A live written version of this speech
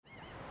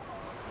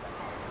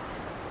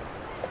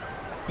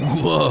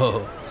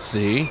Whoa.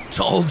 See?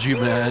 Told you,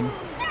 man.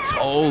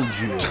 Told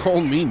you.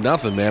 Told me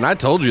nothing, man. I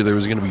told you there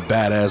was going to be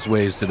badass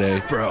waves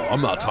today. Bro,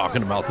 I'm not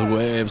talking about the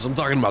waves. I'm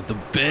talking about the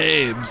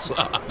babes.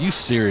 You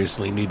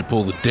seriously need to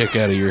pull the dick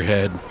out of your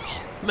head.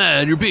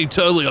 Man, you're being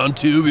totally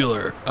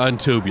untubular.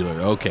 Untubular.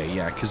 Okay,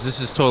 yeah, because this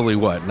is totally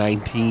what,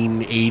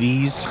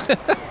 1980s?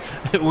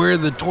 We're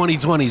in the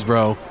 2020s,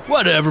 bro.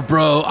 Whatever,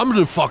 bro. I'm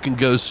gonna fucking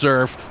go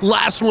surf.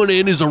 Last one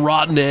in is a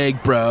rotten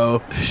egg,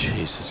 bro.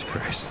 Jesus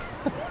Christ.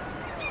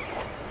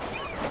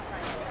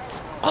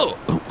 Oh,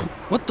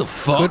 what the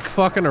fuck? Quit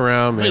fucking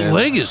around, man. My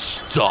leg is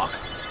stuck.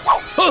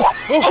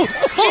 Oh,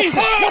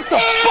 Jesus, what the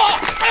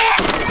fuck?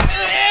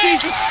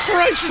 Jesus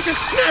Christ, you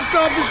just snapped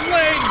off his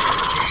leg.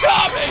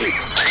 Tommy,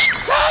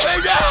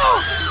 no!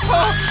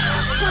 Oh,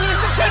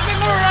 there's a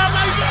tentacle around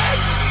my leg.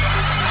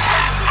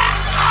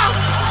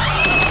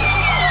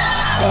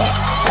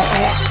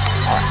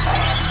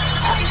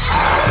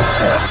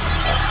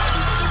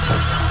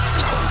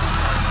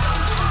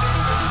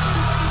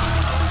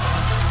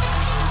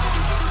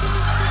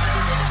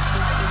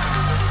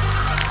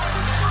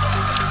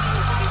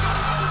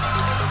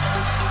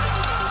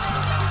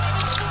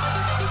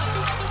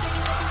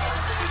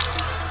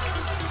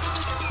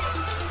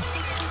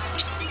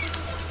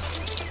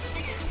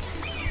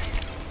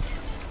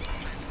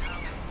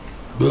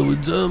 But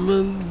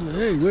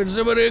hey, where's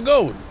somebody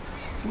going?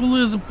 Well,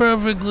 there's a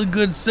perfectly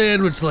good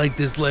sandwich like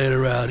this laying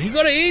around. You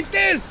gonna eat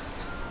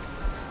this?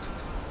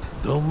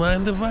 Don't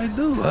mind if I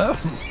do, huh?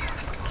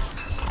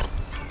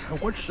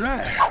 What's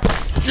that?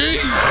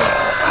 Jesus!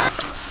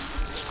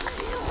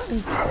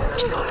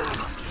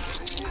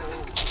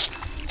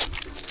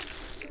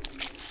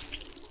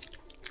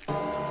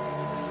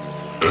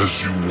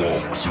 As you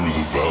walk through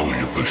the valley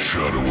of the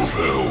shadow of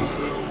hell,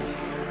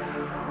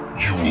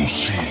 you will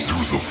see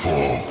through the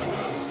fog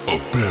a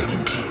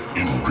bend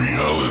in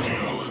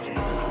reality.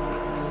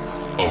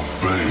 A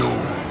veil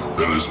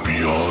that is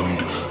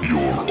beyond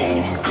your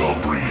own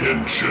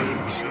comprehension.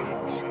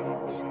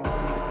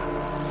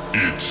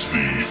 It's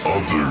the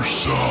other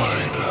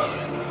side.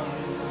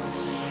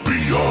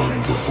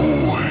 Beyond the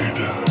void.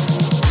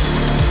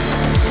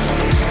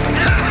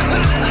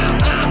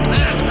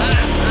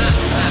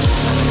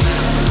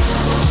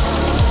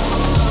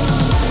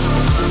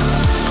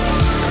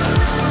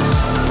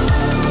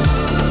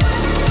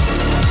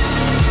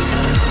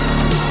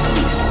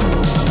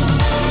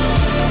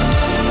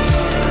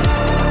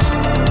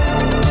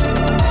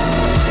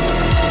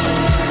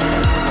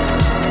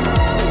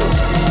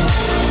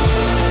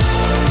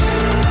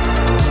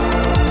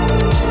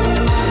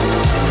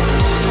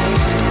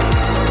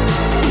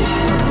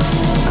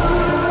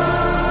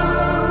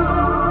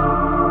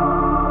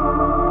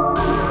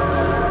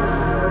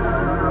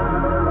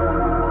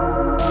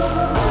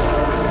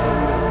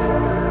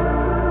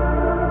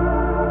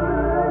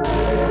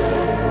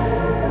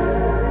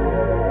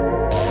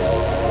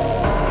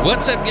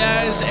 What's up,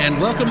 guys, and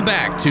welcome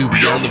back to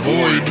Beyond the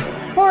Void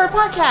Horror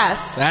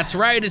Podcast. That's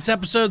right, it's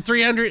episode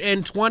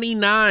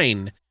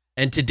 329,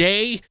 and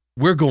today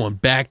we're going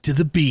back to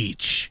the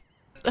beach.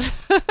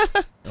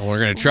 We're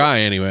going to try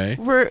anyway.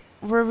 Were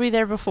we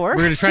there before?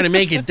 We're going to try to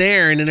make it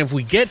there, and then if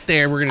we get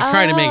there, we're going to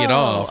try to make it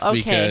off, okay.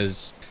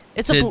 because...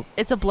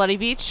 It's a bloody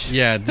beach.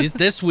 Yeah,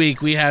 this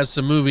week we have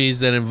some movies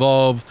that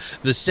involve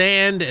the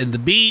sand and the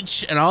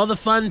beach and all the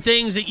fun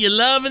things that you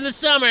love in the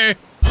summer.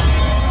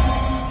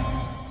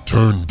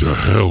 Turn to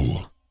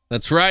hell.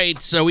 That's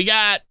right. So we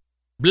got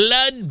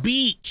Blood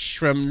Beach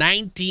from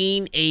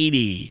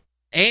 1980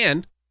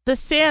 and The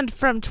Sand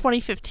from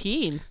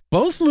 2015.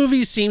 Both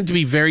movies seem to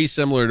be very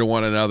similar to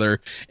one another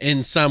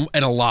in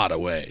a lot of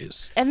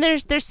ways. And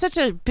there's such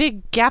a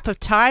big gap of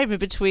time in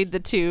between the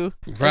two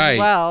right. as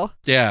well.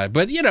 Yeah,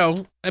 but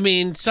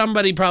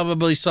somebody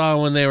probably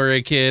saw when they were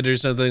a kid or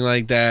something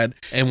like that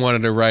and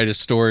wanted to write a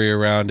story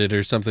around it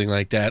or something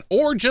like that.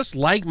 Or just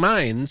like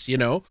Mines,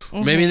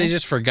 Mm-hmm. Maybe they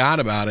just forgot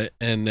about it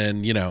and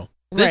then,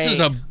 This is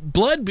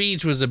Blood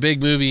Beach was a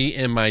big movie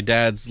in my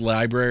dad's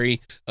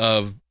library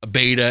of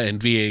beta and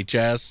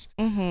VHS.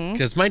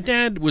 Because my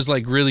dad was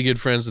like really good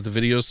friends with the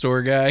video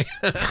store guy.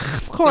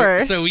 Of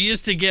course. So we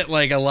used to get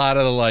like a lot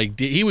of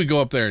he would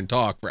go up there and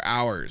talk for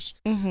hours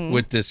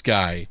with this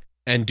guy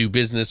and do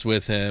business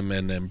with him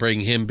and then bring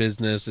him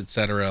business,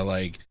 etc.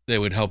 Like they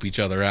would help each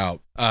other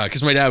out.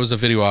 Because my dad was a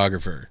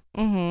videographer.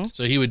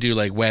 So he would do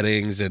like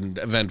weddings and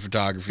event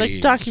photography.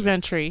 Like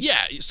documentary. Yeah.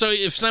 So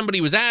if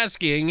somebody was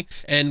asking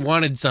and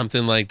wanted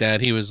something like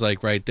that, he was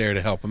like right there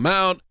to help him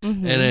out.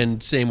 And then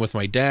same with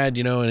my dad,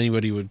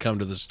 anybody would come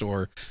to the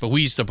store. But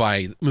we used to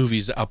buy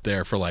movies up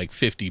there for like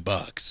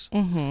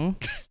 $50.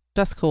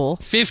 That's cool.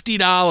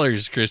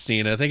 $50,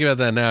 Christina. Think about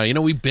that now.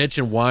 We bitch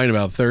and whine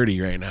about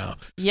 30 right now.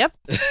 Yep.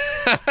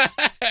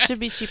 Should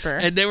be cheaper.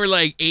 And they were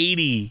like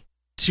 $80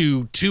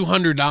 to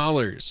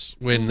 $200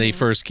 when they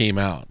first came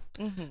out.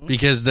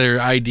 Because their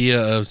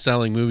idea of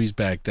selling movies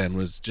back then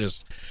was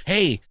just,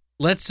 hey,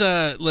 let's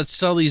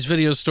sell these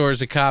video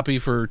stores a copy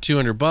for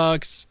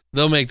 $200.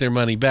 They'll make their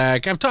money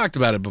back. I've talked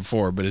about it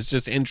before, but it's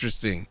just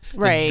interesting.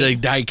 Right. The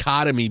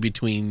dichotomy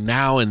between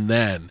now and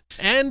then.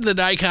 and the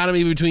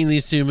dichotomy between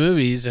these two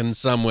movies in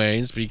some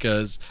ways,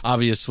 because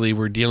obviously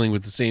we're dealing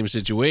with the same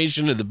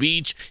situation at the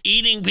beach,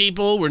 eating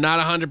people. We're not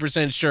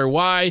 100% sure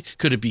why.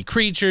 Could it be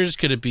creatures?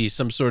 Could it be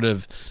some sort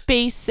of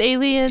space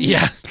alien?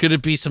 Yeah. Could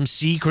it be some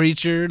sea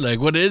creature? Like,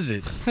 what is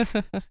it?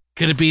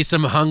 Could it be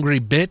some hungry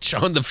bitch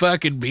on the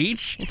fucking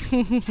beach?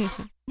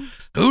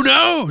 Who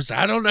knows?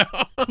 I don't know.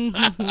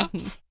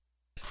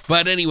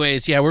 But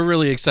anyways, yeah, we're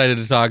really excited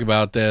to talk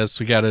about this.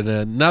 We got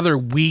another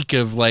week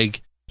of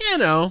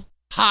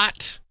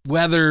hot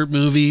weather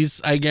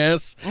movies, I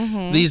guess.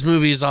 Mm-hmm. These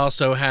movies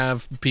also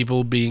have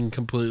people being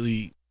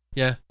completely,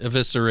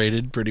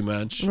 eviscerated pretty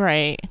much.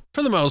 Right.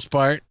 For the most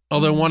part.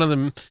 Although one of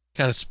them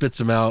kind of spits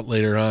them out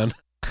later on.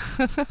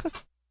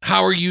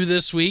 How are you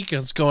this week?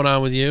 What's going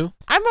on with you?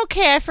 I'm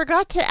okay. I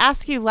forgot to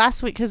ask you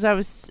last week because I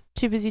was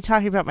too busy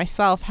talking about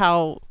myself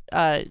how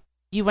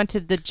you went to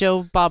the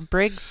Joe Bob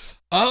Briggs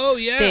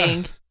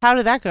thing. How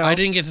did that go? I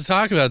didn't get to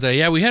talk about that.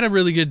 Yeah, we had a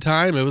really good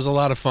time. It was a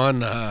lot of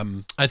fun.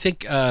 I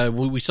think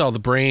we saw The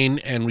Brain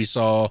and we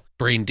saw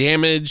Brain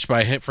Damage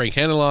by Frank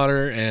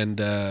Henenlotter,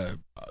 and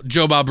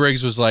Joe Bob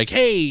Briggs was like,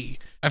 hey,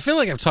 I feel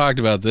like I've talked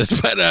about this,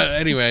 but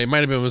anyway, it might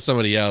have been with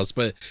somebody else.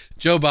 But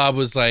Joe Bob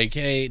was like,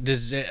 hey,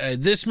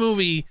 this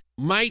movie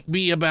might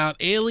be about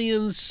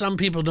aliens. Some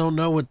people don't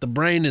know what The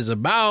Brain is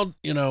about,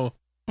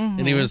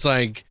 And he was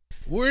like,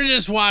 we're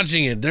just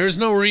watching it. There's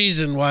no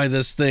reason why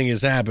this thing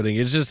is happening.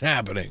 It's just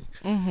happening.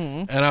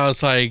 Mm-hmm. And I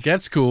was like,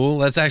 that's cool.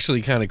 That's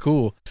actually kind of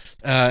cool.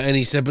 And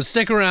he said, but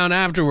stick around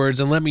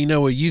afterwards and let me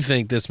know what you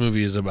think this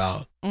movie is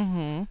about.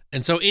 Mm-hmm.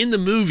 And so in the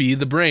movie,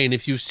 The Brain,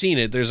 if you've seen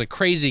it, there's a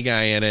crazy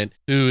guy in it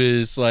who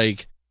is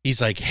like,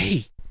 he's like,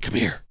 hey, come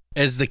here.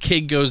 As the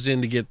kid goes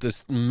in to get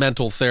this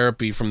mental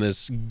therapy from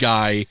this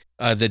guy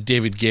that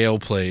David Gale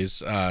plays,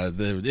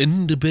 the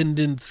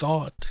independent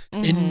thought,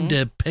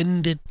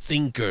 independent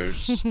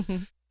thinkers.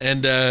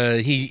 And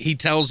he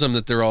tells them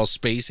that they're all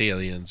space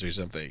aliens or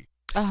something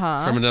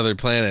from another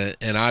planet.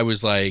 And I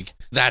was like,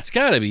 that's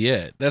got to be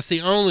it. That's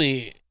the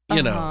only,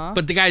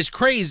 But the guy's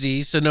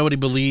crazy, so nobody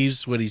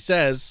believes what he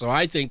says. So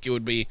I think it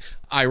would be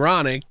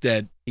ironic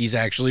that he's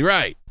actually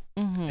right.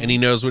 Mm-hmm. And he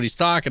knows what he's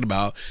talking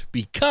about,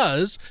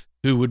 because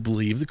who would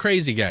believe the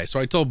crazy guy? So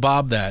I told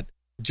Bob that,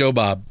 Joe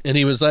Bob, and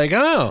he was like,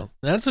 oh,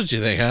 that's what you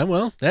think, huh?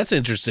 Well, that's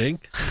interesting.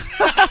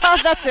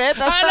 That's it?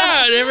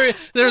 I know.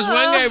 There's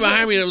one guy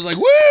behind me that was like,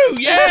 woo,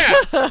 yeah!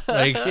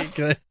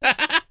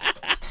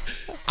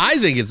 I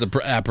think it's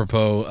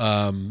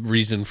apropos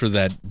reason for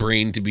that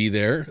brain to be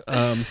there.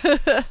 I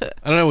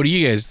don't know. What do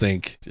you guys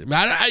think?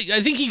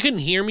 I think he couldn't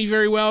hear me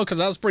very well because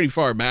I was pretty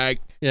far back,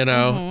 and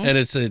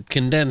it's a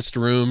condensed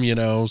room,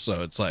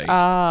 so it's like.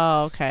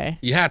 Oh, okay.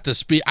 You have to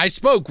speak. I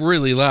spoke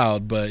really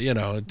loud, but,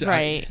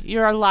 Right.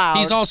 You're loud.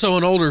 He's also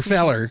an older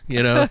feller,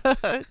 Needs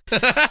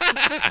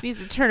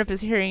to turn up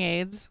his hearing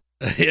aids.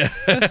 Yeah.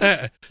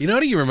 You know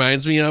what he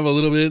reminds me of a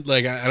little bit?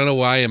 Like, I don't know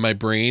why in my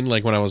brain,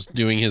 like when I was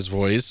doing his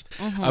voice,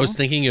 I was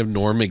thinking of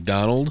Norm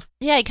Macdonald.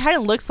 Yeah, he kind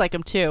of looks like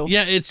him too.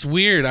 Yeah, it's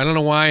weird. I don't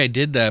know why I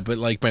did that, but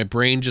like my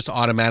brain just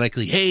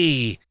automatically,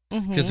 hey,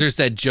 because there's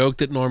that joke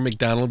that Norm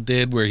Macdonald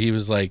did where he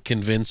was like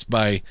convinced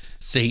by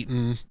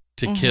Satan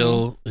to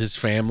kill his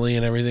family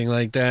and everything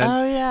like that.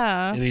 Oh,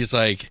 yeah. And he's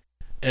like,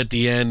 at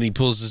the end, he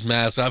pulls his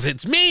mask off.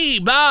 It's me,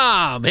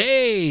 Bob.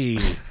 Hey.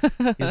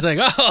 He's like,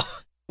 oh.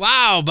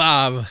 Wow,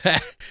 Bob.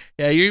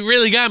 Yeah, you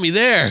really got me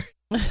there.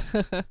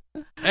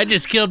 I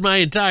just killed my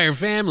entire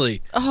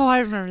family. Oh, I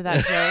remember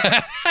that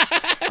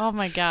joke. Oh,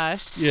 my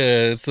gosh.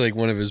 Yeah, it's like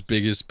one of his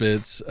biggest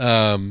bits.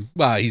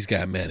 Well, he's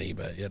got many,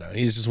 but,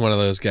 he's just one of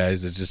those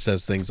guys that just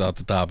says things off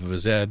the top of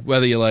his head,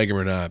 whether you like him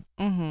or not.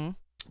 Mm-hmm.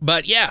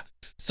 But, yeah.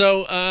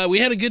 So we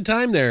had a good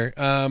time there.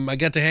 I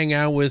got to hang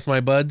out with my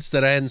buds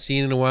that I hadn't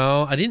seen in a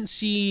while. I didn't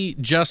see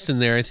Justin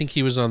there. I think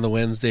he was on the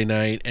Wednesday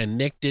night, and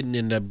Nick didn't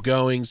end up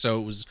going. So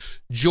it was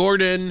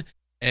Jordan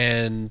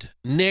and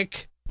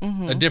Nick,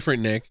 a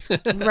different Nick,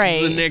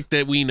 right? The Nick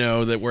that we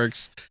know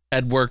that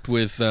had worked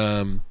with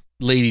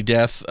Lady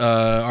Death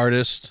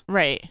artist,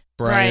 right?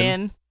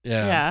 Brian.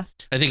 Yeah.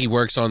 I think he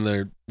works on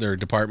their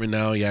department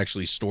now. He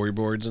actually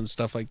storyboards and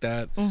stuff like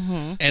that.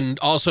 Mm-hmm. And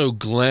also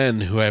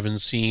Glenn, who I haven't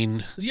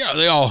seen. Yeah,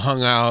 they all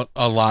hung out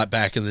a lot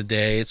back in the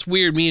day. It's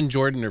weird. Me and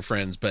Jordan are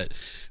friends, but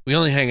we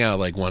only hang out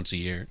like once a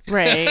year.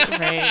 Right.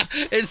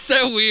 It's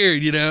so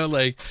weird,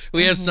 Like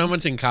we have so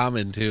much in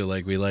common too.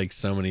 Like we like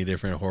so many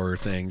different horror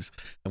things,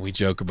 and we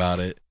joke about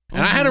it.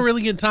 And I had a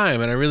really good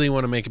time, and I really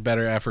want to make a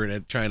better effort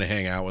at trying to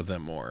hang out with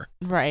them more.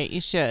 Right, you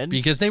should.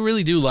 Because they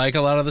really do like a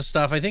lot of the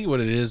stuff. I think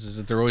what it is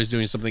that they're always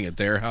doing something at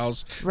their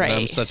house. Right. And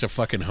I'm such a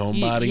fucking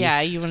homebody.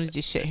 You want to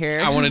do shit here.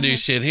 I want to do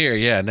shit here,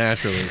 yeah,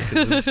 naturally.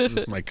 This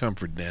is my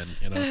comfort den,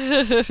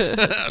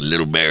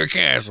 Little Bear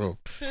Castle.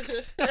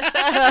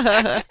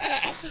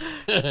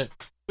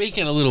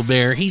 Speaking of Little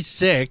Bear, he's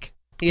sick.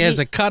 He has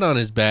a cut on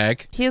his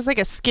back. He has like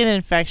a skin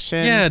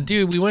infection. Yeah,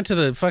 dude, we went to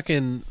the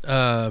fucking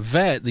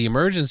vet, the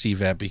emergency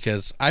vet,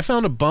 because I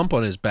found a bump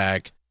on his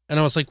back, and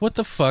I was like, what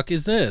the fuck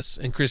is this?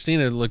 And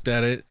Christina looked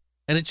at it,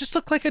 and it just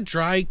looked like a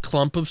dry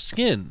clump of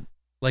skin.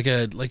 like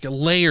a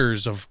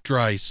layers of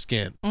dry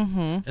skin.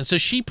 Mm-hmm. And so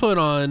she put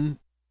on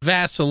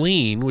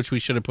Vaseline, which we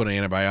should have put an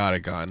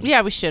antibiotic on.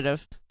 Yeah, we should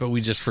have. But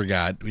we just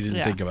forgot. We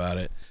didn't think about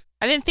it.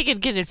 I didn't think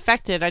it'd get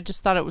infected. I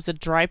just thought it was a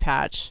dry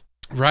patch.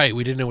 Right.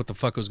 We didn't know what the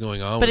fuck was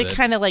going on with it. But it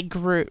kind of like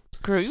grew.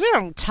 We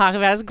don't talk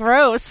about it. It's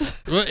gross.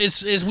 Well,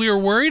 it's we were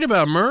worried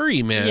about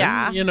Murray, man.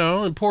 Yeah. You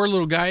know, and poor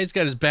little guy's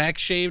got his back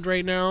shaved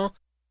right now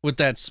with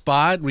that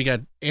spot. We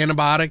got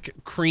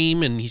antibiotic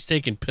cream and he's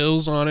taking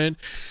pills on it.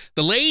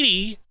 The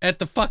lady at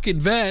the fucking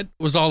vet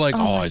was all like,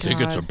 I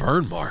think it's a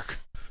burn mark.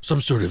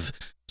 Some sort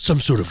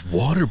of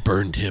water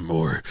burned him,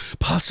 or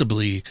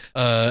possibly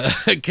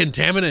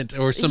contaminant,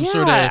 or some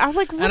sort of. I'm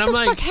like, what the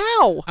fuck?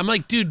 How? I'm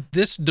like, dude,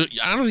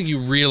 I don't think you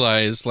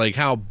realize like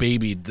how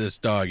babied this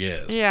dog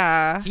is.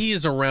 Yeah. He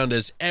is around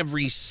us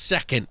every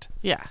second.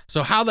 Yeah.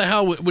 So how the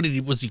hell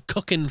was he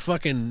cooking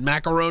fucking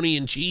macaroni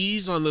and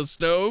cheese on the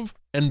stove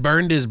and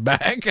burned his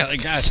back? Like,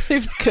 He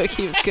was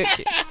cooking.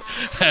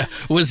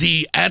 was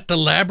he at the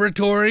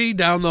laboratory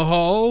down the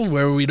hall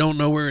where we don't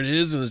know where it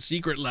is, in a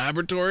secret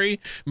laboratory,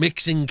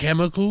 mixing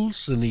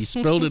chemicals, and he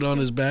spilled it on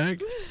his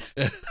back?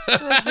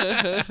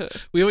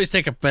 We always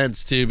take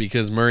offense, too,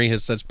 because Murray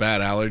has such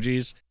bad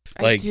allergies.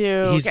 Like, I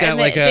do. He's got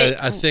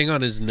a thing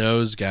on his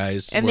nose,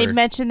 guys. And they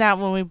mentioned that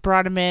when we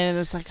brought him in, and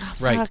it's like, oh,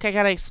 fuck, I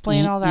got to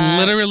explain all that.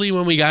 Literally,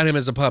 when we got him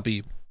as a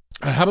puppy,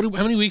 how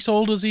many weeks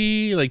old was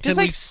he? Like 10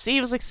 weeks? He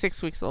was like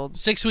 6 weeks old.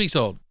 6 weeks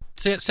old.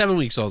 7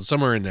 weeks old,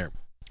 somewhere in there.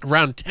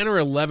 Around 10 or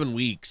 11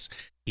 weeks,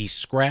 he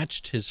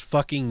scratched his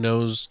fucking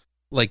nose,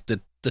 like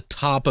the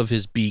top of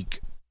his beak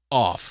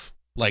off,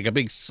 like a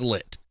big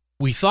slit.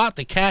 We thought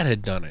the cat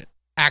had done it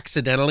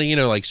accidentally,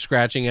 like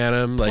scratching at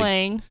him. Like,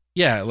 playing.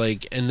 Yeah,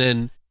 and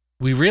then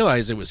we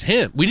realized it was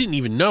him. We didn't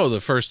even know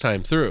the first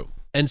time through.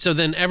 And so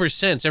then ever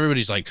since,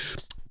 everybody's like,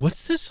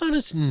 what's this on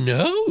his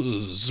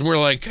nose? And we're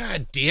like,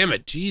 God damn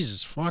it,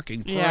 Jesus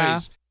fucking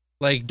Christ. Yeah.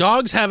 Like,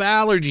 dogs have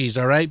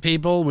allergies, all right,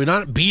 people? We're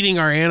not beating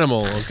our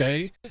animal,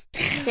 okay?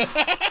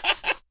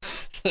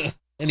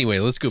 Anyway,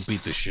 let's go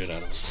beat the shit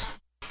out of him.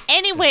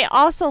 Anyway,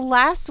 also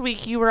last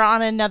week you were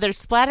on another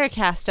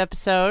Splattercast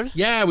episode.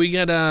 Yeah, we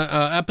got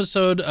a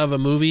episode of a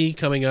movie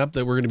coming up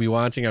that we're going to be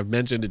watching. I've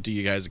mentioned it to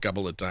you guys a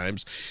couple of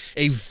times.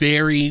 A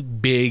very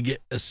big,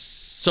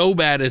 so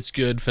bad it's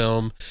good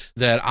film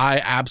that I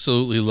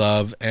absolutely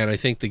love, and I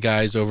think the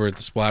guys over at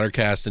the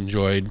Splattercast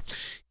enjoyed.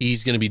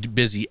 He's going to be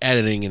busy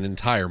editing an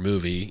entire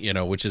movie,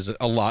 which is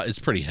a lot. It's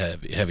pretty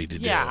heavy to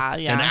do. Yeah.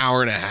 An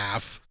hour and a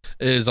half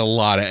is a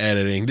lot of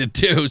editing to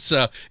do.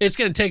 So it's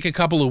going to take a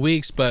couple of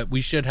weeks, but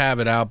we should have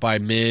it out by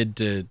mid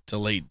to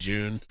late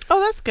June. Oh,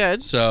 that's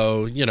good.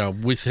 So,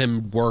 with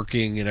him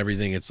working and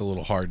everything, it's a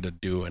little hard to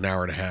do an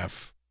hour and a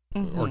half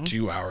or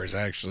 2 hours,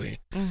 actually,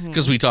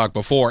 because we talk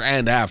before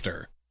and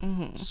after.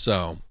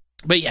 So,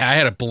 but yeah, I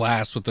had a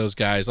blast with those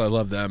guys. I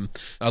love them.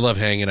 I love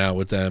hanging out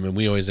with them, and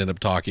we always end up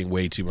talking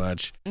way too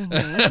much.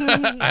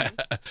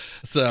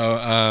 So,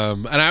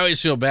 and I always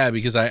feel bad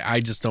because I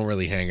just don't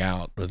really hang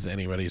out with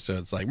anybody. So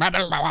it's like, but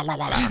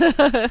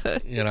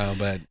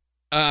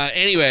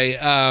anyway,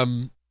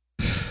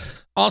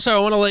 also, I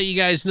want to let you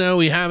guys know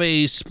we have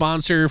a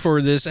sponsor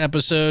for this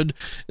episode.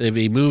 They have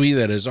a movie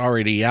that is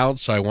already out,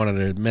 so I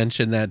wanted to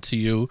mention that to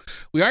you.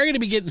 We are going to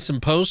be getting some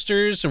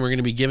posters, and we're going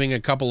to be giving a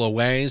couple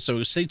away,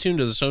 so stay tuned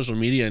to the social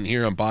media and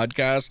here on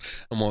podcast,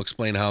 and we'll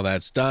explain how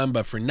that's done.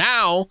 But for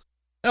now,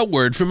 a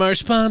word from our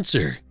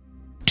sponsor.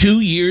 2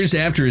 years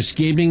after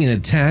escaping an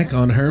attack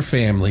on her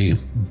family,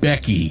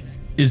 Becky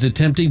is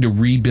attempting to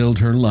rebuild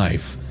her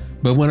life.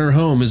 But when her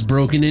home is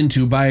broken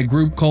into by a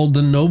group called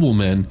the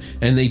Noblemen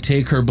and they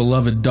take her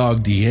beloved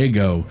dog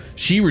Diego,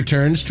 she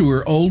returns to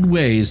her old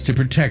ways to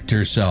protect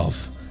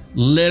herself.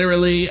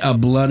 Literally a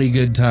bloody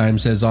good time,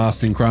 says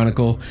Austin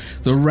Chronicle.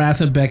 The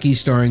Wrath of Becky,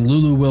 starring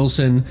Lulu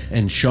Wilson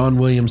and Sean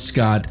William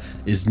Scott,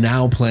 is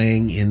now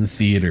playing in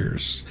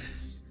theaters.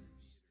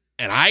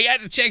 And I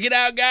got to check it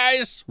out,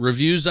 guys.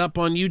 Reviews up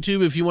on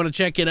YouTube if you want to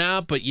check it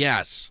out. But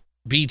yes,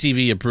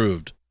 BTV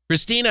approved.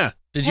 Christina,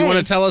 did you want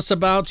to tell us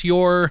about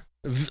your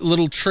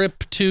little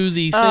trip to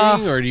the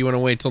thing, or do you want to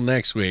wait till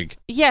next week?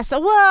 Yes,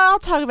 well, I'll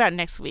talk about it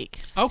next week.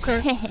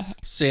 Okay.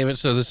 Save it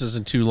so this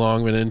isn't too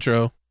long of an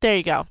intro. There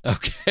you go.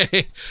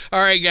 Okay. All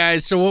right,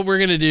 guys. So what we're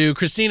going to do,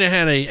 Christina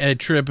had a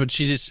trip, but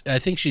I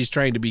think she's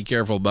trying to be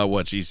careful about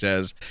what she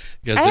says.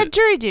 I had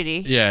jury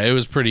duty. Yeah, it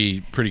was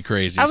pretty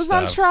crazy I was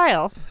stuff. on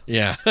trial.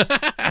 Yeah.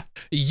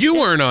 You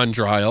weren't on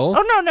trial.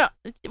 Oh, no.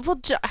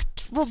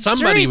 Well,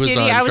 somebody jury was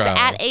duty, on I was trial.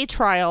 at a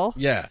trial.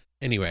 Yeah.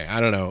 Anyway, I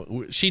don't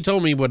know. She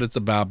told me what it's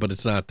about, but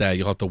it's not that.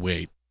 You'll have to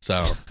wait.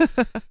 So,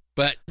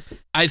 but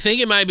I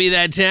think it might be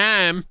that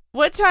time.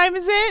 What time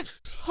is it?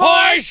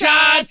 Horse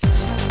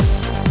shots!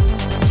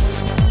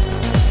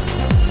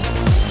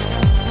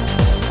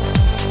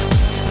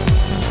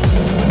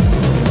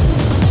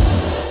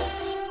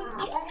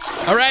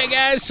 All right,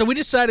 guys, so we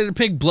decided to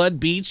pick Blood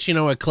Beach.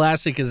 A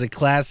classic is a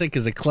classic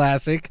is a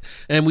classic.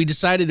 And we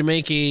decided to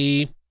make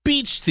a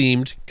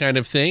beach-themed kind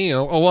of thing, you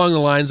know, along the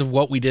lines of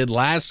what we did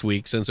last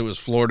week. Since it was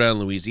Florida and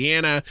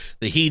Louisiana,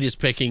 the heat is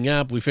picking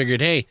up. We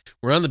figured, hey,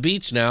 we're on the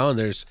beach now, and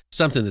there's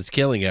something that's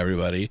killing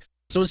everybody.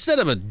 So instead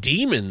of a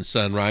demon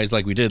sunrise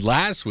like we did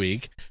last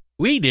week,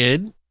 we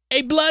did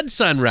a blood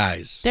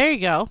sunrise. There you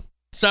go.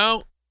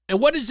 So, and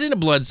what is in a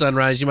blood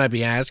sunrise, you might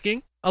be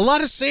asking? A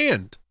lot of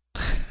sand.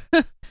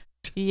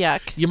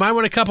 Yuck. You might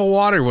want a cup of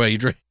water while you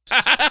drink.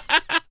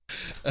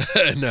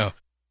 No.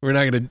 We're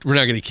not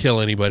gonna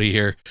kill anybody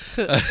here.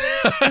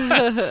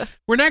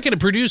 We're not gonna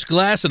produce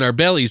glass in our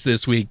bellies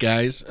this week,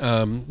 guys.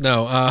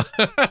 No.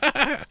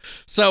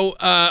 So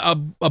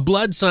a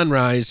blood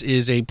sunrise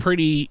is a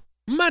pretty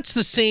much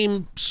the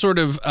same sort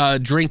of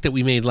drink that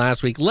we made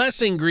last week.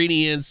 Less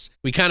ingredients.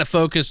 We kind of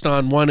focused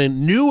on one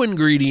new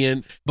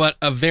ingredient, but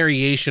a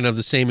variation of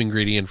the same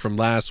ingredient from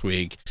last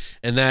week,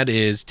 and that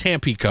is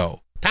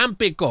Tampico.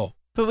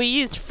 But we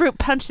used fruit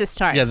punch this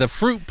time. Yeah, the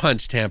fruit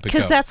punch Tampico.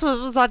 Because that's what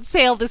was on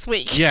sale this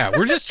week. Yeah,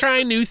 we're just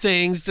trying new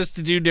things just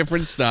to do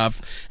different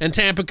stuff. And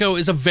Tampico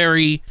is a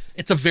very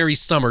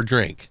summer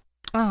drink.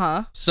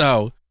 Uh-huh.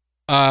 So,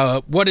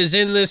 what is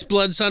in this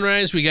blood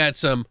sunrise? We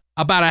got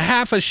about a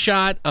half a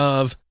shot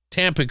of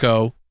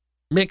Tampico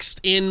mixed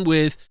in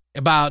with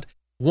about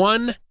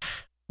one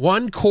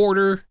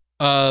quarter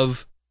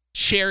of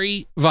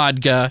cherry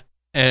vodka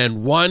and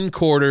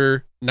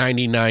 1/4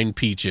 99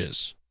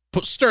 peaches.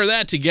 Stir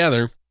that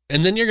together,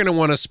 and then you're going to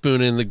want to spoon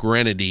in the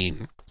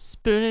grenadine.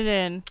 Spoon it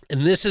in.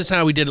 And this is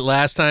how we did it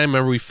last time.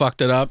 Remember we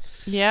fucked it up?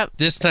 Yep.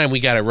 This time we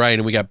got it right,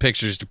 and we got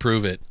pictures to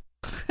prove it.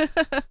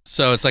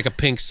 So it's like a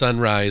pink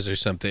sunrise or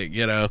something,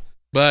 you know?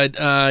 But,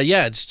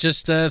 yeah, it's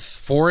just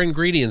 4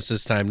 ingredients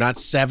this time, not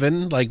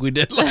 7 like we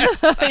did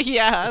last time.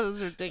 Yeah, that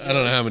was ridiculous. I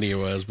don't know how many it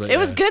was, but it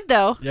was good,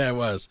 though. Yeah, it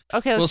was.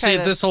 Okay, we'll see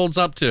if this holds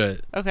up to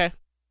it. Okay.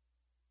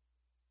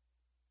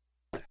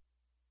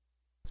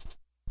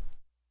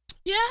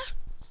 Yeah.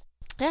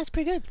 That's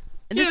pretty good.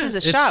 And Yeah, this is a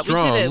it's shot.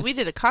 strong. We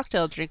did a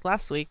cocktail drink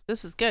last week.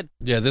 This is good.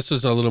 Yeah, this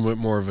was a little bit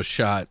more of a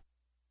shot.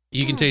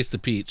 You can taste the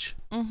peach.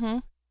 Mm-hmm.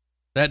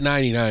 That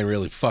 99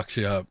 really fucks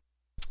you up.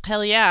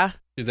 Hell yeah.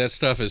 Dude, that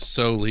stuff is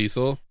so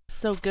lethal.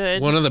 So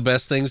good. One of the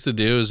best things to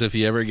do is if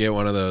you ever get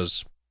one of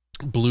those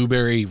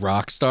blueberry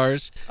rock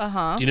stars.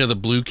 Uh-huh. Do you know the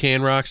blue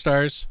can rock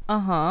stars?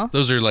 Uh-huh.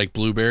 Those are like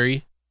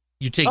blueberry.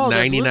 You take Oh, they're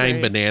 99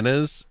 blueberry.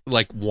 bananas,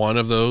 like one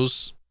of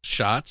those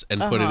shots,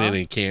 and put it Uh-huh. in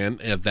a can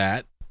of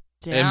that.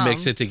 Damn. And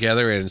mix it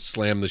together and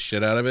slam the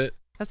shit out of it.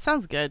 That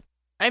sounds good.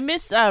 I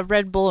miss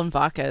Red Bull and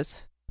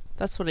vodkas.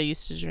 That's what I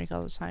used to drink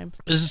all the time.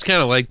 This is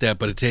kind of like that,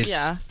 but it tastes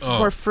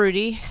more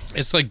fruity.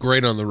 It's like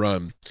great on the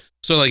run.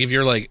 So like if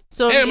you're like,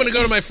 So hey, I'm gonna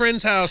go to my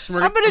friend's house. And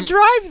I'm gonna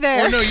drive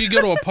there. Or no, you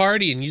go to a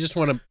party and you just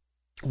want to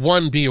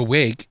 1, be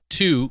awake,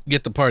 2,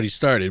 get the party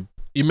started.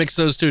 You mix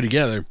those 2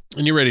 together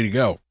and you're ready to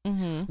go.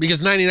 Mm-hmm.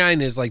 Because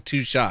 99 is like 2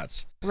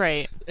 shots.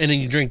 Right. And then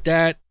you drink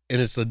that and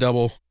it's the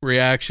double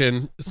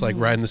reaction. It's like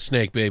riding the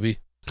snake, baby.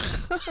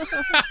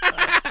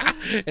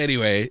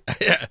 Anyway.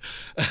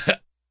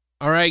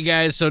 All right,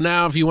 guys. So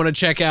now if you want to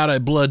check out a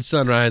blood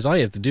sunrise, all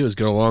you have to do is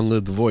go to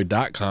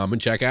longlivethevoid.com and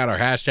check out our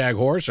hashtag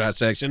horror shot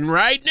section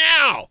right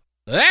now.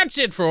 That's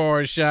it for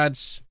horror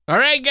shots. All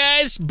right,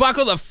 guys,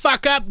 buckle the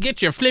fuck up,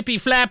 get your flippy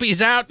flappies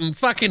out, and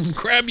fucking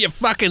grab your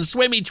fucking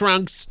swimmy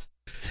trunks.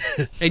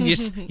 And you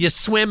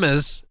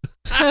swimmers.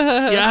 You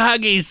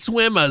huggy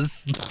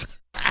swimmers.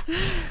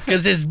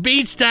 Because it's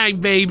beach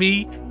time,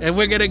 baby. And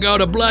we're going to go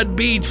to Blood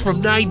Beach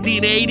from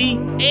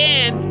 1980.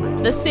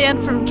 And The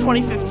Sand from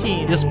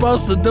 2015. you're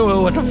supposed to do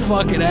it with a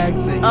fucking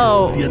accent.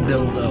 Oh. You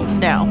dildo.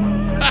 No.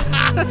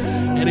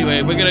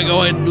 Anyway, we're going to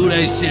go ahead and do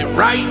that shit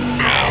right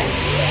now.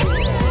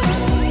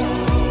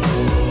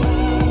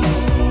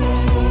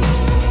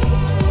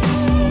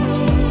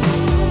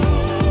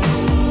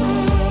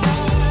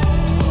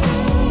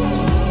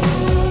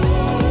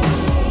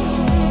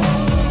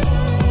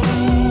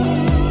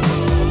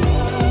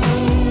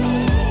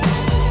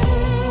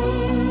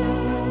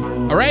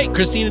 All right,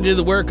 Christina did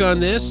the work on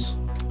this.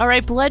 All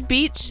right, Blood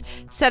Beach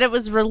said it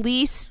was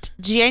released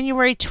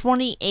January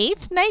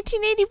 28th,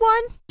 1981.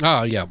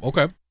 Oh, yeah,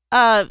 okay.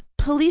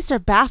 Police are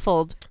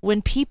baffled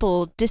when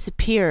people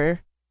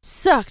disappear,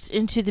 sucked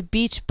into the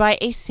beach by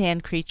a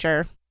sand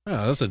creature.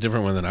 Oh, that's a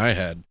different one than I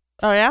had.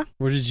 Oh, yeah?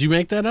 Where did you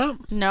make that up?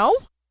 No?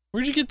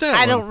 Where'd you get that I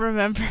one? don't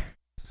remember.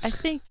 I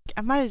think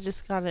I might have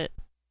just got it.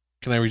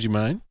 Can I read you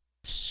mine?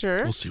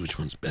 Sure. We'll see which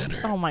one's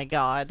better. Oh, my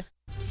God.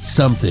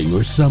 Something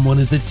or someone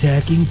is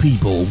attacking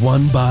people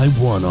one by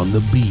one on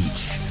the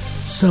beach.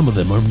 Some of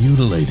them are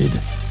mutilated.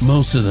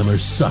 Most of them are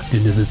sucked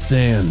into the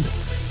sand,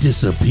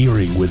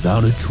 disappearing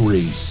without a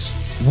trace.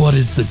 What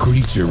is the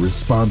creature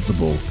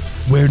responsible?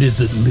 Where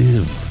does it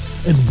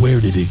live? And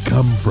where did it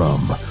come from?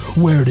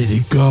 Where did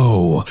it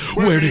go?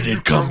 Where did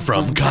it come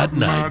from,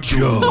 Cotton Eye Oh,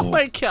 Joe?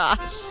 my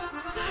gosh.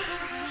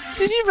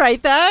 Did you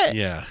write that?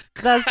 Yeah.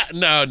 That's,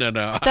 No.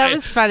 that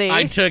was funny.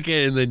 I took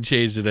it and then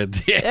changed it at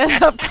the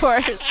end. Of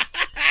course.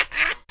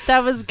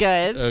 That was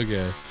good.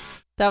 Okay.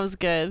 That was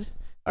good.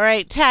 All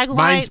right, tagline.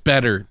 Mine's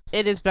better,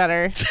 It is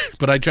better.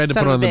 but I tried to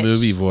Son put of on a the bitch.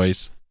 movie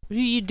voice.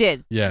 You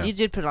did. Yeah. You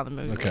did put on the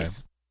movie Okay.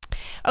 voice.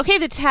 Okay,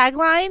 the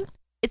tagline,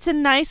 it's a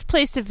nice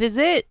place to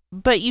visit,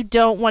 but you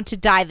don't want to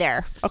die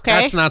there.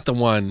 Okay? That's not the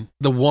one.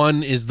 The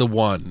one is the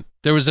one.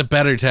 There was a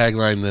better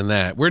tagline than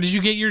that. Where are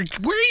you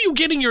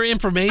getting your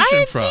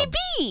information from?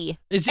 IMDb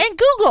and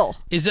Google.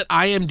 Is it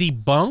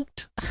IMDb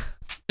bunked?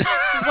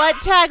 What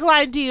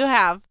tagline do you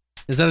have?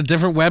 Is that a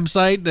different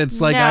website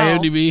that's like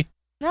IMDb?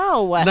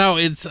 No. No,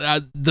 it's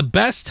the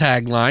best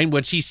tagline,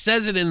 which he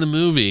says it in the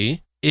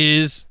movie,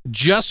 is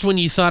just when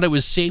you thought it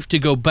was safe to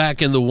go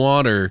back in the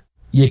water,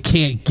 you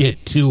can't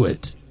get to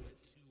it.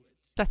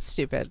 That's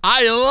stupid.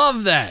 I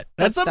love that.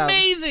 That's dumb.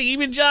 amazing.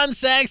 Even John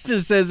Saxon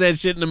says that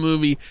shit in the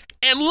movie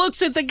and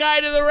looks at the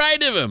guy to the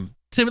right of him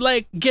to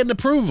like get an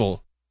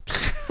approval.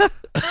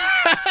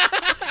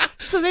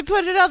 So they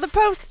put it on the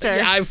poster.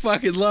 Yeah, I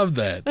fucking love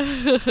that.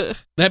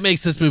 That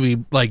makes this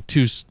movie like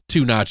two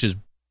notches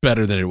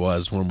better than it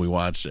was when we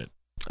watched it.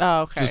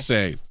 Oh, okay. Just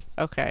saying.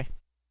 Okay.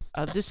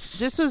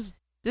 This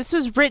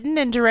was written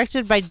and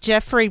directed by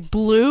Jeffrey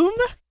Bloom.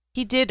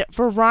 He did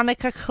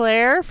Veronica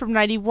Claire from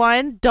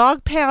 91,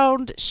 Dog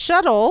Pound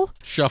Shuffle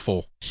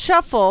from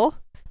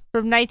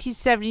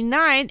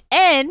 1979,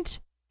 and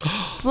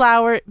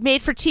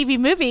made for TV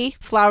movie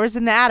Flowers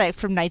in the Attic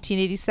from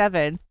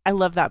 1987. I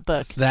love that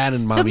book. That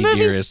and Mommy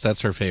Dearest,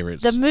 that's her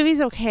favorites. The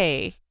movie's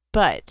okay,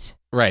 but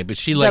right, but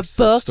she likes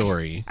the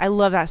story. I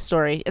love that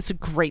story. It's a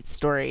great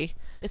story.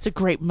 It's a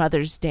great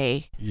Mother's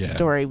Day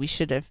story. We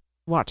should have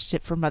watched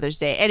it for Mother's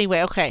Day.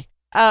 Anyway, okay.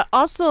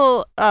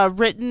 Also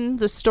written,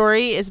 the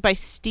story is by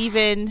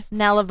Steven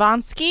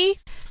Nalavansky.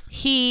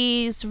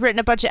 He's written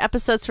a bunch of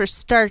episodes for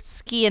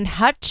Starsky and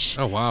Hutch.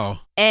 Oh,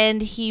 wow.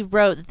 And he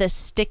wrote The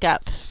Stick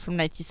Up from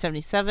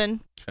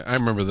 1977. I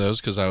remember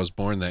those because I was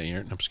born that year.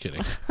 I'm just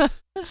kidding.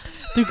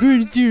 The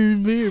greatest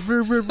year.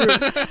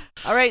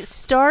 All right,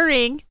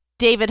 starring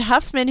David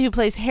Huffman, who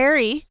plays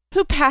Harry,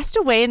 who passed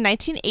away in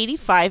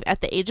 1985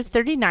 at the age of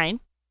 39.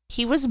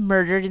 He was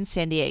murdered in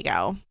San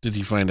Diego. Did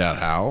you find out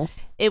how?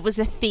 It was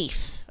a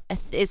thief.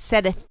 It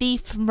said a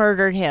thief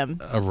murdered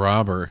him. A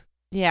robber.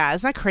 Yeah,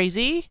 isn't that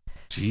crazy?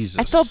 Jesus.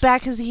 I felt bad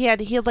because he had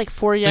like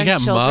 4 young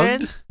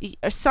children. Mugged?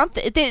 Or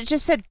something. It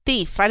just said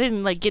thief. I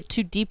didn't like get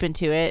too deep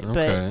into it, Okay.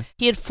 but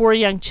he had 4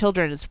 young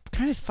children. It's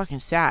kind of fucking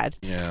sad.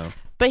 Yeah.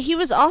 But he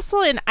was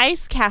also in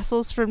Ice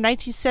Castles from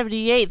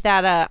 1978,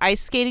 that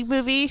ice skating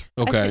movie.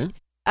 Okay.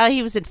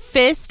 He was in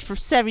Fist from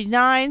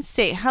 79,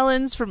 St.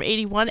 Helens from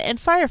 81, and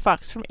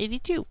Firefox from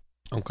 82.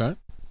 Okay.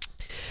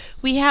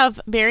 We have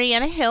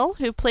Mariana Hill,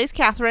 who plays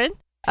Catherine.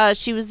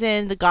 She was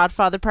in The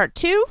Godfather Part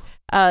 2,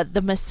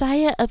 The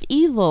Messiah of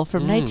Evil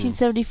from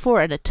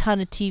 1974, and a ton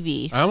of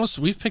TV. We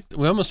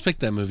almost picked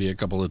that movie a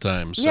couple of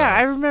times. So. Yeah,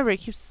 I remember. It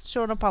keeps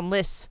showing up on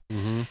lists.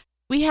 Mm-hmm.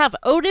 We have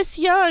Otis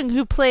Young,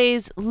 who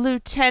plays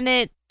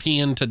Lieutenant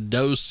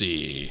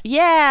Piantadosi.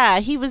 Yeah,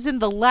 he was in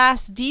The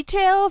Last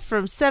Detail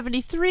from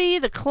 73,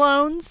 The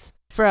Clones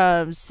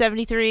from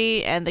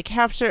 73, and The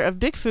Capture of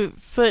Bigfoot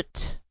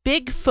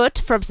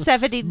from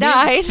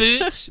 79.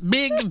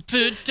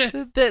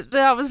 Bigfoot.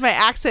 That was my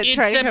accent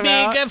trying to come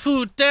out. It's a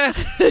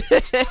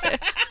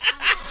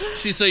Bigfoot.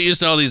 She's so used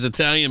to all these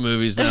Italian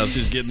movies now,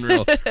 she's getting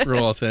real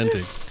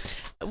authentic.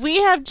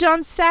 We have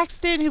John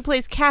Saxton, who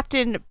plays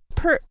Captain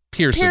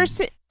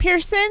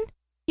Pearson.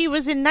 He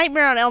was in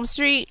Nightmare on Elm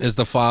Street. As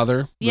the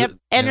father. Yep.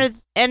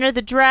 Enter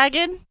the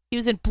Dragon. He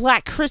was in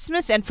Black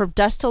Christmas and From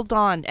Dusk Till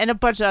Dawn, and a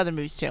bunch of other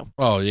movies too.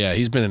 Oh yeah,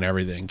 he's been in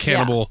everything.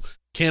 Cannibal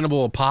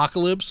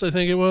Apocalypse, I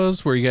think it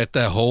was, where you got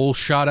that hole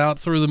shot out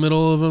through the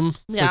middle of him.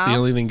 It's like the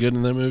only thing good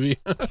in that movie.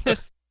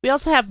 We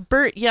also have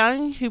Burt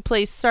Young, who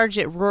plays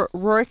Sergeant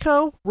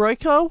Royko.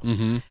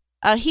 Mm-hmm.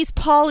 He's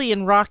Paulie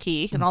in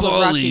Rocky, in all the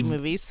Rocky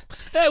movies.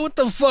 Hey, what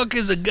the fuck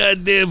is a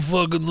goddamn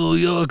fucking New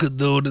Yorker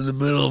doing in the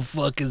middle of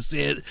fucking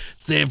San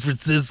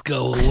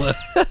Francisco or what?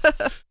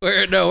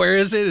 Where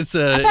is it? It's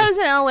I thought it was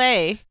in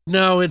L.A.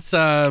 No, it's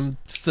the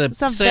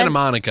Santa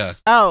Monica.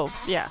 Oh,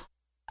 yeah.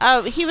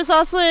 He was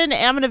also in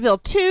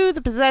Amityville 2,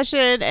 The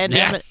Possession, and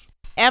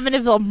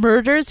Amityville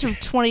Murders from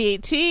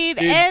 2018,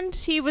 and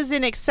he was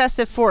in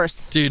Excessive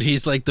Force. Dude,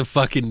 he's like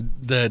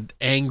the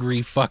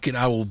angry fucking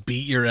I will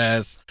beat your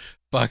ass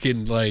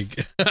fucking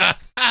like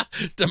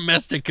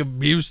domestic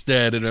abuse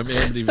dad in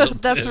Amityville 2.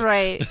 That's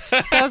right.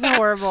 That was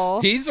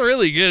horrible. He's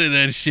really good at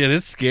that shit.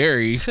 It's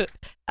scary.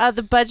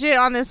 The budget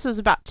on this was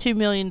about $2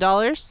 million.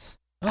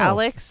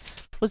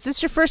 Alex, was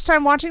this your first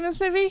time watching this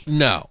movie?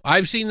 No,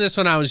 I've seen this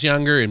when I was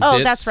younger. And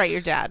that's right,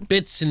 your dad.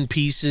 Bits and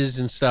pieces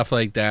and stuff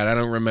like that. I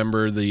don't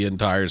remember the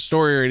entire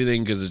story or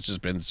anything because it's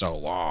just been so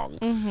long.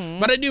 Mm-hmm.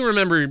 But I do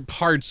remember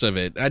parts of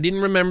it. I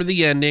didn't remember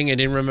the ending. I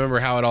didn't remember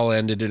how it all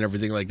ended and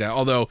everything like that.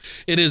 Although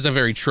it is a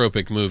very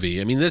tropic movie.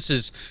 I mean, this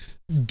is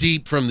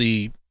deep from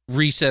the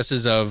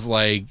recesses of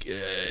like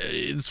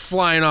it's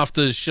flying off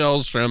the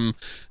shelves from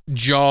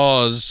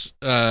Jaws,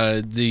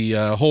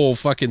 the whole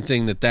fucking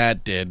thing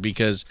that did,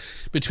 because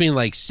between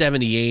like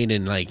 78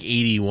 and like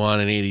 81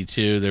 and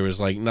 82 there was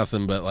like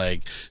nothing but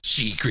like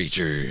sea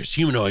creatures,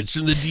 humanoids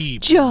from the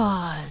deep,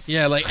 Jaws,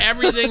 yeah, like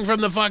everything from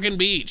the fucking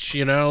beach,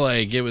 you know,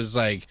 like it was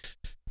like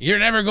You're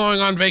never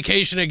going on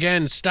vacation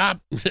again.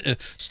 Stop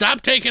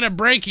taking a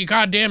break, you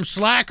goddamn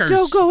slackers.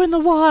 Don't go in the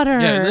water.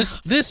 Yeah,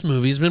 this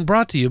movie's been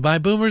brought to you by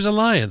Boomers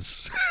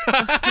Alliance.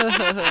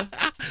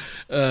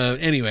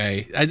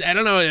 Anyway, I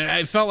don't know.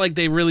 I felt like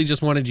they really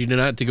just wanted you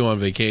not to go on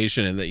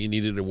vacation and that you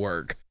needed to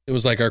work. It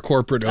was like our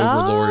corporate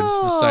overlords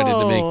decided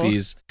to make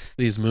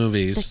these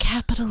movies. The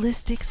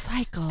capitalistic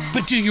cycle.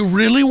 But do you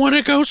really want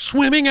to go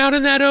swimming out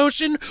in that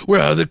ocean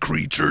where other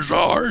creatures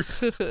are?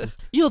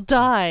 You'll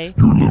die.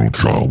 Your little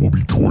child will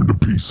be torn to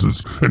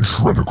pieces and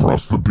shred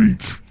across the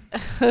beach.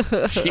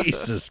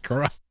 Jesus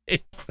Christ.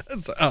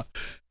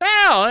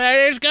 Well,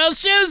 there goes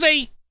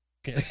Susie.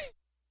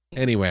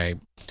 Anyway,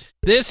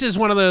 this is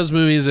one of those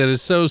movies that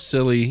is so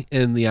silly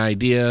in the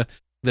idea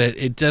that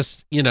it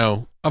just,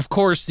 of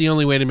course, the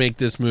only way to make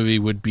this movie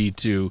would be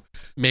to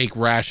make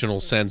rational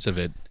sense of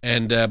it.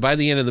 And by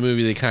the end of the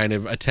movie, they kind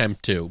of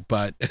attempt to.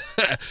 But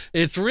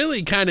it's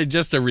really kind of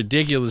just a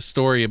ridiculous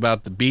story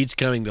about the beach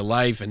coming to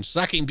life and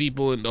sucking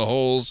people into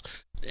holes.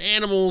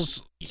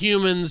 Animals,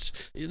 humans,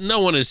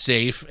 no one is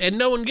safe. And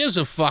no one gives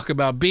a fuck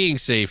about being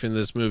safe in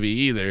this movie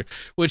either,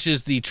 which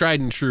is the tried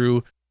and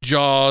true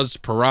Jaws,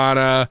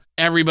 Piranha.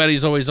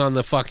 Everybody's always on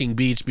the fucking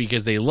beach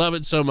because they love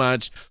it so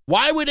much.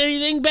 Why would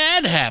anything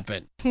bad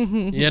happen?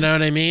 You know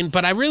what I mean?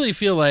 But I really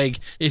feel like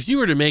if you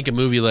were to make a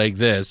movie like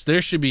this,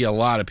 there should be a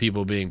lot of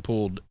people being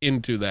pulled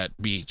into that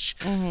beach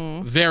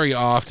very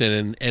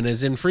often. And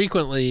as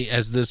infrequently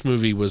as this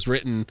movie was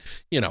written,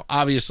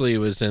 obviously it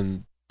was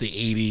in the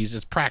 80s.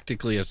 It's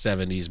practically a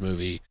 70s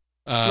movie.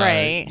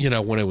 Right.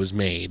 When it was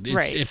made.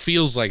 It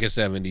feels like a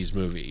 70s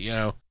movie,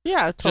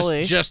 Yeah,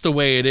 totally. Just the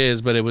way it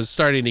is, but it was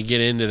starting to get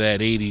into that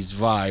 80s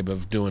vibe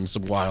of doing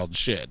some wild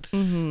shit.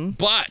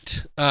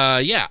 But,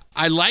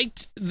 I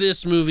liked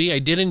this movie. I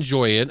did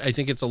enjoy it. I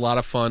think it's a lot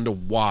of fun to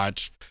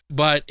watch,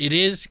 but it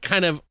is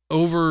kind of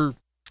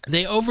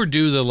they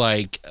overdo the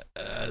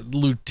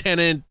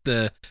lieutenant,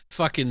 the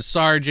fucking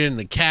sergeant,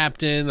 the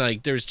captain.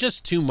 Like, there's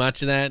just too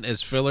much of that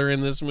as filler in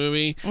this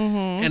movie.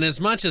 And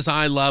as much as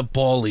I love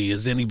Paulie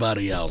as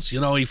anybody else,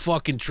 he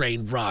fucking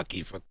trained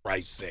Rocky, for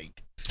Christ's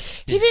sake.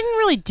 He didn't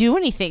really do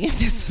anything in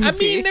this movie. I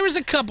mean, there was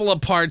a couple of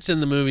parts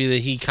in the movie that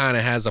he kind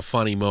of has a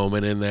funny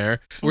moment in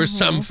there where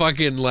some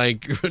fucking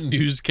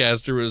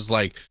newscaster was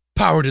like,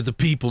 "Power to the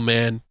people,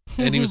 man."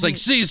 And he was like,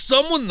 "See,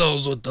 someone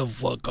knows what the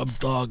fuck I'm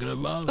talking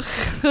about."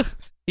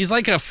 He's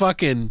like a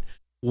fucking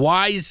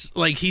wise,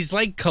 he's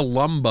like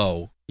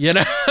Columbo,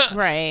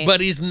 Right.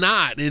 But he's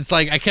not. It's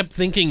like I kept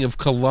thinking of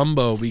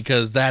Columbo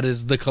because that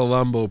is the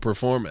Columbo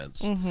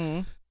performance.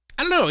 I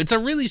don't know. It's a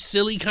really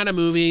silly kind of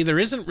movie. There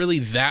isn't really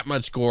that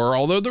much gore,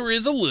 although there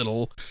is a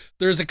little.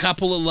 There's a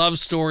couple of love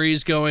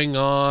stories going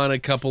on, a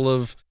couple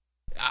of,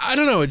 I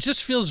don't know. It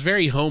just feels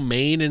very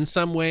homemade in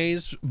some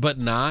ways, but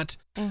not.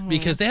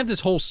 Because they have this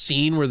whole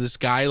scene where this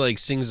guy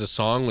sings a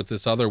song with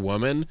this other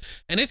woman,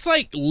 and it's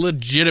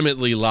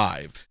legitimately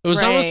live. It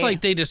was almost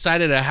like they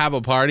decided to have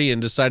a party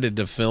and decided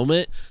to film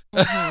it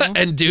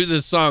and do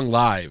this song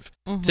live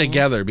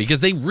together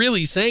because they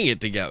really sang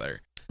it together.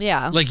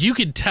 Yeah. You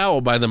could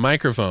tell by the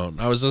microphone.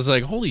 I was just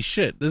like, holy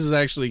shit, this is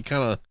actually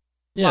kind of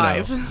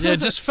live. Yeah, it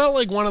just felt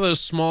like one of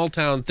those small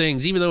town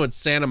things. Even though it's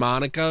Santa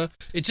Monica,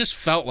 it just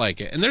felt like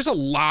it. And there's a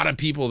lot of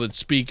people that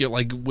speak it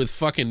with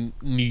fucking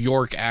New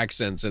York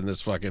accents in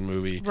this fucking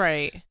movie.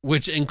 Right.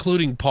 Which,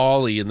 including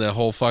Paulie and the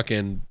whole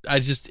fucking,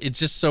 it's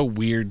just so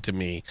weird to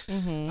me.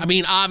 I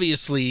mean,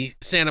 obviously,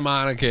 Santa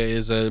Monica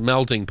is a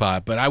melting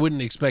pot, but I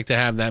wouldn't expect to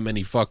have that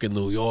many fucking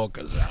New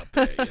Yorkers out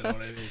there. You know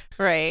what I mean?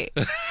 Right.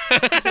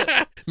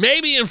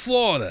 Maybe in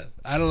Florida.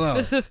 I don't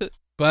know.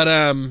 But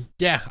I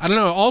don't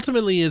know.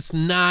 Ultimately, it's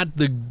not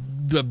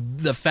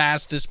the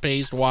fastest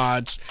paced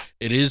watch.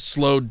 It is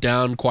slowed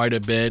down quite a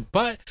bit,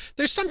 but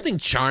there's something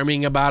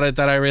charming about it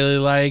that I really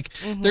like.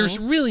 There's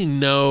really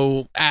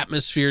no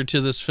atmosphere to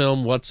this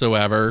film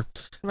whatsoever.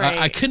 Right.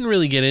 I couldn't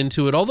really get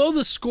into it, although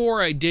the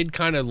score I did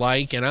kind of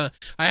like, and I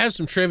have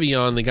some trivia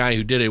on the guy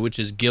who did it, which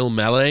is Gil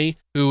Mellé,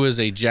 who is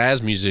a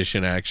jazz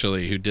musician,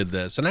 actually, who did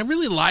this. And I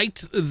really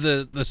liked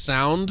the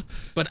sound,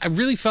 but I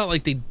really felt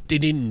like they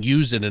didn't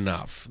use it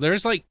enough.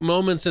 There's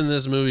moments in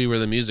this movie where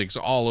the music's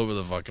all over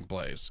the fucking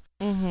place.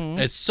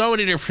 It's so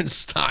many different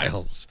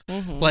styles.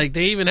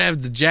 They even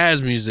have the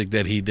jazz music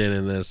that he did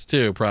in this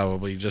too,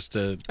 probably just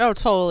to. Oh,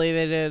 totally,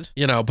 they did.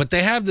 But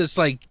they have this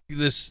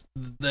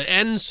the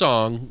end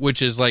song,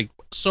 which is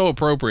so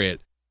appropriate.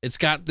 It's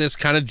got this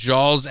kind of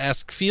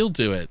Jaws-esque feel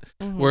to it,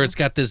 where it's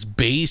got this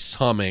bass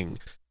humming,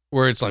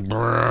 where it's like.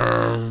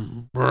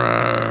 Brum,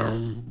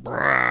 brum,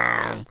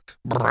 brum,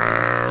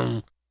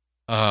 brum.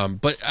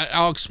 But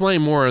I'll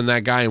explain more on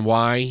that guy and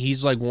why.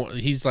 He's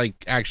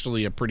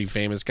actually a pretty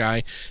famous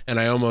guy, and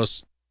I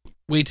almost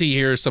wait till you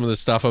hear some of the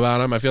stuff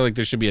about him. I feel like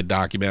there should be a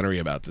documentary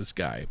about this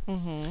guy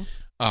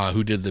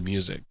who did the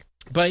music.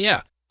 But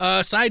yeah,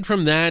 aside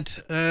from that,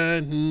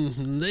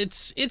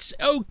 it's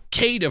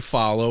okay to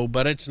follow,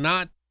 but it's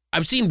not.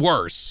 I've seen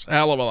worse, a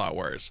hell of a lot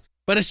worse,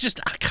 but it's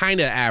just kind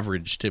of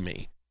average to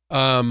me.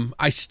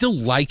 I still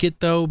like it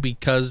though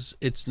because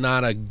it's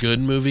not a good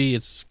movie.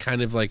 It's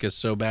kind of like a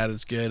so bad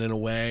it's good in a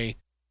way.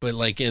 but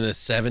like in a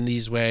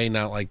 70s way,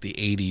 not like the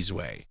 80s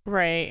way.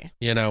 Right.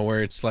 You know,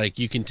 where it's like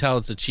you can tell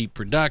it's a cheap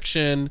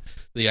production.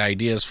 The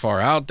idea is far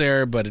out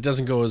there, but it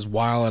doesn't go as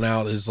wild and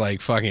out as like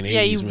fucking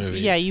 80s movie.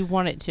 Yeah, you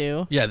want it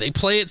to. Yeah, they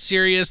play it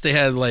serious. They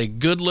had like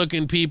good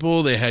looking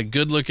people. They had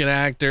good looking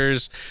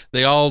actors.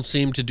 They all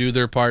seemed to do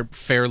their part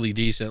fairly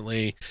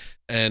decently.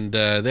 And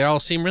they all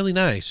seem really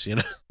nice, you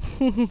know?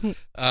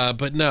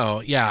 But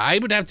no, yeah, I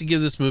would have to give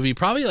this movie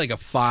probably like a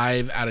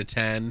 5 out of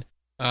 10.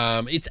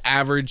 It's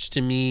average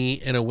to me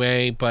in a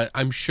way, but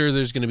I'm sure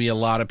there's going to be a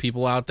lot of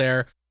people out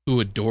there who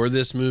adore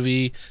this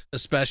movie,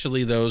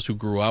 especially those who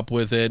grew up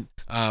with it.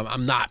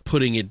 I'm not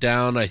putting it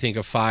down. I think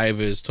a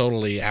 5 is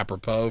totally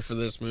apropos for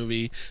this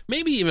movie.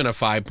 Maybe even a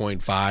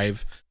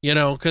 5.5, you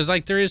know, because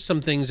like there is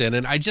some things in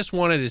it. I just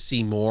wanted to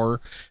see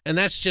more. And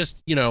that's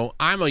just, you know,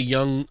 I was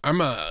young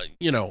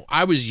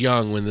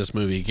when this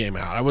movie came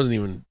out. I wasn't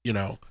even, you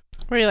know.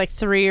 Were you like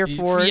 3 or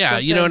 4? Yeah,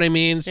 you know what I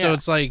mean? Yeah. So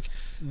it's like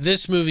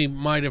this movie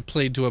might have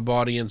played to an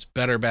audience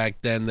better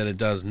back then than it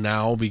does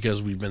now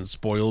because we've been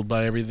spoiled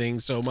by everything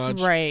so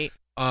much. Right.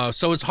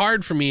 So it's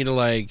hard for me to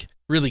like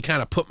really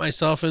kind of put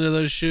myself into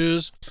those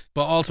shoes,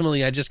 but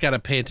ultimately I just got to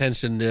pay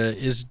attention to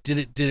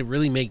did it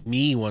really make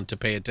me want to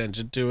pay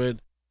attention to it,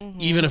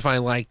 even if I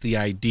like the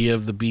idea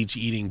of the beach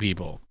eating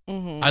people.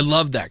 I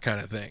love that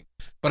kind of thing,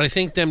 but I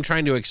think them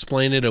trying to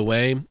explain it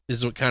away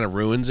is what kind of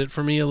ruins it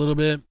for me a little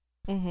bit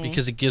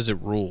because it gives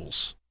it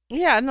rules.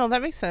 Yeah, no,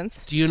 that makes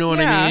sense. Do you know what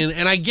I mean?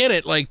 And I get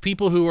it, like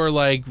people who are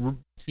like,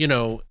 you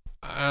know,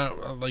 I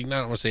don't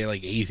want to say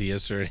like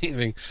atheists or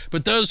anything,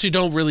 but those who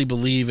don't really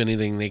believe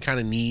anything, they kind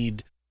of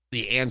need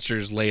the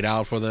answers laid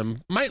out for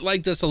them, might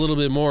like this a little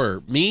bit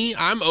more. Me,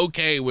 I'm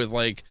okay with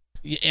like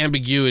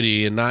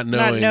ambiguity and not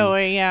knowing.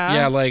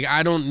 Yeah, like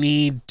I don't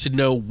need to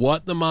know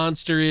what the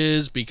monster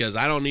is because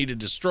I don't need to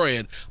destroy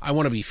it. I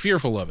want to be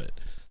fearful of it.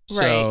 Right.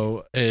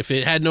 So if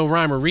it had no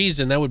rhyme or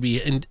reason, that would be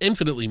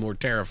infinitely more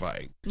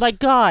terrifying. Like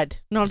God.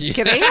 No, I'm just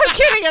kidding.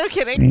 I'm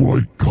kidding.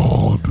 Like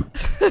God.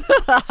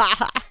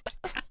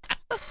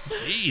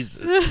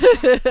 Jesus.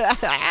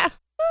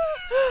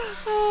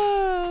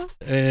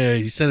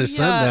 Hey, he sent his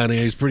son down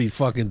here. He's pretty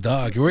fucking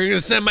dark. We're gonna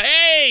send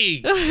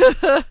hey!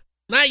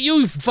 Not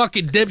you,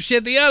 fucking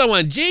dipshit. The other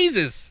one.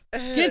 Jesus.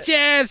 Get your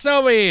ass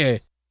over here.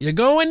 You're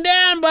going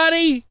down,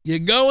 buddy. You're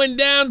going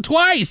down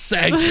twice,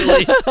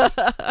 actually.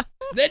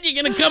 Then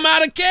you're gonna come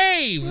out of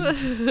cave.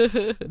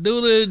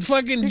 Do the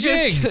fucking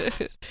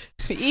jig.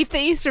 Eat the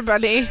Easter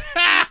Bunny.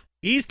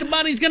 Easter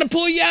Bunny's gonna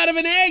pull you out of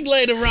an egg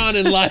later on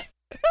in life.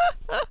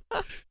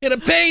 In a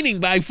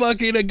painting by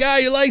fucking a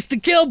guy who likes to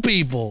kill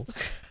people.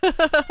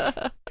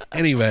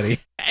 Anyway,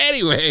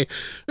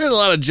 there's a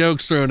lot of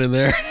jokes thrown in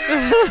there.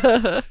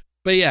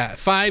 But yeah,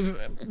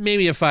 5,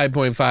 maybe a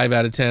 5.5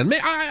 out of 10.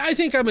 I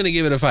think I'm going to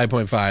give it a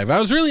 5.5. I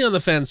was really on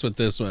the fence with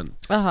this one.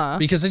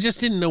 Because I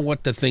just didn't know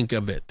what to think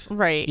of it.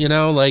 Right. You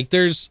know, like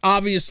there's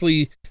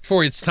obviously,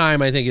 for its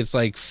time, I think it's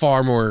like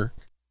far more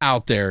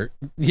out there.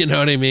 You know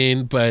what I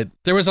mean? But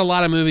there was a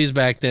lot of movies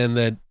back then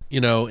that, you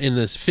know, in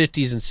the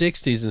 50s and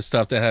 60s and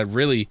stuff that had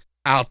really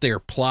out there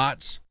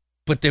plots,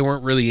 but they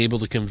weren't really able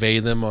to convey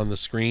them on the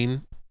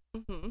screen.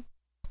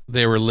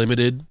 They were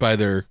limited by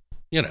their,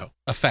 you know,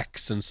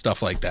 effects and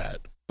stuff like that.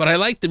 But I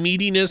like the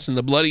meatiness and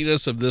the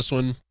bloodiness of this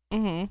one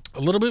a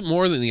little bit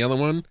more than the other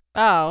one.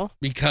 Oh.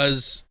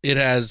 Because it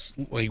has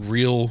like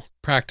real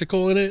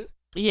practical in it.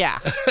 Yeah.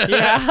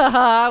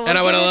 Yeah. And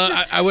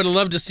I would have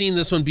loved to seen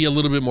this one be a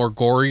little bit more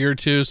gorier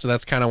too, so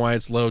that's kind of why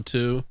it's low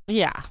too.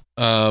 Yeah.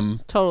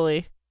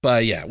 Totally.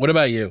 But yeah, what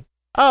about you?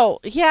 Oh,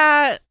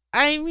 yeah.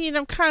 I mean,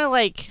 I'm kind of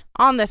like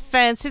on the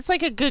fence. It's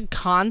like a good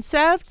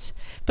concept,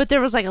 but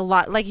there was like a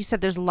lot, like you said,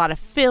 there's a lot of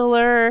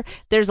filler.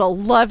 There's a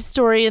love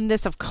story in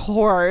this, of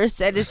course,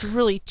 and it's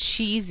really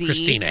cheesy.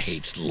 Christina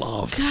hates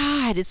love.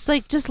 God, it's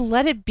like, just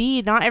let it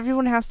be. Not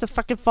everyone has to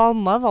fucking fall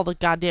in love all the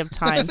goddamn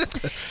time.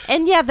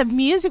 And yeah, the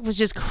music was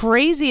just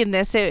crazy in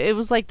this. It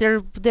was like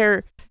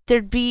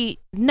there'd be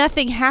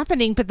nothing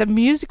happening, but the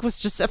music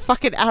was just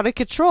fucking out of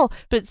control.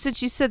 But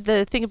since you said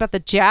the thing about the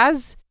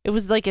jazz, it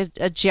was like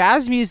a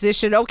jazz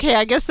musician. Okay,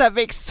 I guess that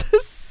makes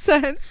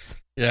sense.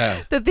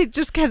 Yeah. That they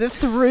just kind of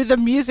threw the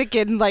music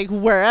in like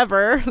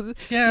wherever.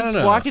 Yeah, just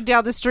walking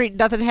down the street,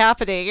 nothing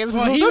happening.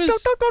 Well,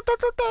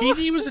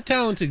 he was a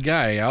talented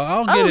guy.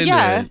 I'll get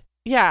into it.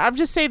 Yeah, I'm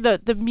just saying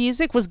the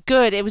music was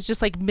good. It was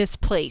just like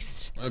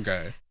misplaced.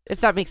 Okay.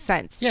 If that makes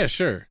sense. Yeah,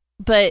 sure.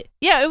 But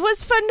yeah, it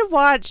was fun to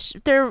watch.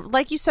 There,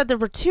 like you said, there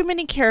were too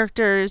many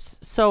characters.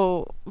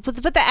 So, but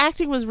the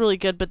acting was really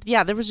good. But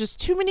yeah, there was just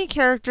too many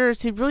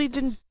characters who really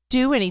didn't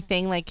do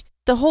anything. Like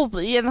the whole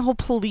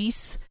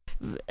police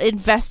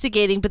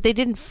investigating, but they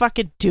didn't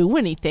fucking do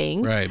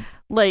anything. Right.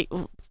 Like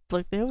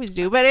they always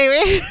do. But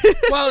anyway.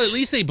 Well, at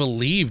least they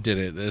believed in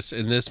it.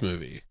 In this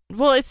movie.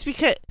 Well, it's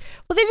because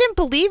they didn't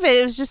believe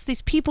it. It was just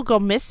these people go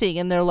missing,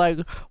 and they're like,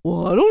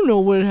 "Well, I don't know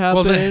what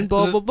happened."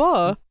 Blah blah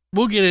blah.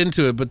 We'll get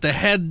into it, but the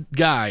head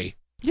guy,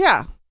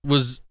 yeah,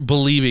 was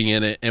believing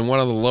in it, and one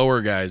of the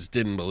lower guys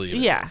didn't believe it.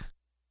 Yeah,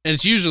 And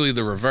it's usually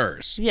the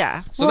reverse.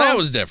 Yeah. So that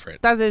was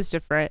different. That is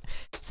different.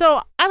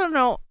 So, I don't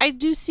know. I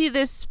do see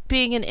this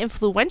being an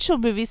influential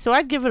movie, so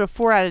I'd give it a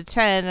 4 out of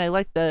 10. I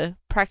like the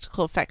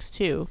practical effects,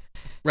 too.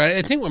 Right.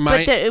 I think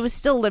but it was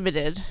still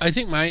limited. I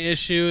think my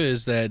issue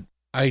is that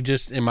I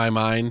just, in my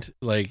mind,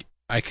 like,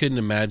 I couldn't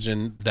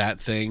imagine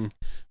that thing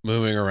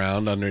moving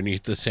around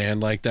underneath the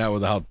sand like that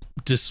without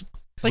just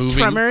like moving.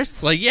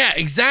 Tremors? Like, yeah,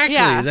 exactly.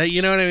 Yeah. That,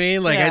 you know what I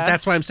mean? Like, Yeah.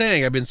 that's why I'm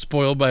saying I've been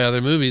spoiled by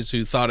other movies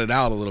who thought it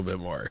out a little bit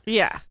more.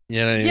 Yeah. You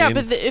know what I mean? Yeah,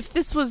 but if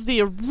this was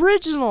the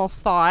original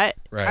thought,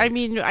 Right. I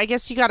mean, I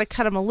guess you got to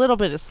cut him a little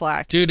bit of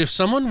slack. Dude, if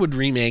someone would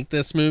remake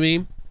this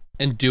movie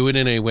and do it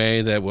in a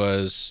way that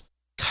was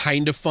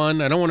kind of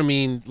fun, I don't want to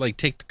mean like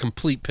take the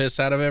complete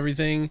piss out of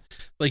everything.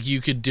 Like you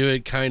could do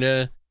it kind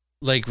of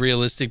like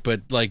realistic,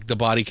 but like the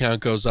body count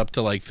goes up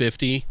to like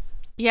 50.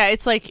 Yeah,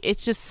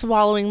 it's just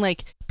swallowing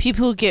like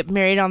people who get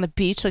married on the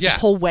beach, like Yeah. the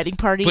whole wedding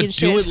party But and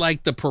shit. do it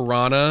like the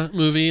Piranha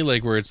movie,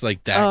 like where it's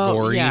like that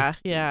gory. Yeah,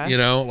 yeah. You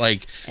know,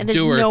 like And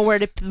there's nowhere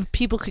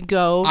people could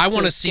go. I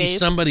want to escape. see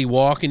somebody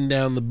walking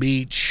down the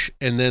beach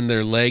and then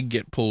their leg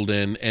get pulled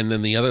in and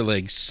then the other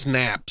leg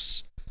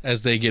snaps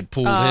as they get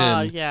pulled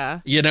in.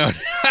 Yeah. You know,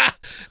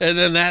 and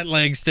then that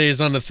leg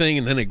stays on the thing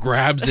and then it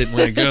grabs it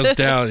when it goes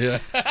down. Yeah.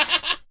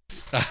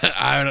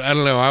 I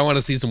don't know. I want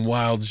to see some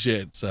wild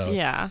shit. So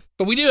Yeah.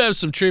 But we do have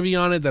some trivia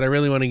on it that I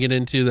really want to get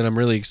into that I'm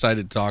really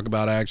excited to talk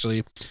about,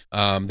 actually,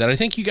 that I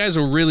think you guys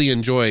will really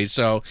enjoy.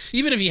 So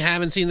even if you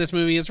haven't seen this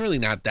movie, it's really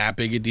not that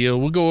big a deal.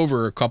 We'll go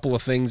over a couple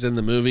of things in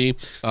the movie,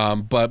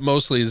 but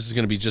mostly this is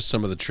going to be just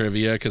some of the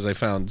trivia because I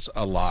found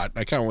a lot.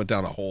 I kind of went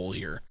down a hole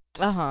here.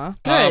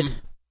 Good.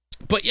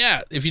 But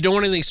yeah, if you don't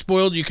want anything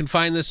spoiled, you can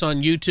find this on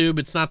YouTube.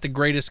 It's not the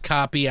greatest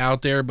copy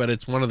out there, but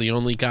it's one of the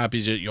only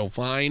copies that you'll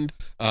find.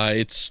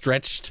 It's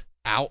stretched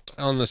out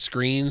on the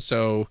screen,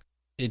 so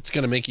it's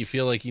going to make you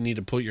feel like you need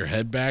to put your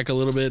head back a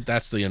little bit.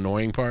 That's the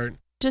annoying part.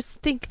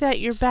 Just think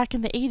that you're back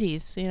in the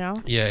 80s, you know?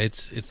 Yeah,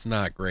 it's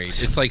not great.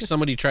 It's like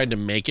somebody tried to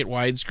make it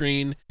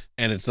widescreen,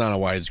 and it's not a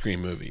widescreen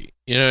movie.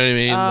 You know what I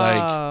mean?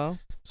 Like,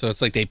 so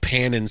it's like they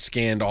pan and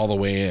scanned all the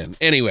way in.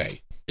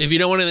 Anyway, if you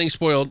don't want anything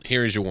spoiled,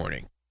 here is your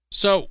warning.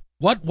 So,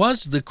 what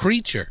was the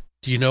creature?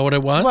 Do you know what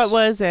it was? What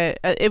was it?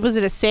 Was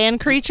it a sand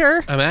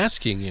creature? I'm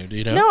asking you. Do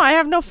you know? No, I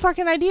have no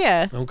fucking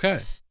idea.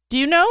 Okay. Do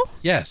you know?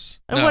 Yes.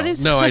 And what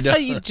is No, I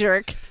don't. You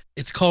jerk.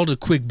 It's called a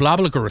quick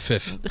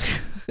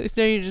blobblographiff.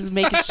 No, you're just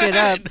making shit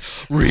up.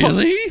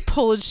 Really?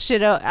 Pulling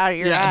shit out of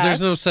your ass.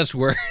 There's no such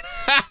word.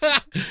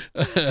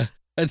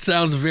 It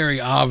sounds very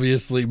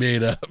obviously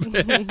made up.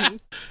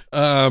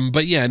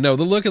 But yeah, no,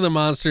 the look of the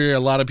monster, a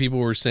lot of people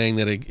were saying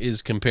that it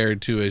is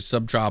compared to a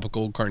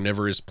subtropical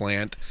carnivorous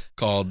plant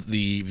called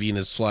the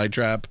Venus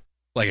flytrap,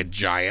 like a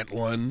giant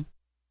one.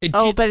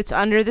 But it's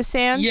under the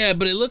sand? Yeah,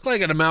 but it looked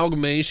like an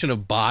amalgamation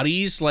of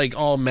bodies, like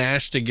all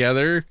mashed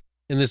together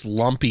in this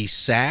lumpy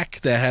sack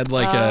that had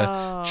like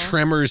a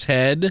tremor's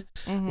head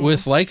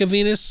with like a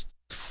Venus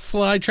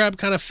flytrap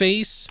kind of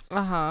face.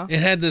 It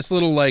had this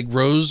little like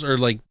rose or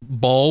like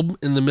bulb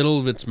in the middle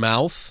of its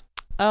mouth.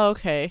 Oh,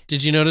 okay.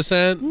 Did you notice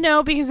that?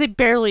 No, because they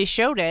barely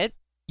showed it.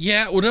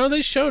 Yeah, well, no,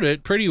 they showed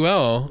it pretty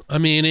well. I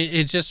mean,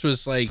 it just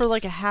was like for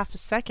like a half a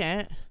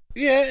second.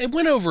 Yeah, it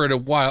went over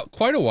it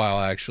quite a while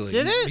actually.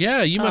 Did it?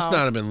 Yeah, you must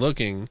not have been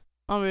looking.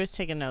 Oh, maybe I was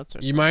taking notes or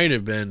something. You might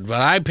have been,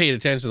 but I paid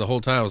attention the whole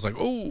time. I was like,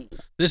 oh,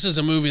 this is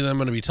a movie that I'm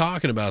going to be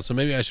talking about, so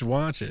maybe I should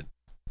watch it.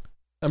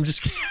 I'm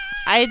just kidding.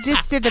 I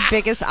just did the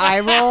biggest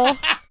eye roll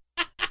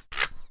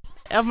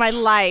of my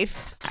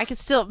life. I could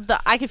feel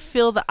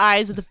the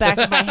eyes at the back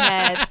of my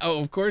head.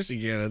 Oh, of course you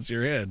can. It's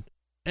your head.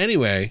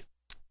 Anyway,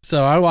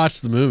 so I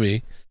watched the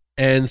movie,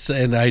 and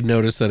I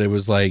noticed that it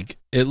was like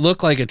it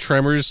looked like a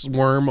Tremors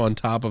worm on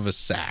top of a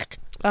sack.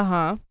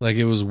 Like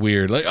it was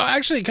weird. Like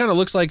actually, it kind of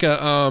looks like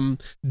a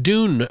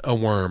Dune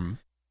worm,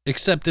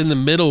 except in the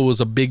middle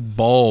was a big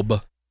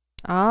bulb.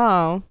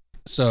 Oh.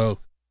 So.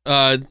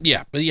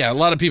 Yeah, but yeah, a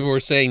lot of people were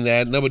saying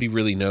that. Nobody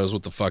really knows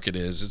what the fuck it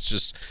is. It's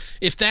just,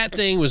 if that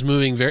thing was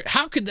moving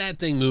how could that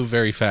thing move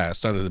very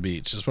fast under the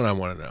beach? That's what I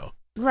want to know.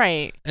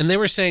 Right. And they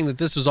were saying that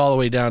this was all the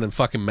way down in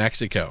fucking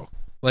Mexico,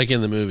 like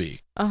in the movie.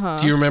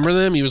 Do you remember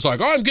them? He was like,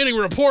 oh, I'm getting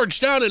reports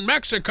down in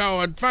Mexico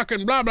and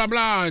fucking blah, blah,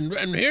 blah,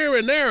 and here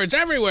and there, it's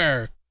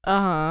everywhere.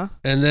 And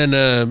then,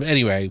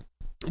 anyway,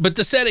 but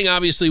the setting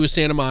obviously was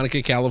Santa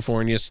Monica,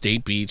 California,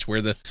 State Beach,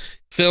 where the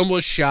film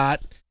was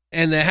shot.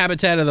 And the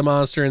habitat of the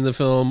monster in the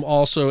film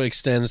also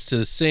extends to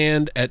the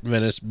sand at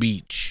Venice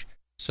Beach.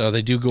 So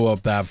they do go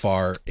up that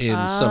far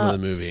in some of the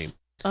movie.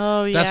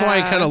 Oh, yeah. That's why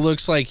it kind of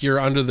looks like you're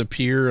under the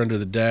pier, under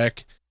the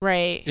deck.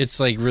 Right. It's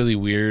like really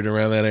weird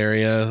around that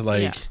area.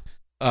 Like,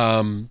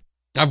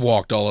 I've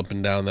walked all up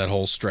and down that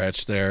whole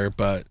stretch there.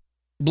 But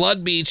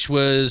Blood Beach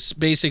was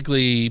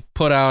basically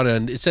put out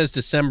in, it says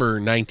December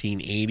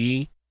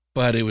 1980.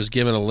 But it was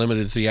given a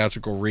limited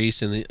theatrical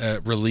release in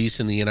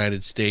the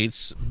United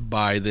States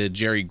by the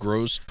Jerry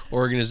Gross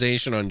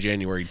organization on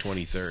January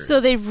 23rd. So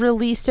they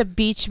released a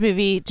beach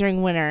movie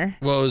during winter.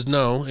 Well,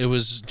 it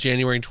was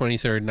January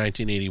 23rd,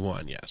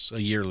 1981, yes.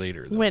 A year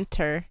later, though.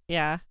 Winter,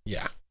 yeah.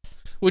 Yeah.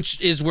 which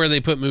is where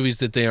they put movies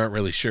that they aren't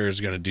really sure is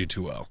going to do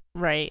too well.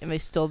 Right, and they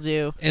still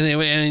do.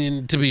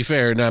 And to be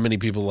fair, not many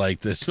people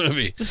like this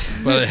movie,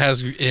 but it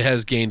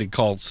has gained a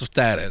cult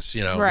status,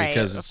 right,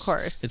 because of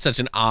course. it's such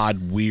an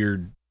odd,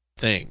 weird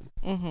thing.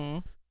 Mm-hmm.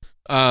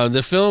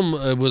 The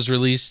film was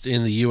released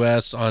in the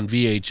U.S. on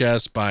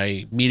VHS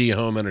by Media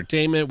Home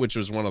Entertainment, which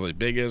was one of the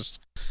biggest.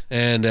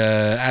 And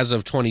as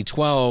of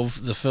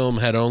 2012, the film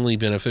had only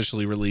been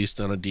officially released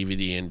on a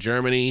DVD in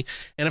Germany.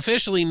 And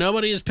officially,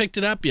 nobody has picked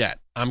it up yet.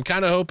 I'm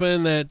kind of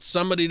hoping that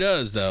somebody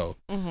does, though.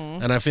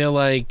 Mm-hmm. And I feel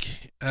like,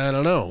 I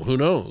don't know, who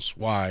knows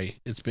why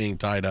it's being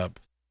tied up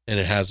and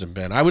it hasn't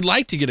been. I would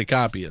like to get a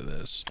copy of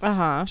this.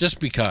 Just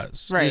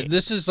because. Right.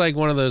 This is like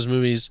one of those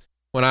movies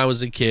when I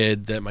was a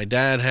kid that my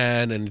dad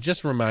had, and it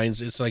just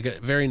it's like a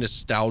very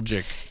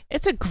nostalgic.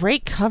 It's a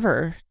great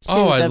cover, too.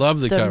 I love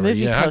the cover.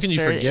 Yeah, how can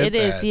you forget that? It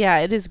is, yeah,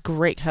 it is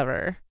great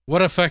cover.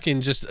 What a fucking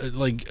just,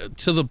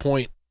 to the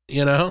point,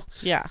 Yeah.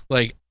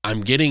 Like,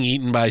 I'm getting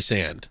eaten by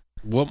sand.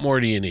 What more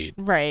do you need?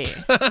 Right.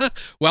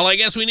 Well, I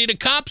guess we need a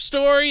cop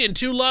story and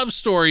 2 love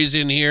stories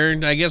in here.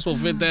 I guess we'll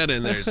fit that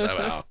in there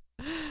somehow.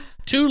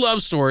 2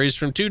 love stories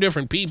from 2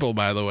 different people,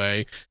 by the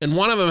way. And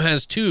one of them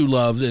has 2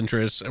 love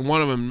interests and one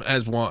of them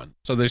has 1.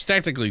 So there's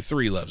technically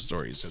 3 love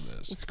stories in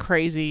this. It's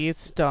crazy.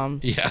 It's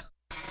dumb. Yeah.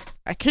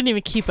 I couldn't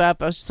even keep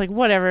up. I was just like,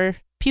 whatever.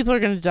 People are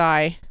going to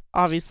die,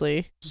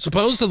 obviously.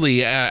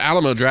 Supposedly,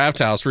 Alamo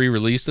Drafthouse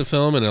re-released the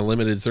film in a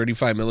limited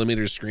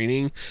 35mm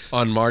screening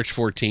on March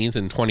 14th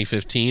in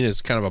 2015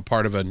 as kind of a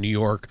part of a New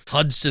York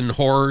Hudson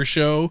horror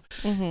show.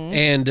 Mm-hmm.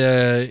 And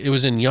it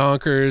was in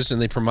Yonkers, and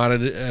they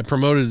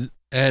promoted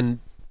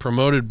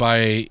by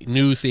a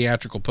new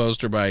theatrical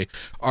poster by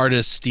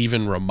artist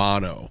Steven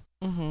Romano.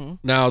 Mm-hmm.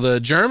 Now, the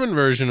German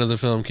version of the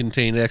film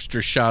contained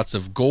extra shots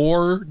of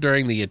gore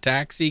during the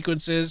attack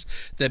sequences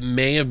that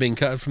may have been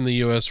cut from the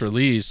U.S.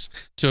 release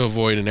to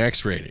avoid an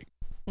X rating.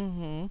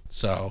 Mm-hmm.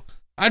 So,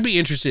 I'd be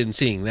interested in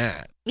seeing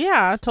that.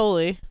 Yeah,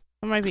 totally.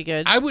 That might be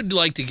good. I would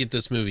like to get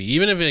this movie.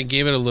 Even if it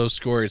gave it a low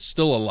score, it's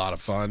still a lot of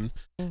fun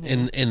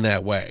in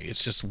that way.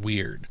 It's just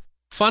weird.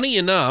 Funny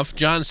enough,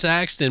 John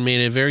Saxton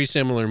made a very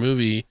similar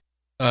movie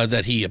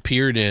that he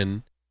appeared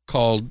in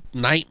called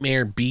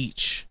Nightmare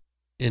Beach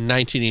in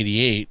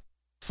 1988.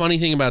 Funny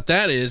thing about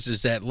that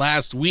is that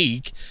last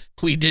week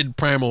we did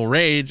Primal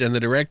Rage, and the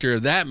director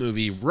of that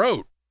movie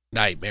wrote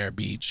Nightmare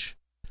Beach.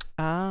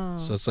 Oh.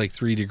 So it's like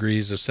 3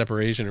 degrees of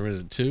separation, or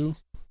is it 2?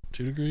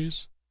 2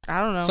 degrees? I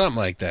don't know. Something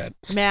like that.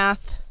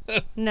 Math.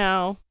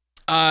 No.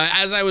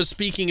 As I was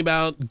speaking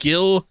about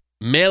Gil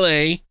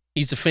Melee,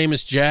 he's a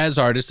famous jazz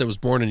artist that was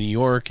born in New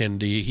York,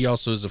 and he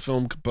also is a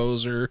film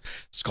composer,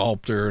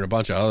 sculptor, and a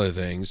bunch of other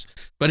things.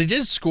 But he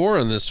did score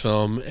on this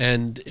film,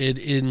 and it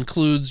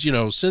includes,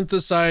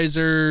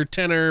 synthesizer,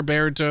 tenor,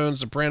 baritone,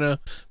 soprano,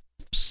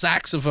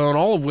 saxophone,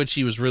 all of which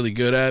he was really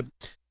good at.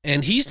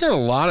 And he's done a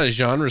lot of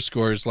genre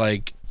scores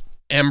like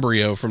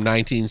Embryo from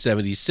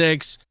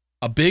 1976.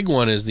 A big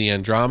one is the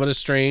Andromeda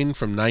Strain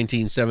from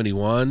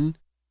 1971.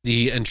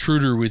 The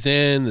Intruder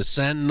Within, The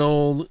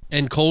Sentinel,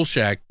 and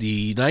Kolchak,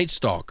 the Night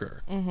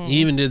Stalker. Mm-hmm. He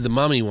even did the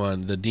Mummy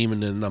one, The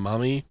Demon and the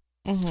Mummy.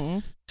 Mm-hmm.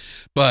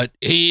 But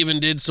he even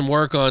did some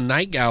work on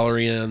Night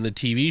Gallery on the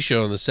TV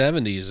show in the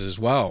 70s as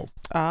well.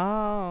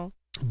 Oh.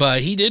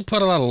 But he did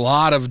put a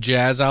lot of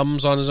jazz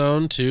albums on his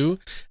own, too.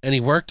 And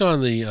he worked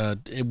on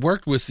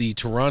worked with the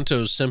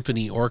Toronto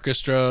Symphony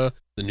Orchestra,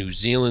 the New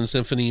Zealand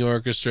Symphony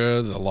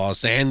Orchestra, the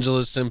Los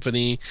Angeles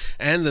Symphony,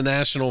 and the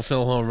National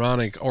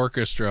Philharmonic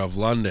Orchestra of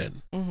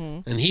London.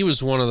 Mm-hmm. And he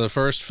was one of the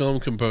first film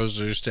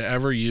composers to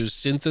ever use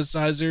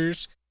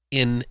synthesizers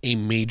in a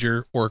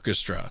major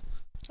orchestra.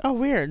 Oh,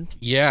 weird.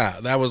 Yeah,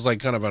 that was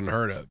like kind of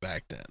unheard of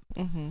back then.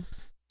 Mm-hmm.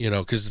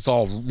 Because it's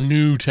all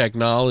new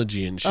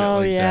technology and shit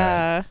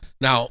that.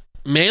 Now,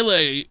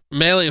 Melee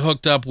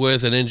hooked up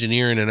with an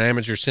engineer and an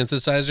amateur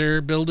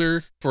synthesizer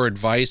builder for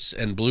advice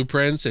and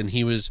blueprints, and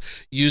he was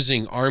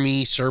using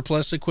Army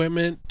surplus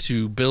equipment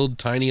to build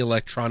tiny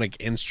electronic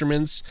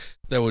instruments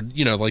that would,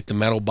 like the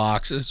metal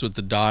boxes with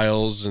the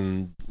dials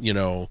and,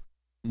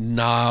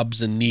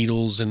 knobs and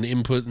needles and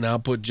input and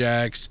output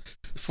jacks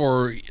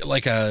for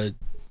like to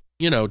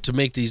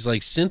make these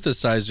like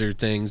synthesizer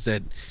things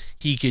that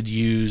he could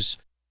use.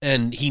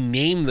 And he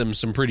named them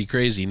some pretty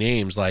crazy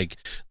names, like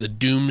the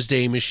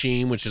Doomsday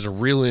Machine, which is a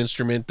real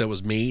instrument that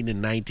was made in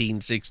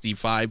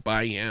 1965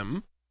 by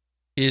him.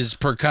 His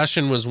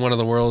percussotron was one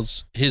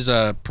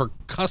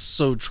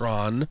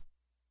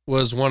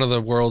of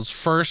the world's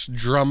first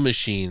drum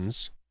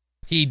machines.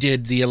 He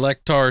did the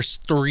Electar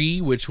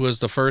 3, which was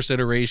the first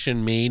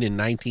iteration made in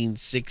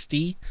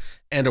 1960,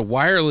 and a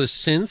wireless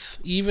synth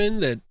even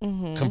that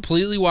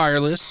completely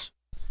wireless.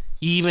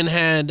 He even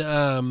had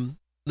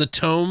the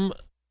Tome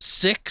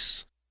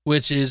 6,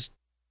 which is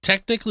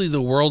technically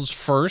the world's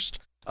first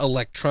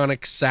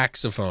electronic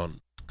saxophone.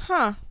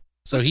 Huh.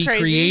 So he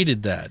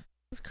created that.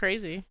 That's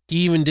crazy. He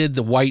even did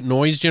the white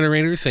noise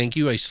generator. Thank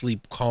you. I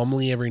sleep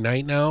calmly every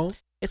night now.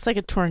 It's like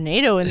a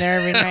tornado in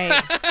there every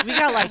night. We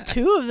got like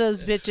 2 of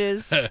those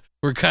bitches.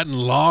 We're cutting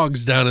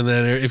logs down in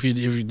that area if you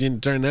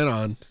didn't turn that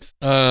on.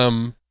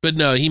 But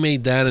no, he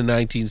made that in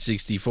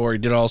 1964. He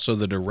did also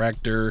The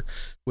Director,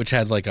 which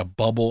had like a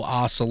bubble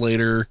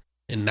oscillator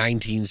in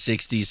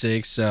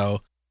 1966.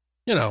 So,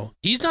 you know,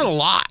 he's done a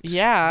lot.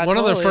 Yeah, One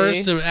of the totally.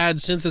 first to add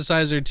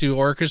synthesizer to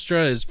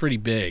orchestra is pretty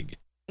big,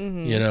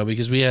 you know,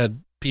 because we had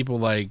people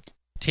like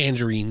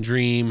Tangerine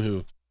Dream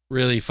who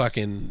really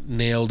fucking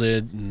nailed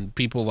it, and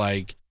people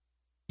like,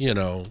 you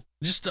know,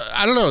 just,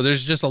 I don't know,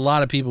 there's just a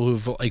lot of people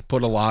who've like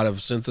put a lot of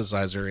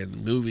synthesizer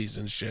in movies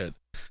and shit.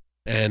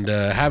 And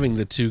having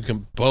the two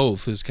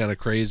both is kind of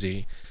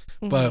crazy.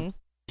 But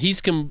he's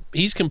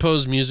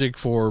composed music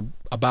for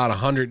about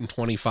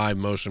 125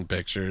 motion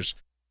pictures,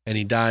 and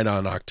he died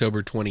on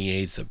October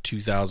 28th of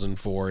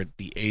 2004 at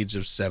the age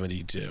of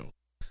 72.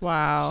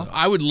 Wow. So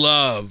I would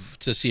love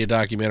to see a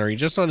documentary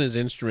just on his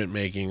instrument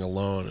making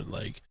alone and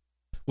like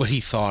what he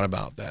thought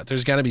about that.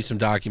 There's got to be some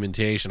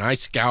documentation. I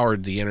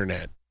scoured the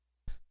internet,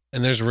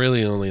 and there's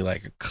really only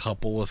like a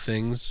couple of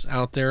things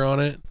out there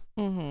on it.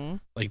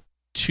 Like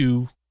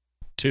two.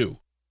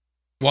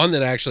 One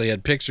that actually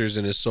had pictures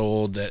and is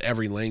sold that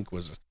every link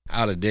was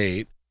out of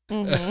date.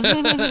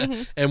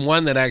 And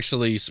one that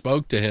actually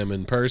spoke to him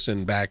in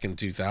person back in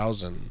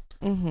 2000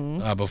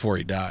 before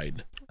he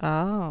died.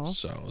 Oh.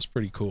 So it was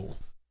pretty cool.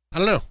 I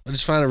don't know. I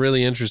just find it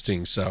really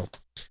interesting. So,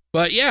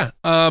 but yeah,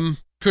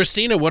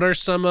 Christina, what are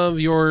some of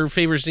your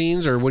favorite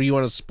scenes, or what do you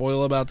want to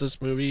spoil about this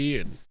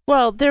movie?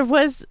 Well, there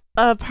was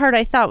a part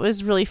I thought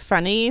was really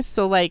funny.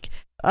 So like,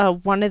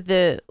 one of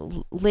the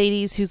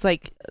ladies who's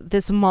like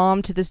this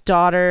mom to this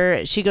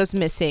daughter, she goes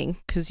missing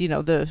because, you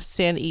know, the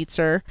sand eats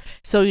her.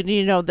 So,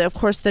 you know, of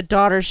course the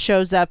daughter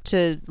shows up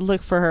to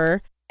look for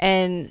her,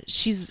 and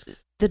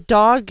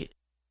the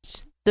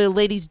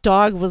lady's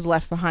dog was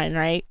left behind,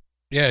 right?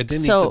 Yeah, it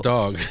didn't eat the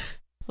dog.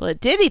 Well,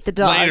 it did eat the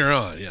dog. Later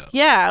on, yeah.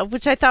 Yeah,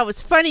 which I thought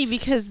was funny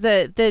because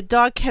the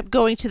dog kept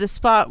going to the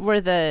spot where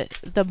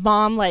the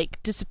mom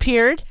like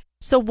disappeared.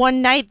 So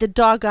one night the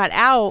dog got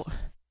out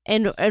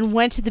and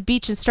went to the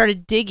beach and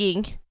started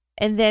digging,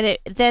 and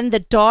then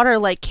the daughter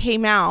like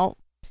came out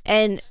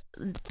and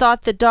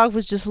thought the dog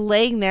was just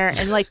laying there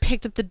and like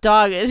picked up the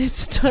dog, and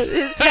his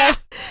head,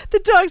 the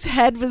dog's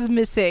head was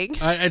missing.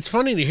 It's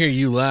funny to hear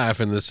you laugh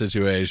in this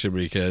situation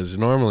because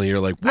normally you're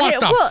like, what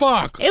the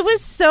fuck? It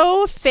was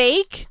so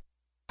fake,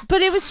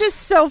 but it was just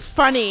so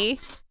funny,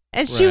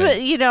 and she was,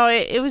 you know,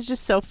 it was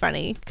just so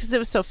funny because it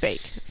was so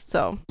fake.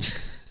 So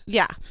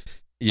yeah.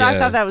 I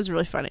thought that was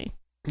really funny.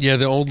 Yeah,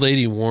 the old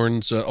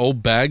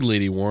bag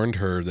lady warned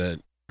her that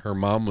her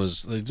mom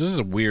was, like, this is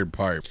a weird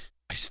part.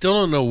 I still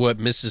don't know what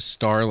Mrs.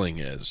 Starling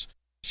is.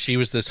 She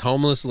was this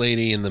homeless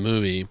lady in the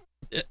movie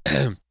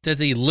that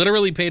they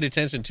literally paid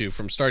attention to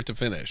from start to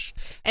finish.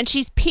 And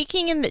she's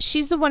peeking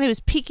she's the one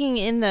who's peeking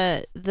in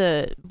the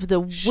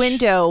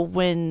window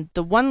when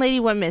the one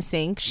lady went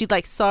missing. She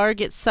like saw her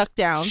get sucked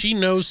down. She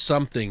knows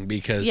something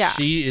because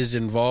she is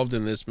involved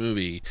in this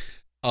movie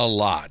a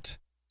lot.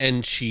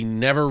 And she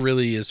never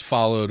really is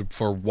followed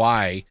for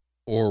why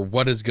or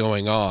what is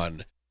going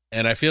on.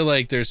 And I feel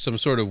like there's some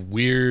sort of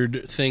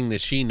weird thing that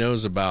she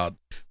knows about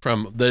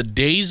from the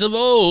days of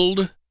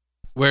old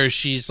where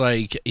she's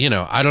like, you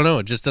know, I don't know.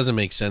 It just doesn't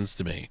make sense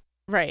to me.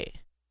 Right.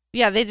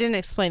 Yeah, they didn't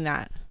explain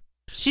that.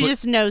 She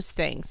just knows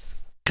things.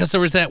 Because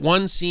there was that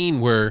one scene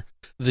where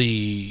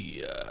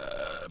the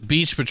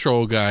beach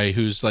patrol guy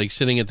who's like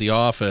sitting at the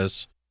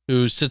office,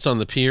 who sits on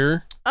the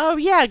pier. Oh,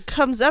 yeah,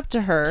 comes up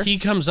to her. He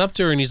comes up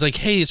to her and he's like,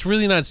 hey, it's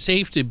really not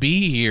safe to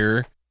be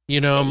here. You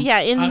know,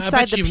 yeah, inside I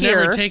bet the you've pier.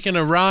 never taken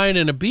a ride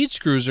in a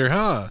beach cruiser,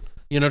 huh?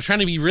 You know, trying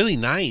to be really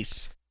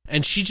nice.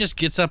 And she just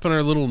gets up in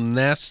her little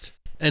nest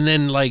and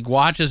then like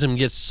watches him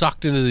get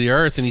sucked into the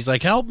earth, and he's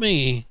like, help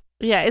me.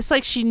 Yeah, it's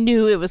like she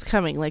knew it was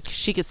coming, like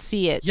she could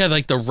see it. Yeah,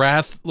 like the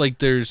wrath, like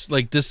there's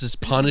like this is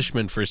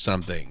punishment for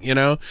something, you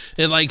know?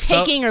 It like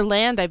taking her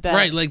land, I bet.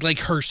 Right, like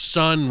her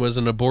son was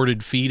an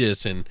aborted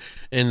fetus, and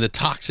the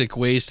toxic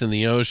waste in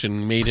the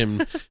ocean made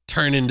him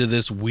turn into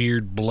this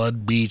weird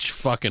blood beach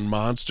fucking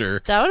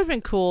monster. That would have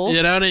been cool.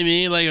 You know what I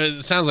mean? Like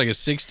it sounds like a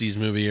 60s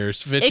movie or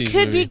 50s movie. It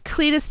could be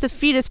Cletus the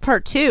Fetus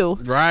Part 2.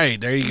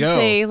 Right, there you go.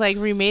 They like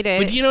remade it.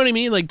 But you know what I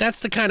mean? Like that's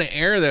the kind of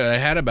air that I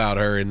had about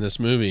her in this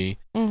movie.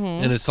 Mm-hmm.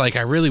 And it's like,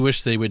 I really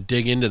wish they would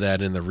dig into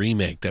that in the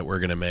remake that we're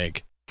going to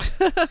make.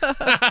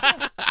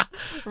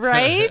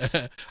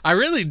 Right? I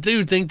really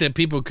do think that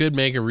people could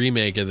make a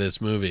remake of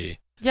this movie.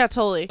 Yeah,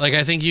 totally. Like,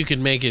 I think you could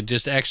make it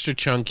just extra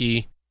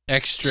chunky,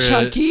 extra...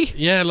 Chunky?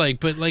 Yeah, like,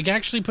 but like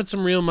actually put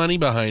some real money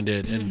behind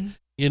it and,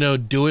 you know,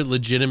 do it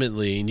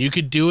legitimately. And you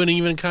could do it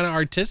even kind of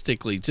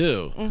artistically,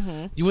 too.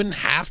 Mm-hmm. You wouldn't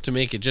have to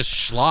make it just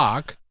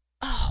schlock.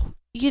 Oh,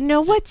 you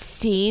know what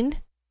scene,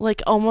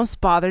 like,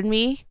 almost bothered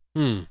me?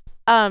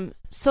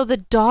 So the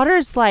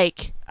daughter's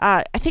like,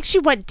 I think she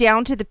went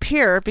down to the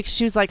pier because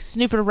she was like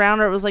snooping around,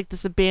 or it was like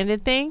this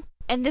abandoned thing.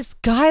 And this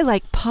guy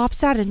like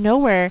pops out of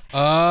nowhere.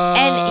 Oh.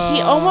 And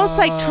he almost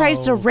like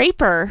tries to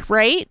rape her,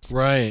 right?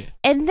 Right.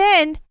 And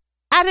then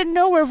out of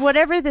nowhere,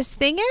 whatever this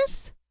thing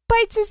is,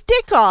 bites his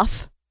dick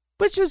off.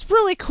 which was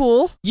really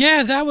cool.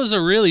 Yeah, that was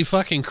a really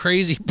fucking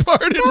crazy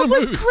part of the movie.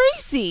 That was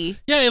crazy.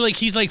 Yeah, like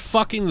he's like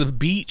fucking the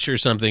beach or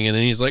something, and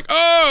then he's like,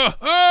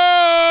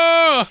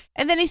 oh.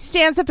 And then he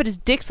stands up and his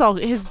dick's all,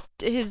 his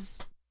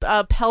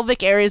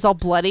pelvic area is all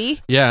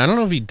bloody. Yeah, I don't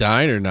know if he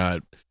died or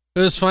not. It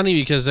was funny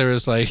because I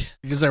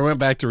went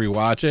back to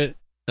rewatch it,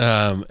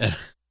 and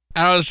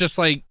I was just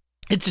like,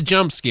 it's a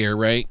jump scare,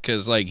 right?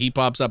 Because like he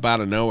pops up out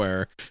of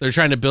nowhere. They're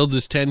trying to build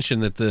this tension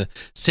that the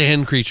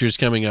sand creature's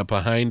coming up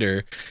behind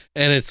her,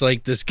 and it's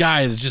like this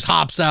guy that just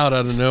hops out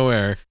of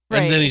nowhere,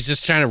 right. And then he's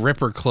just trying to rip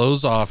her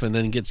clothes off, and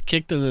then gets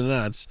kicked in the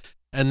nuts,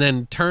 and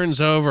then turns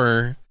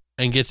over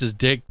and gets his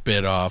dick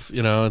bit off.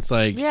 You know, it's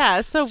like, yeah,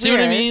 it's so see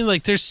weird. what I mean?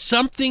 Like there's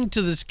something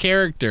to this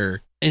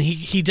character. And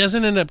he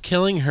doesn't end up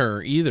killing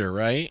her either,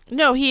 right?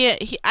 No, he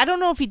I don't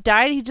know if he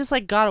died. He just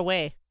like got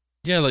away.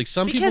 Yeah, like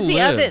some because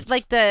people lived.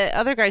 the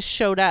other guys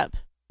showed up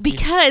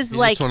because he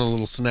like just want a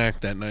little snack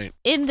that night.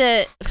 in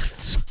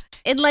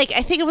like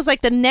I think it was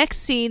like the next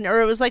scene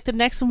or it was like the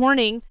next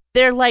morning.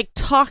 They're like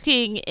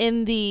talking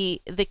in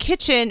the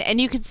kitchen and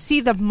you could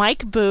see the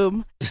mic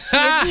boom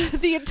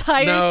the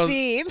entire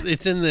scene.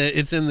 It's in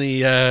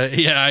the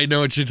yeah, I know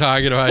what you're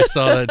talking about. I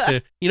saw that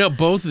too. You know,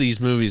 both of these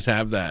movies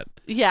have that.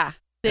 Yeah.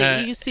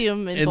 You see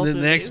them in both the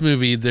movies. Next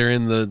movie, they're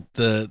in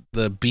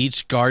the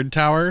beach guard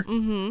tower,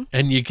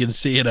 and you can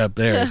see it up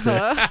there. Too.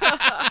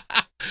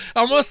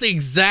 Almost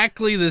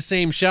exactly the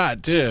same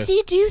shot, too.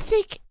 Do you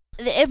think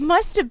it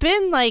must have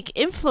been like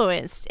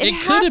influenced? It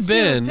could have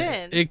been.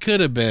 It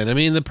could have been. I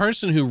mean, the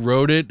person who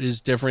wrote it is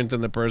different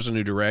than the person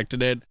who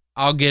directed it.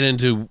 I'll get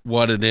into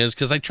what it is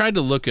because I tried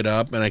to look it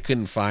up and I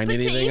couldn't find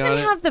anything on it. To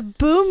even have the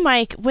boom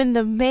mic when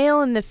the male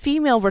and the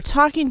female were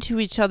talking to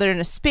each other in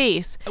a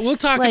space. We'll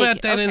talk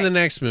about that in the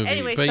next movie.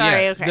 Anyway, but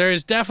sorry, yeah, okay. there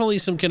is definitely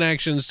some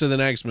connections to the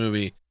next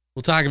movie.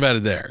 We'll talk about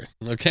it there.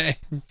 Okay,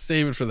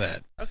 save it for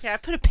that. Okay, I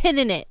put a pin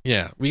in it.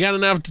 Yeah, we got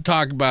enough to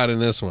talk about in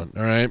this one.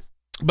 All right,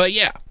 but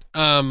yeah,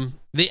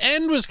 the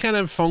end was kind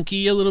of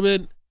funky a little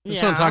bit. I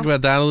just want to talk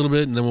about that a little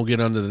bit, and then we'll get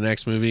on to the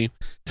next movie.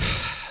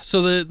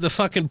 So the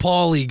fucking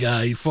Paulie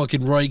guy, fucking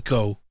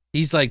Royko,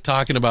 he's like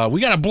talking about, we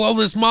got to blow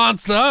this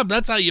monster up.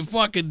 That's how you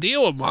fucking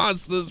deal with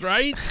monsters,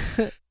 right?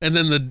 And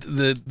then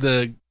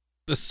the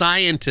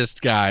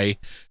scientist guy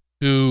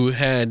who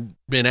had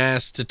been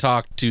asked to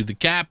talk to the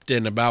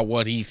captain about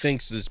what he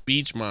thinks this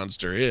beach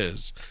monster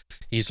is.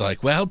 He's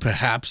like, well,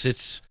 perhaps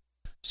it's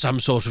some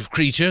sort of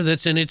creature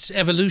that's in its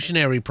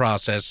evolutionary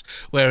process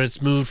where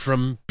it's moved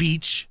from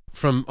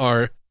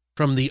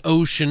the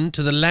ocean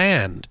to the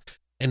land.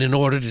 And in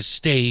order to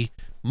stay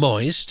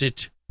moist,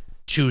 it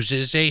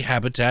chooses a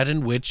habitat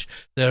in which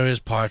there is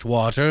part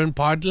water and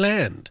part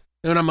land.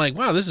 And I'm like,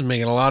 wow, this is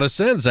making a lot of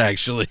sense,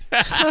 actually.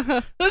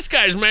 This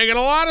guy's making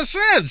a lot of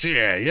sense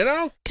here, you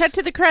know? Cut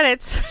to the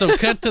credits. So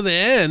cut to the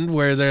end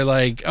where they're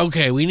like,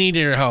 okay, we need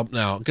your help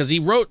now. Because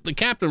the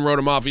captain wrote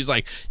him off. He's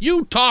like,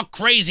 you talk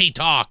crazy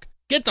talk.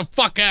 Get the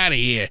fuck out of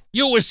here.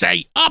 You would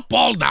say, up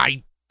all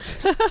night.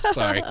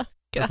 Sorry.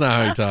 That's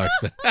not how he talks.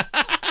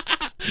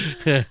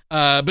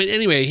 But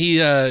anyway, he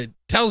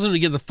tells him to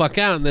get the fuck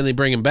out, and then they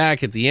bring him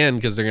back at the end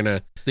because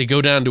they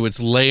go down to its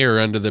lair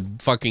under the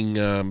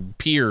fucking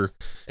pier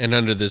and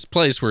under this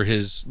place where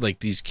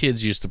these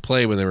kids used to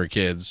play when they were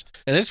kids.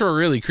 And it's a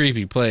really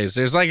creepy place.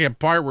 There's like a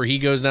part where he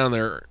goes down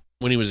there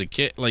when he was a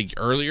kid, like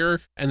earlier,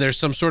 and there's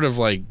some sort of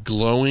like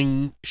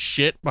glowing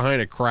shit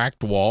behind a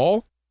cracked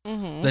wall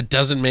that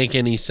doesn't make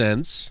any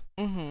sense.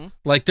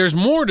 Like there's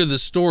more to the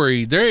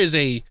story. There's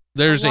a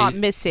lot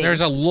missing.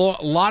 There's a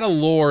lot of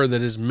lore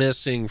that is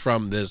missing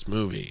from this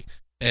movie,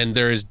 and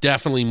there is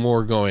definitely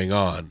more going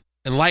on.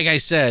 And like I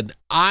said,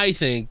 I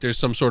think there's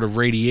some sort of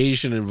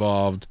radiation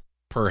involved,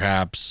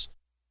 perhaps,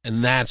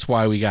 and that's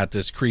why we got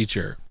this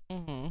creature.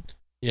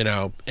 You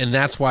know, and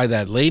that's why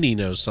that lady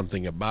knows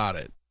something about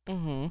it.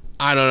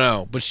 I don't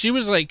know, but she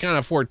was like kind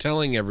of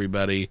foretelling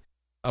everybody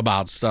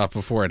about stuff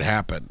before it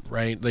happened,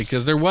 right? Like,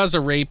 because there was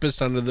a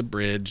rapist under the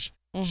bridge.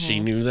 She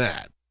knew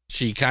that.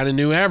 She kind of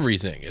knew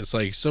everything. It's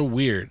like so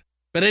weird.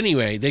 But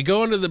anyway, they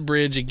go under the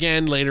bridge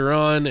again later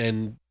on,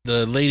 and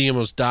the lady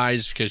almost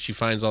dies because she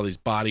finds all these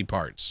body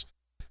parts.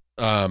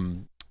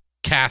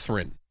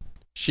 Catherine,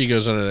 she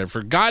goes under there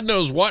for God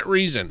knows what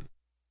reason.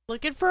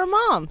 Looking for her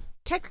mom.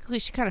 Technically,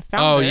 she kind of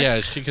found her. Oh,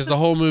 yeah, because the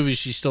whole movie,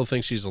 she still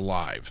thinks she's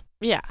alive.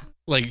 Yeah.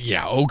 Like,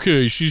 yeah,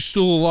 okay, she's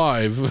still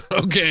alive.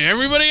 Okay,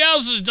 everybody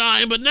else is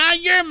dying, but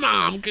not your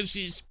mom because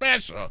she's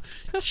special.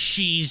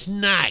 She's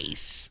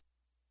nice.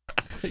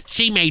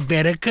 She made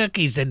better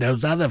cookies than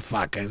those other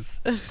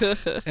fuckers.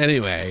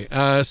 Anyway,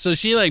 so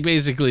she like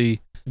basically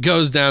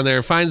goes down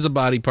there, finds the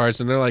body parts,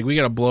 and they're like, we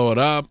got to blow it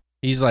up.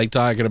 He's like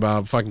talking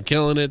about fucking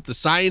killing it. The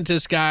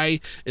scientist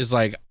guy is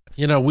like,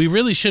 you know, we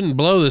really shouldn't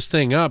blow this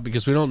thing up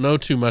because we don't know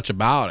too much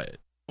about it.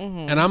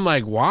 And I'm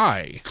like,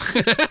 why?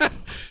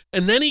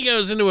 And then he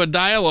goes into a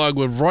dialogue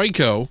with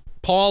Royko,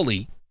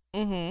 Paulie,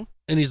 and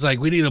he's like,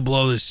 we need to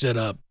blow this shit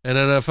up. And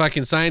then a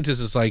fucking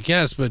scientist is like,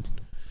 yes, but,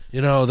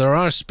 you know, there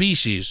are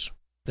species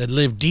that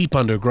live deep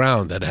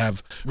underground that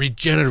have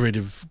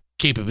regenerative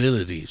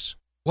capabilities.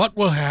 What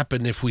will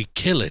happen if we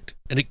kill it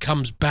and it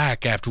comes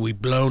back after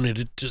we've blown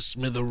it to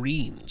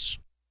smithereens?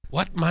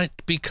 What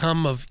might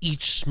become of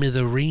each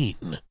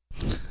smithereen?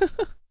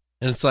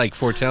 And it's like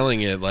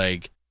foretelling it,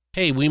 like,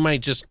 hey, we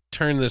might just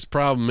turn this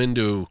problem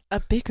into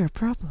a bigger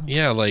problem.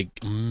 Yeah,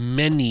 like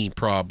many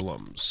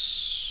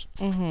problems.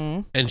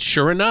 Mm-hmm. And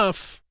sure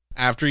enough,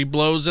 after he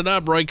blows it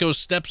up, Royko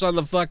steps on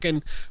the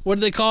fucking, what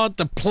do they call it?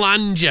 The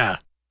plunger.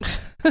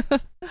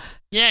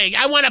 Yeah,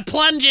 I want to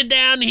plunge it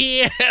down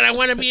here, and I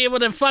want to be able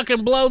to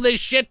fucking blow this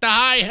shit to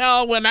high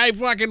hell when I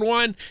fucking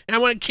won. And I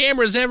want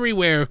cameras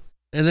everywhere.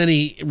 And then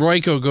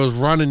Royko goes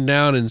running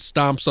down and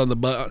stomps on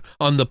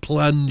the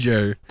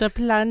plunger. The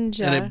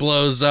plunger. And it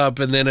blows up,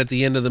 and then at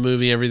the end of the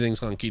movie, everything's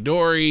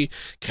hunky-dory.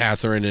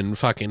 Catherine and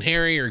fucking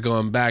Harry are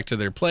going back to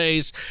their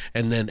place,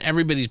 and then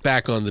everybody's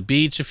back on the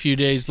beach a few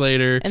days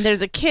later. And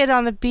there's a kid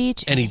on the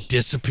beach. And he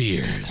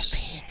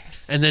disappears.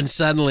 And then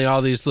suddenly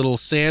all these little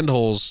sand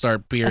holes start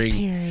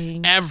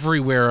appearing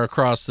everywhere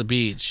across the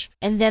beach.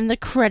 And then the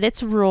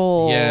credits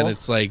roll. Yeah, and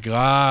it's like,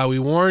 we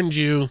warned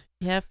you.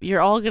 Yep,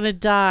 you're all going to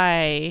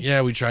die.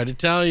 Yeah, we tried to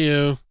tell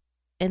you.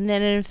 And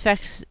then an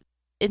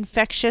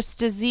infectious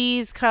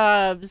disease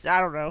comes. I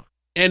don't know.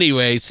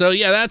 Anyway, so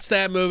yeah, that's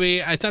that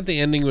movie. I thought the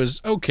ending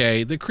was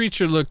okay. The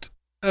creature looked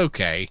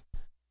okay.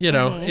 You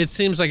know, It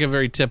seems like a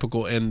very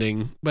typical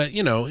ending. But,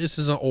 you know, this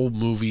is an old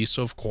movie,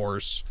 so of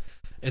course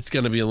it's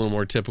going to be a little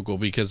more typical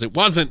because it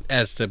wasn't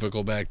as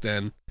typical back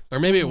then. Or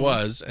maybe it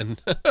was,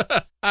 and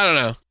I don't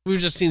know. We've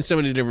just seen so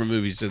many different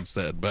movies since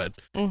then. But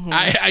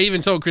I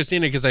even told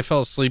Christina because I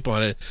fell asleep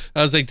on it.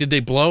 I was like, did they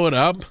blow it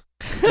up?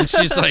 And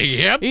she's like,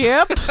 yep.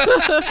 Yep.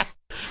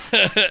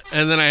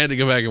 And then I had to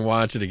go back and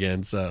watch it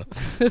again. So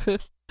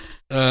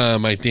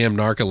my damn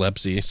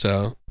narcolepsy.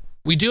 So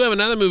we do have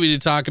another movie to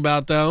talk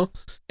about, though.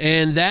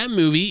 And that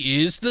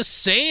movie is The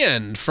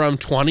Sand from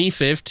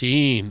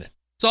 2015.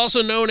 It's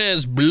also known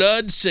as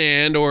Blood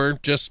Sand or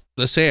just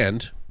The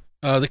Sand.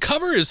 The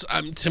cover is,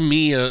 to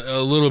me,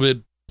 a little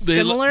bit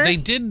similar. They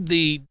did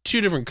the two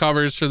different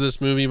covers for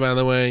this movie, by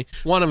the way.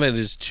 One of it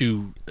is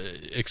too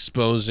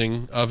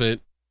exposing of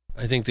it.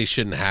 I think they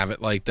shouldn't have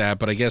it like that,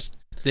 but I guess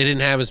they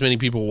didn't have as many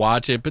people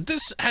watch it. But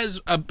this has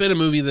been a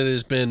movie that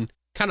has been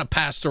kind of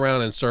passed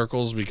around in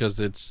circles because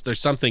there's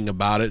something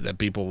about it that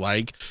people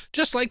like,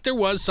 just like there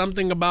was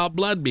something about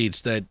Blood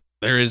Beach that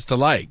there is to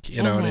like.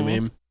 You know what I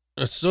mean?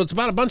 So it's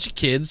about a bunch of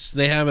kids.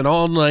 They have an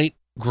all-night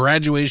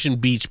graduation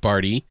beach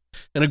party,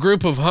 and a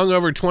group of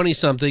hungover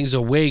 20-somethings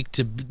awake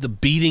to the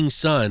beating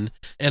sun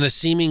and a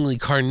seemingly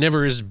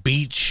carnivorous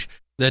beach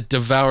that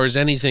devours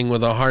anything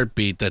with a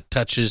heartbeat that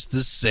touches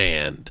the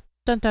sand.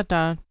 Dun, dun,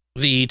 dun.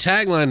 The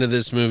tagline of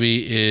this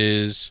movie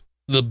is,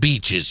 "The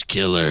beach is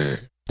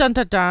killer." Dun,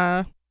 dun,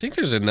 dun. I think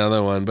there's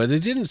another one, but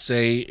it didn't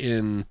say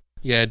it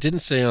didn't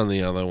say on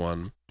the other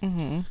one.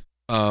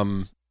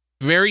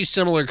 Very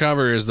similar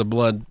cover as the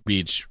Blood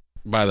Beach,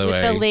 by the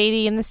way. The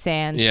lady in the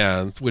sand.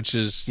 Yeah, which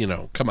is,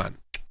 come on.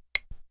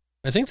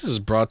 I think this is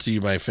brought to you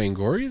by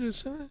Fangoria,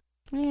 isn't it?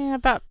 Yeah,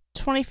 about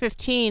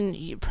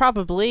 2015,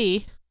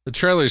 probably. The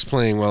trailer's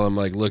playing while I'm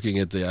looking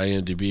at the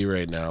IMDb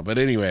right now. But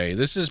anyway,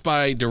 this is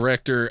by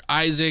director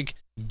Isaac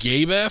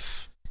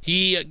Gabeff.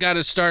 He got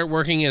to start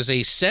working as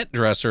a set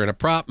dresser and a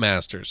prop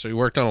master. So he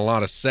worked on a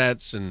lot of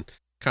sets and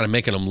kind of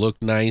making them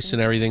look nice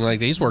and everything like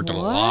that. He's worked on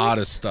a lot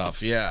of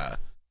stuff. Yeah.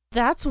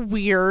 That's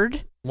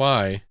weird.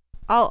 Why?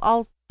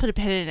 I'll put a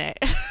pin in it.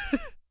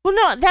 Well,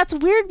 no, that's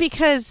weird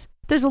because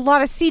there's a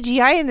lot of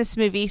CGI in this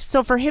movie.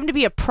 So for him to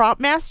be a prop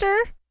master?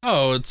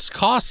 Oh, it's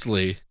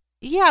costly.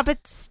 Yeah,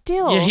 but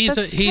still, yeah,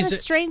 that's kind of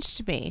strange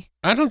to me.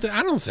 I don't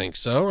think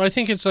so. I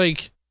think it's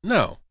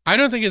no. I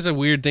don't think it's a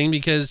weird thing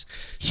because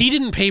he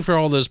didn't pay for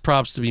all those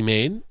props to be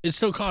made. It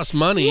still costs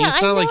money. Yeah,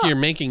 it's not like you're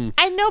making...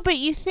 I know, but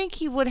you think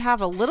he would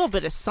have a little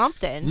bit of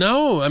something.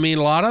 No, I mean,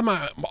 a lot of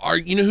them are...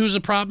 You know who's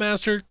a prop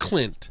master?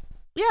 Clint.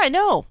 Yeah, I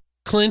know.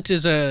 Clint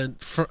is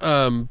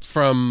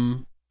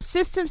from...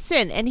 System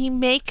Sin, and he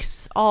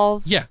makes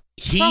all... Yeah,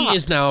 he props.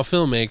 is now a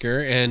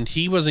filmmaker, and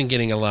he wasn't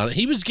getting a lot of...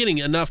 He was getting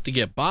enough to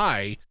get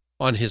by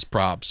on his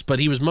props, but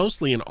he was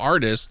mostly an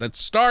artist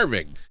that's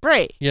starving.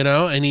 Right.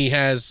 And he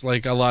has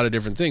a lot of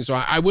different things. So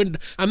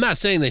I'm not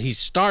saying that he's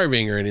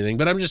starving or anything,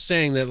 but I'm just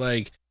saying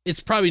that it's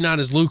probably not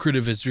as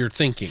lucrative as you're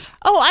thinking.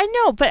 Oh, I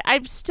know, but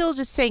I'm still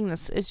just saying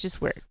this. It's just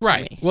weird.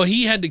 Right. Well,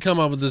 he had to come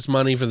up with this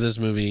money for this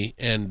movie,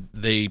 and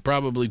they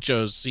probably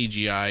chose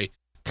CGI.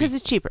 Because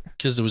it's cheaper.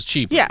 Because it was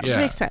cheaper. Yeah, it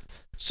makes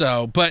sense.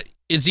 So, but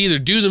it's either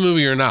do the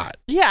movie or not.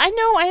 Yeah, I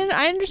know.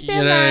 I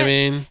understand that. You know what I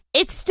mean?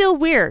 It's still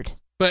weird.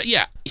 But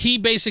yeah, he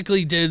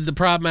basically did the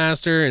prop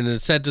master and the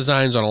set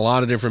designs on a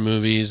lot of different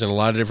movies and a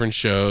lot of different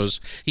shows.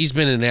 He's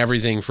been in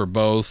everything for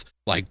both,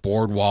 like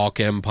Boardwalk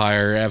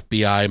Empire,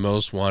 FBI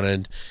Most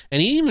Wanted.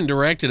 And he even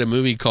directed a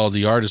movie called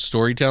The Art of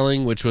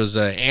Storytelling, which was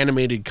an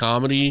animated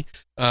comedy,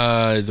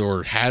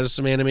 or has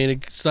some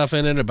animated stuff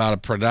in it, about a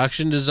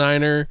production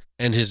designer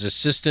and his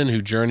assistant who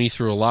journey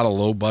through a lot of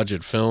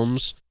low-budget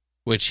films,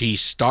 which he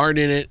starred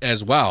in it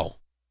as well.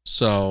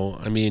 So,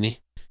 I mean...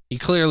 he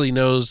clearly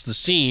knows the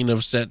scene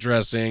of set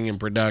dressing and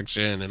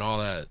production and all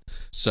that.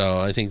 So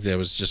I think that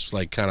was just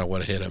like kind of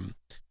what hit him.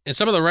 And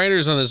some of the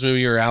writers on this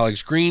movie are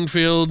Alex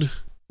Greenfield,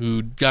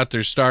 who got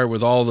their start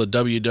with all the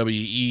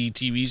WWE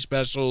TV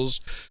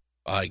specials,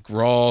 like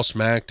Raw,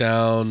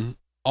 SmackDown,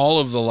 all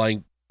of the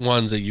like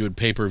ones that you would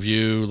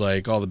pay-per-view,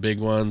 like all the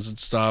big ones and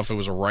stuff. It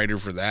was a writer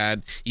for that.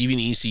 Even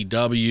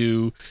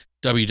ECW,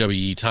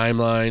 WWE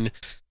Timeline.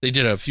 They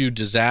did a few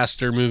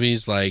disaster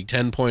movies like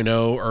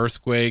 10.0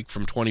 Earthquake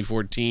from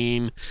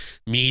 2014,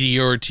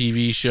 Meteor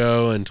TV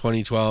show in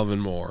 2012,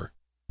 and more.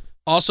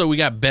 Also, we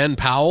got Ben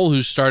Powell,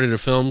 who started a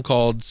film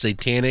called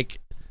Satanic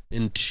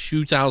in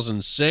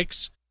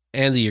 2006,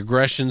 and The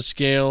Aggression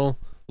Scale,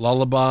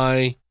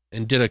 Lullaby,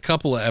 and did a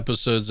couple of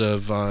episodes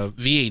of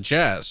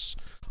VHS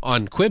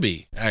on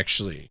Quibi,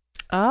 actually.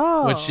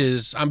 Oh. Which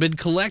is, I've been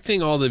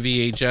collecting all the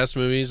VHS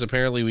movies.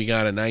 Apparently, we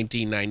got a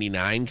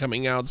 1999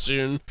 coming out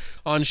soon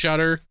on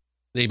Shudder.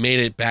 They made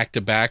it back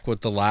to back with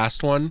the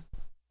last one.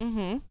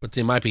 Mm-hmm. But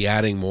they might be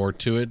adding more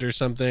to it or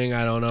something.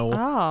 I don't know.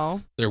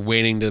 Oh. They're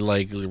waiting to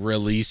like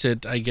release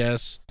it, I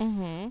guess.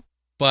 Mm-hmm.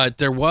 But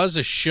there was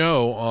a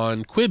show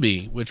on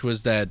Quibi, which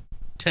was that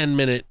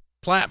 10-minute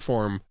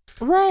platform.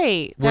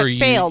 Right.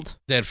 Failed.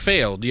 That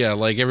failed, yeah.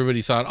 Like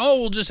everybody thought,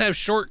 oh, we'll just have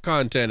short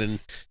content.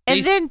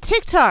 And then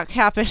TikTok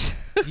happened.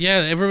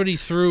 Yeah, everybody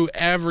threw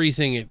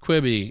everything at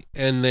Quibi.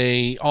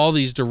 And all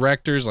these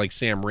directors like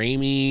Sam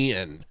Raimi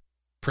and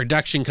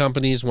production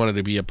companies wanted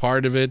to be a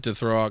part of it, to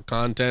throw out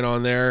content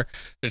on there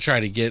to try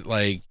to get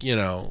like,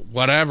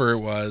 whatever it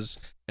was.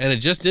 And it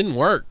just didn't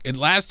work. It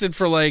lasted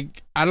for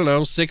like, I don't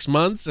know, 6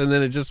 months, and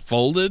then it just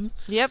folded.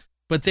 Yep.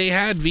 But they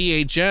had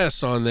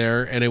VHS on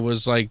there, and it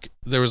was like,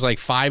 there was like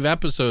 5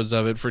 episodes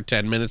of it for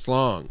 10 minutes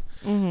long.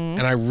 Mm-hmm.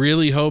 And I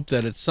really hope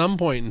that at some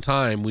point in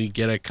time we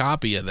get a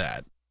copy of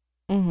that,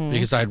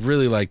 because I'd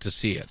really like to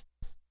see it.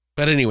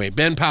 But anyway,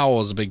 Ben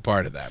Powell is a big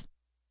part of that.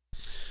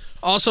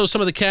 Also,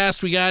 some of the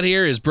cast we got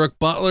here is Brooke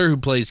Butler, who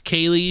plays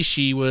Kaylee.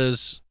 She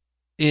was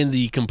in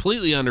the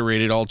completely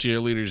underrated All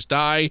Cheerleaders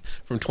Die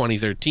from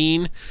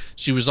 2013.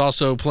 She was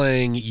also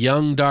playing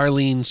young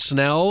Darlene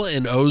Snell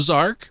in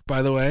Ozark,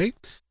 by the way.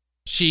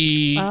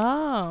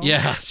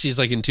 Yeah, she's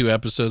like in 2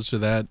 episodes for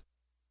that.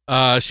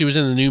 She was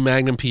in the new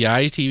Magnum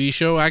P.I. TV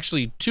show.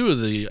 Actually, 2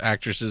 of the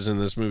actresses in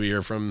this movie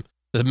are from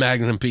the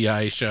Magnum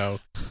P.I. show.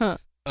 Huh.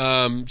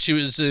 She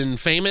was in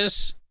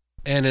Famous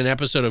and an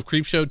episode of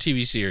Creepshow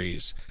TV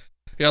series.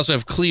 We also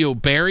have Cleo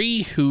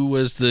Berry, who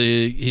was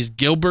he's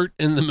Gilbert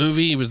in the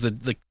movie. He was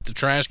the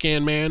trash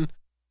can man.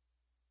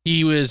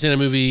 He was in a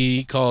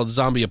movie called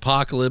Zombie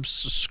Apocalypse,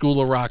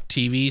 School of Rock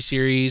TV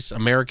series,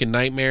 American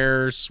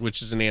Nightmares,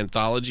 which is an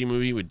anthology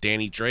movie with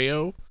Danny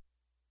Trejo.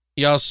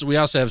 We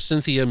also have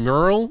Cynthia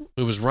Murrell,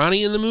 who was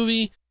Ronnie in the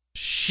movie.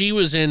 She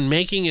was in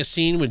Making a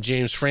Scene with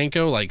James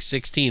Franco, like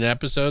 16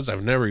 episodes.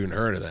 I've never even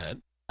heard of that.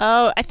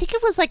 Oh, I think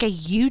it was like a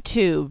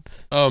YouTube.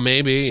 Oh,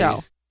 maybe.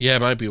 Show. Yeah,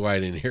 it might be why I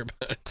didn't hear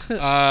about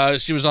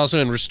it. She was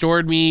also in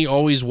Restored Me,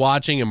 Always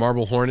Watching, a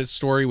Marble Hornet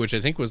story, which I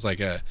think was like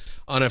a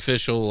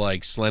unofficial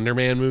like Slender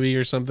Man movie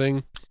or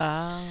something.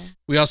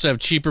 We also have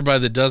Cheaper by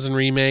the Dozen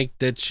remake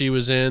that she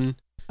was in.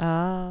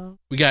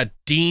 We got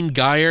Dean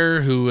Geyer,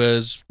 who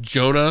was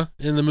Jonah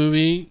in the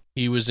movie.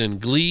 He was in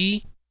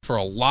Glee for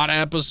a lot of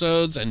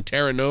episodes and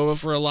Terra Nova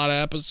for a lot of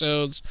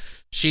episodes.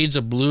 Shades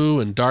of Blue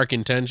and Dark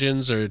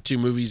Intentions are 2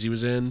 movies he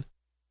was in.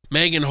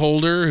 Megan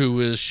Holder, who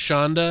is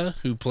Shonda,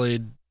 who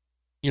played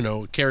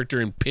a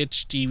character in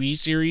Pitch TV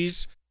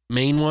series,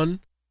 main one.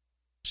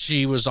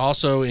 She was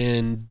also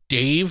in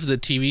Dave, the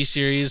TV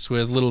series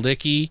with Little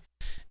Dicky,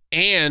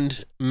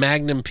 and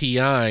Magnum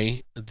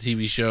P.I., the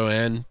TV show,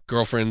 and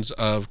Girlfriends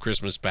of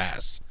Christmas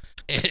Past.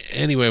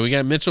 Anyway, we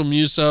got Mitchell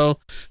Musso,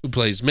 who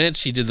plays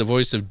Mitch. He did the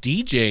voice of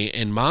DJ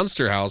in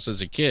Monster House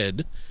as a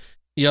kid.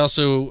 He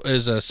also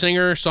is a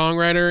singer,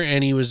 songwriter,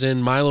 and he was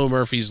in Milo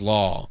Murphy's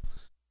Law.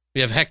 We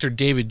have Hector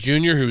David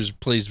Jr., who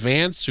plays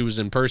Vance, who was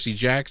in Percy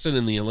Jackson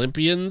and the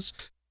Olympians,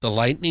 The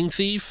Lightning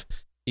Thief.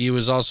 He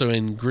was also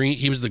in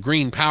He was the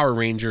Green Power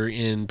Ranger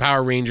in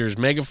Power Rangers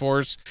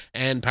Megaforce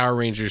and Power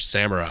Rangers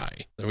Samurai,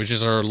 which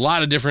is a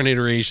lot of different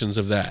iterations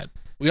of that.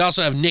 We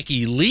also have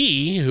Nikki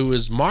Lee, who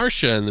is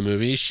Marcia in the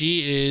movie.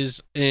 She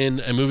is in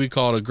a movie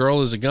called A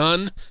Girl is a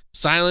Gun,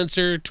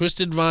 Silencer,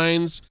 Twisted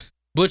Vines,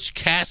 Butch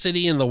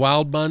Cassidy and the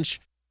Wild Bunch,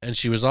 and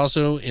she was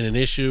also in an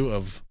issue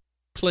of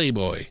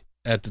Playboy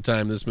at the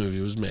time this movie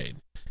was made.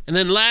 And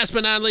then last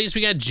but not least,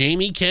 we got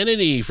Jamie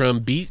Kennedy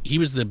from he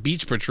was the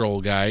Beach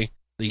Patrol guy,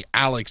 the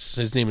Alex.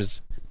 His name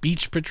is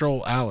Beach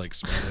Patrol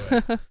Alex, by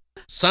the way.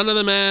 Son of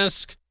the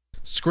Mask,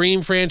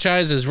 Scream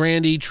franchise as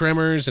Randy,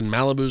 Tremors, and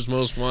Malibu's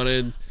Most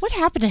Wanted. What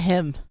happened to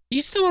him?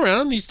 He's still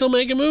around. He's still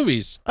making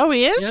movies. Oh,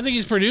 he is? Yeah, I think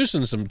he's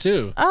producing some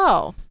too.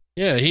 Oh.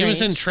 Yeah, strange. He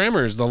was in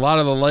Tremors, a lot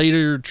of the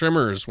later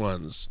Tremors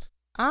ones.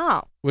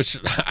 Oh. Which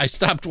I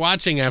stopped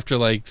watching after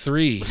like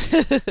 3.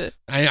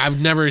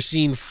 I've never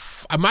seen,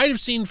 I might have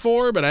seen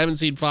 4, but I haven't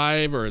seen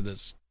 5 or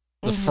the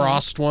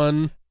Frost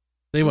one.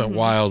 They went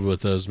wild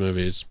with those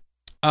movies.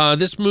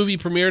 This movie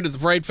premiered at the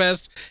Fright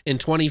Fest in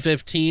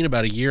 2015,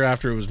 about a year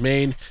after it was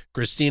made.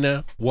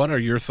 Christina, what are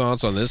your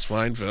thoughts on this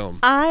fine film?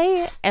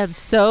 I am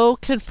so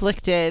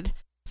conflicted.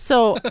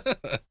 So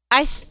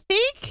I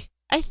think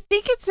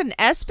it's an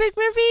S-big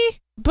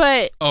movie,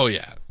 but Oh,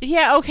 yeah.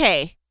 yeah,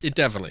 okay. It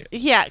definitely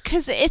is. Yeah,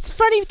 because it's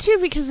funny, too,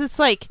 because it's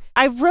like,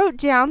 I wrote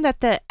down that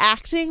the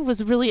acting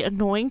was really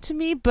annoying to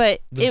me,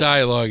 but The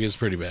dialogue is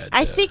pretty bad.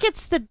 I yeah. think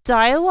it's the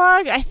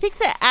dialogue. I think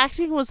the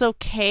acting was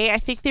okay. I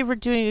think they were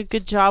doing a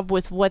good job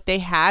with what they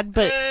had,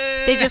 but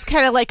they just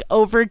kind of like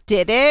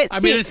overdid it.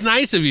 I mean, it's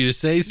nice of you to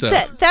say so.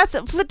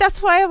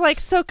 That's why I'm like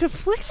so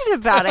conflicted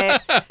about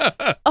it.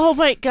 Oh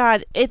my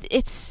God.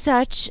 It's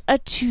such a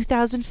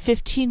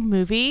 2015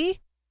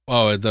 movie.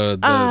 Oh, the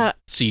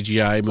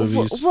CGI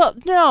movies? Well,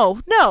 no.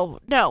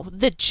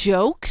 The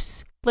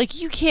jokes.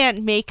 Like, you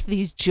can't make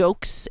these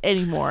jokes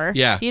anymore.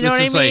 Yeah. You know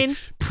what I mean?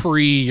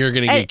 Like you're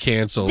going to get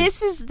canceled.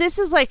 This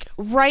is like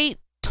right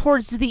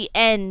towards the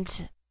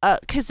end.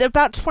 Because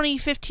about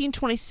 2015,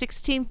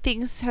 2016,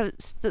 things have,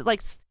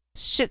 like,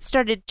 shit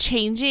started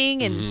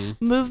changing and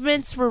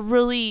movements were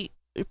really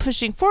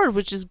pushing forward,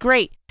 which is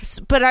great.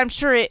 But I'm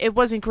sure it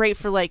wasn't great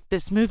for, like,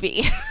 this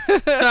movie.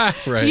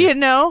 Right. You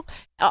know?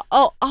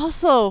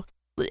 Also,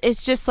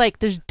 it's just like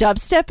there's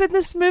dubstep in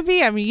this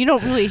movie. I mean, you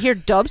don't really hear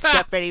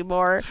dubstep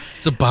anymore.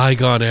 It's a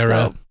bygone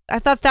era. So, I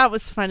thought that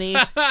was funny.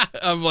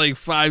 Of like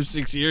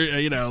 5-6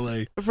 years,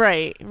 like.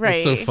 Right.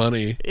 It's so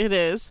funny. It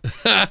is.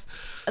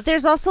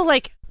 There's also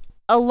like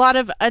a lot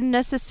of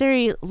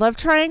unnecessary love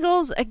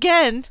triangles.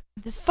 Again,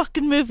 this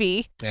fucking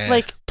movie,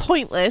 like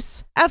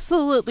pointless,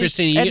 absolutely,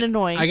 Christine, and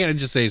annoying. I gotta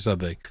just say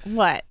something.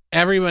 What?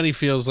 Everybody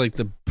feels like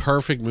the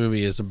perfect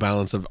movie is a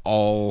balance of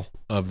all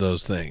of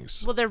those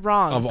things. Well, they're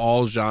wrong. Of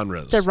all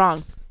genres. They're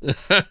wrong. You're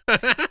That's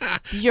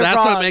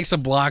wrong. what makes a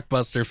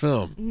blockbuster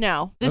film.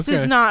 No, this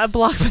is not a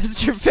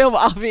blockbuster film,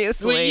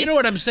 obviously. Well, you know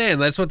what I'm saying?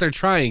 That's what they're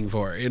trying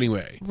for,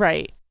 anyway.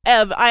 Right.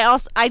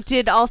 I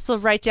did also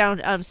write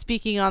down,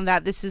 speaking on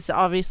that, this is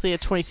obviously a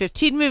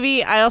 2015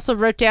 movie. I also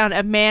wrote down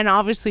a man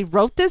obviously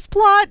wrote this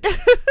plot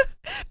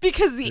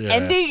because the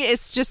ending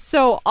is just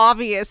so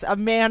obvious. A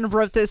man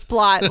wrote this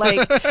plot.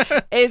 Like,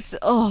 it's,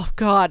 oh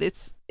God,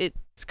 it's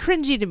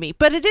cringy to me,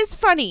 but it is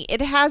funny.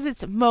 It has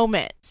its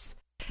moments.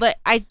 Like,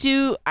 I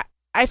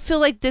feel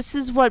like this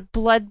is what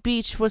Blood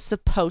Beach was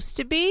supposed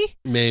to be.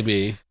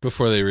 Maybe,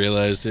 before they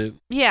realized it.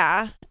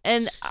 Yeah.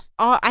 And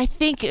I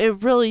think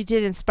it really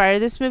did inspire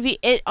this movie.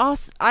 It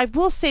also, I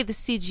will say the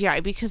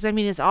CGI, because I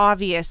mean, it's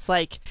obvious,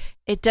 like,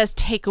 it does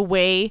take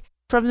away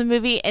from the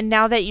movie. And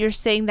now that you're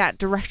saying that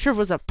director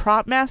was a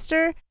prop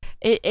master,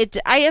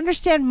 I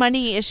understand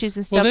money issues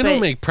and stuff. Well, they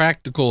don't make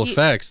practical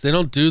effects. They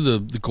don't do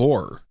the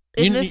gore.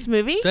 In this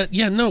movie?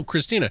 No,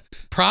 Christina.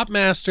 Prop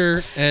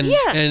master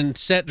and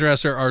set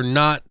dresser are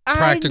not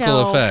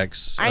practical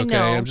effects. Okay, I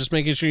know. I'm just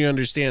making sure you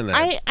understand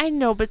that. I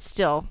know, but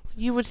still,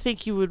 you would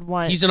think you would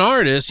want. He's an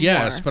artist,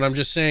 yes, more. but I'm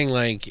just saying,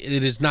 like,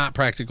 it is not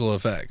practical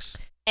effects.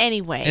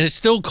 Anyway. And it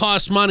still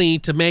costs money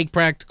to make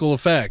practical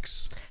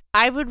effects.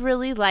 I would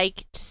really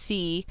like to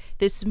see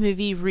this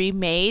movie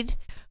remade,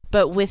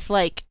 but with,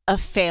 like, a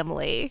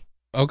family.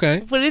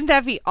 Okay. Wouldn't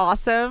that be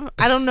awesome?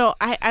 I don't know.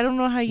 I don't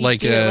know how you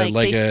do it.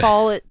 Like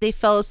they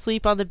fell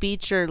asleep on the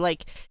beach, or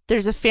like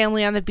there's a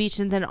family on the beach,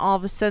 and then all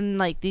of a sudden,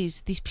 like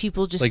these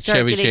people just like start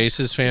Chevy getting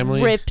Chase's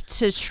family ripped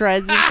to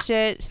shreds and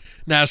shit.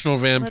 National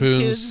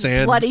Lampoon's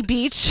Sand Bloody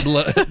Beach,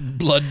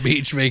 Blood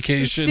Beach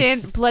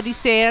Vacation, bloody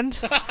sand.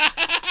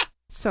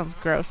 Sounds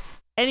gross.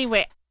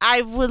 Anyway,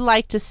 I would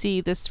like to see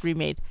this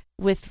remade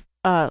with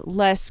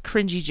less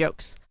cringy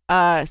jokes.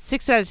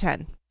 6 out of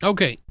 10.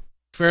 Okay.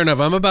 Fair enough.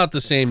 I'm about the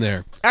same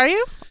there. Are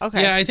you?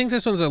 Okay. Yeah, I think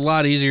this one's a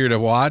lot easier to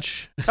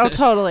watch. Oh,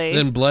 totally.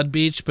 Than Blood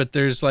Beach, but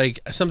there's like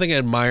something I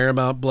admire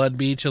about Blood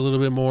Beach a little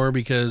bit more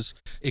because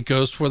it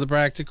goes for the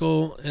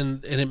practical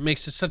and it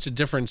makes it such a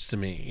difference to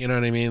me. You know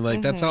what I mean?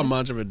 Like that's how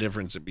much of a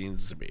difference it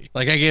means to me.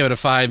 Like I gave it a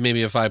 5,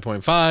 maybe a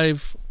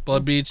 5.5.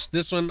 Blood Beach.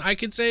 This one, I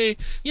could say,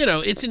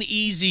 it's an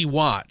easy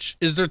watch.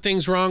 Is there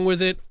things wrong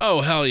with it?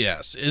 Oh, hell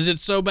yes. Is it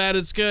so bad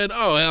it's good?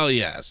 Oh, hell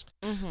yes.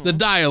 The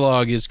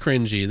dialogue is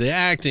cringy. The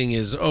acting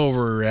is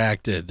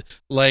overacted.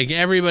 Like,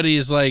 everybody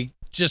is, like,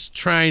 just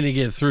trying to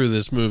get through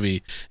this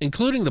movie,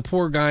 including the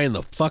poor guy in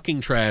the fucking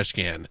trash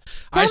can.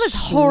 That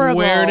was horrible.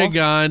 I swear to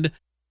God,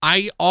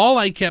 all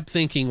I kept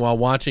thinking while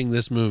watching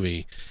this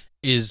movie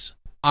is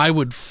I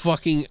would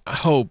fucking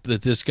hope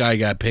that this guy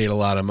got paid a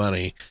lot of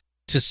money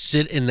to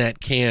sit in that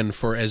can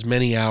for as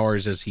many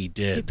hours as he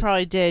did. He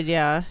probably did,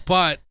 yeah.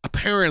 But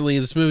apparently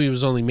this movie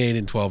was only made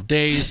in 12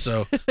 days,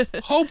 so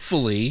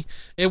hopefully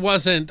it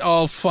wasn't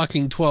all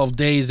fucking 12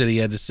 days that he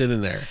had to sit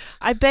in there.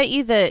 I bet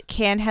you the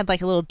can had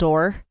like a little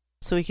door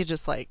so he could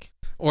just like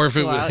or if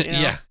it was out,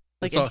 yeah.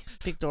 Like a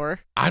big door.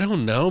 I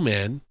don't know,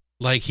 man.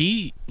 Like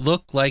he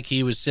looked like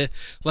he was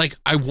like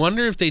I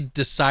wonder if they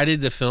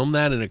decided to film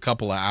that in a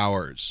couple of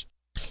hours.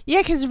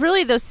 Yeah, because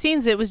really those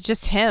scenes, it was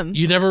just him.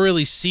 You never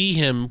really see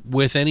him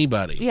with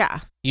anybody. Yeah.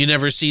 You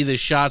never see the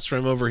shots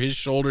from over his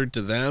shoulder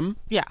to them.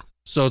 Yeah.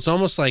 So it's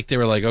almost like they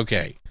were like,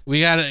 okay,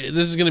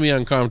 this is going to be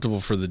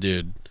uncomfortable for the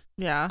dude.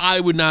 Yeah. I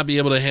would not be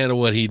able to handle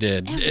what he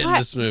did in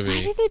this movie.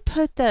 Why did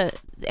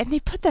they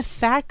put the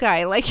fat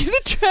guy like in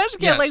the trash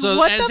can? Yeah, like so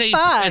what as the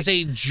fuck? as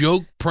a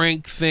joke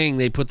prank thing,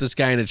 they put this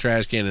guy in a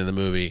trash can in the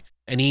movie,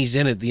 and he's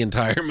in it the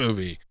entire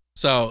movie.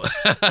 So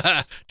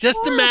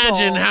just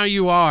imagine how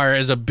you are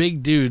as a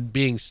big dude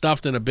being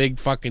stuffed in a big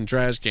fucking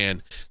trash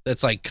can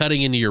that's like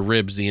cutting into your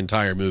ribs the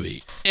entire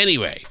movie.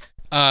 Anyway,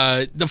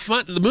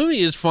 the movie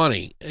is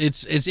funny.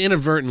 It's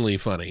inadvertently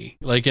funny,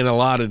 like in a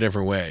lot of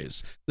different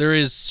ways. There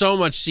is so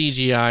much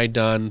CGI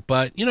done,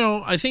 but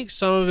I think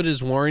some of it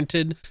is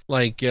warranted.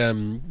 Like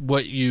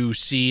what you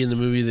see in the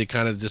movie that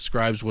kind of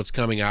describes what's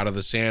coming out of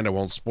the sand. I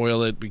won't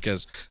spoil it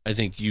because I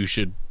think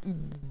it'd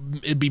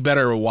be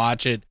better to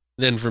watch it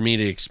than for me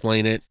to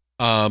explain it.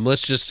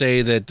 Let's just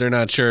say that they're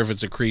not sure if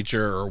it's a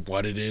creature or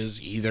what it is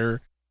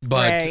either.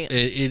 But Right.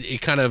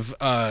 it kind of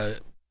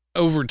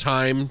over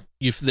time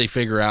they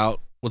figure out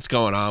what's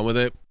going on with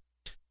it,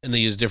 and they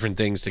use different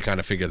things to kind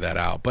of figure that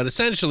out. But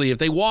essentially, if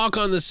they walk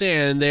on the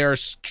sand, they are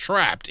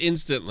trapped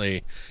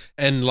instantly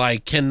and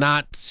like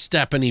cannot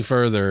step any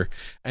further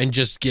and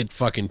just get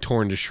fucking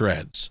torn to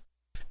shreds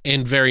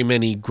in very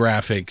many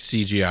graphic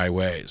CGI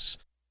ways.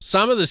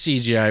 Some of the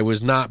CGI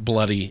was not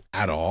bloody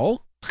at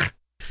all.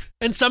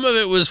 And some of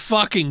it was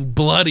fucking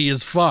bloody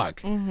as fuck.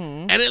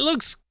 Mm-hmm. And it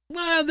looks,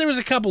 there was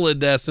a couple of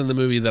deaths in the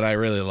movie that I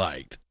really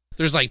liked.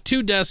 There's like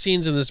 2 death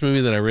scenes in this movie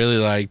that I really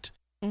liked.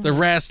 Mm-hmm. The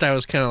rest I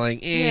was kind of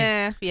like,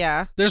 eh.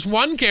 Yeah. There's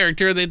one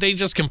character that they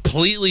just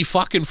completely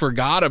fucking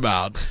forgot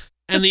about.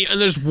 And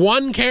there's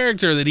one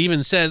character that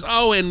even says,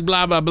 oh, and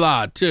blah, blah,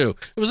 blah, too.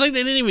 It was like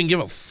they didn't even give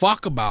a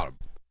fuck about him.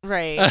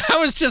 Right. And I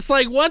was just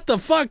like, what the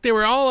fuck? They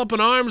were all up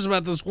in arms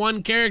about this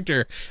one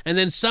character, and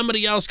then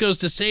somebody else goes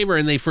to save her,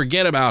 and they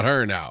forget about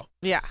her now.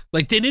 Yeah.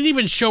 Like, they didn't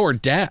even show her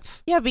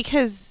death. Yeah,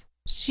 because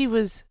she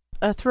was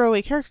a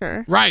throwaway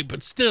character. Right,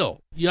 but still,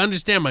 you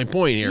understand my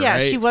point here, Yeah,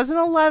 right? she wasn't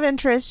a love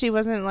interest. She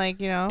wasn't like,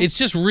 It's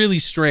just really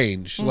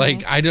strange. Mhm.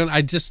 Like,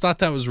 I just thought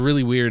that was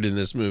really weird in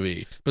this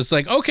movie. But it's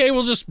like, okay,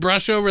 we'll just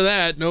brush over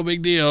that. No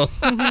big deal.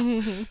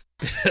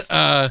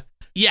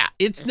 Yeah,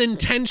 it's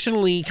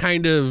intentionally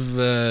kind of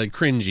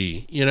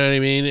cringy, you know what I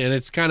mean? And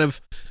it's kind of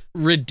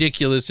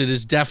ridiculous. It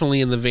is definitely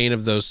in the vein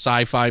of those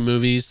sci-fi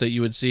movies that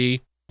you would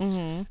see.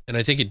 Mm-hmm. And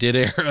I think it did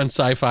air on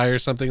Sci-Fi or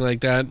something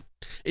like that.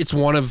 It's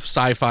one of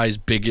Sci-Fi's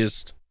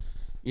biggest,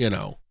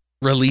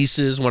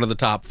 releases, one of the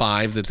top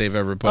 5 that they've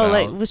ever put out.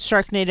 like with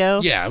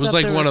Sharknado? Yeah, it It's was up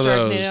like there one of with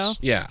those. Sharknado?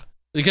 Yeah.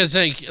 Because,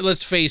 like,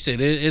 let's face it,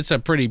 it's a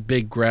pretty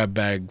big grab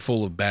bag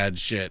full of bad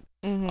shit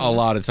Mhm. a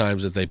lot of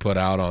times that they put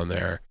out on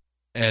there.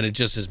 And it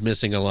just is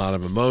missing a lot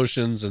of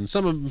emotions. And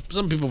some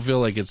people feel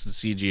like it's the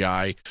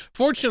CGI.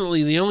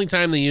 Fortunately, the only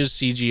time they use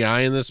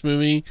CGI in this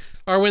movie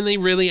are when they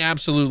really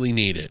absolutely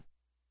need it.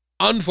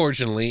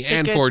 Unfortunately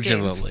and good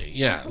fortunately.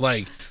 Yeah,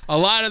 like a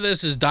lot of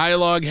this is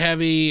dialogue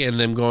heavy and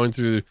them going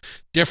through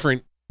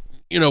different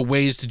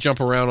ways to jump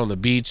around on the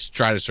beach to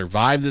try to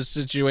survive this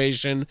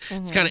situation.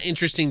 It's kind of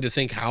interesting to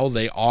think how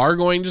they are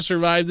going to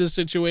survive this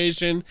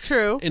situation.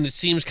 True. And it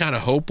seems kind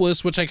of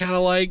hopeless, which I kind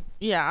of like.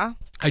 Yeah.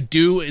 I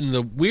do in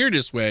the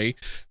weirdest way.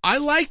 I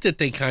like that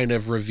they kind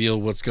of reveal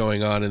what's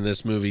going on in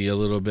this movie a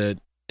little bit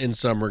in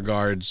some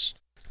regards.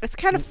 It's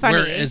kind of funny.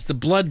 Whereas the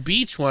Blood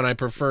Beach one, I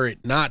prefer it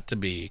not to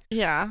be.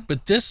 Yeah.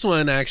 But this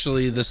one,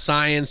 actually, the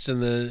science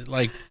and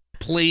the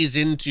plays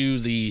into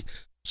the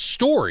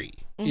story.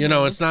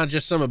 Mhm. It's not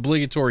just some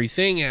obligatory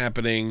thing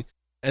happening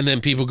and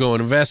then people go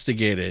and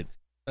investigate it.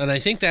 And I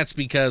think that's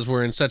because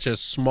we're in such a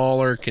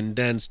smaller,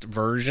 condensed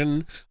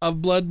version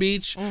of Blood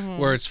Beach Mhm.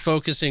 where it's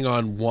focusing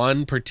on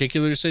one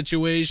particular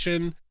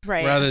situation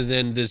Right. rather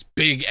than this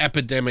big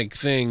epidemic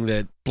thing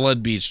that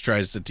Blood Beach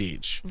tries to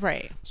teach.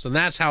 Right. So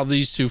that's how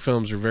these two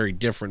films are very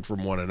different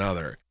from one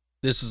another.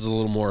 This is a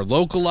little more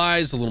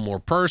localized, a little more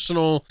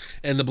personal,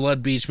 and the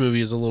Blood Beach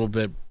movie is a little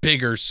bit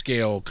bigger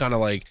scale, kind of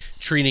like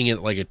treating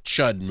it like a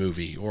Chud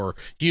movie or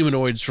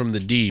Humanoids from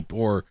the Deep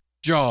or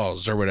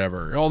Jaws or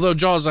whatever. Although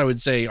Jaws, I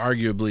would say,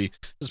 arguably,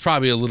 is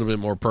probably a little bit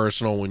more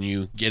personal when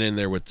you get in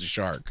there with the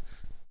shark.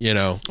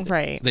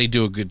 Right. They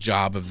do a good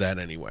job of that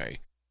anyway.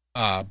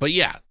 But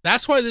yeah,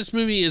 that's why this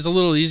movie is a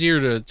little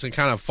easier to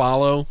kind of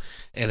follow,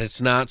 and it's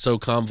not so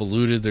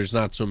convoluted. There's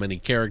not so many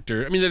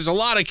characters. I mean, there's a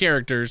lot of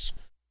characters,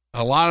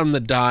 a lot of them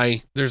that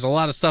die. There's a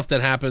lot of stuff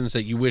that happens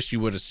that you wish you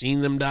would have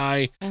seen them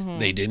die. Mhm.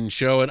 They didn't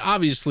show it,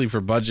 obviously for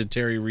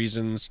budgetary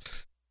reasons,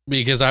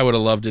 because I would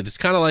have loved it. It's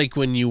kind of like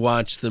when you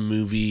watch the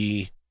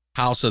movie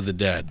House of the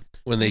Dead,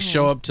 when they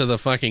show up to the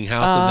fucking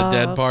House of the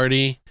Dead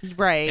party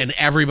Right. and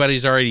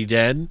everybody's already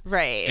dead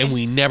right. and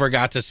we never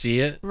got to see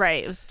it.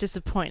 Right. It was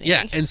disappointing.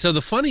 Yeah, and so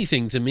the funny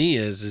thing to me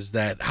is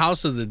that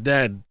House of the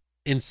Dead,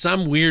 in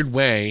some weird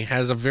way,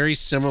 has a very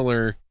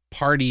similar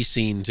party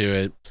scene to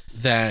it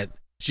that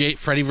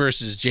Freddy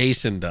vs.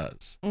 Jason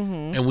does.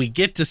 Mm-hmm. And we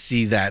get to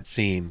see that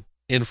scene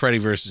in Freddy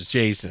vs.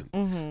 Jason.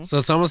 Mm-hmm. So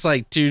it's almost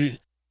like two,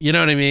 you know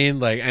what I mean?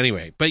 Like,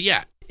 anyway, but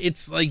yeah,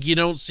 it's like you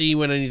don't see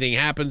when anything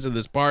happens in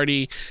this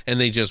party and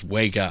they just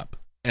wake up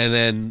and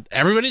then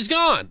everybody's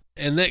gone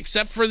and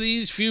except for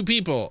these few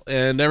people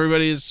and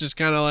everybody is just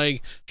kind of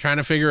like trying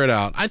to figure it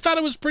out. I thought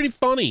it was pretty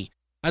funny.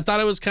 I thought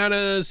it was kind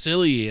of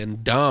silly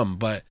and dumb,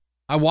 but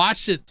I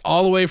watched it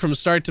all the way from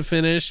start to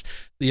finish.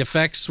 The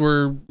effects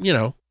were,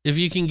 if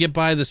you can get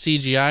by the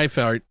CGI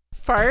Fart?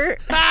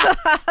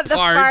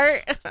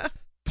 The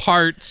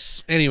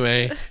parts.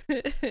 Anyway,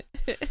 if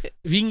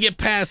you can get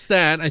past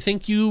that, I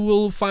think you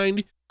will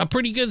find a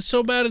pretty good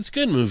So Bad It's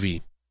Good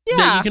movie. Yeah.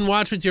 That you can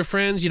watch with your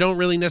friends. You don't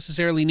really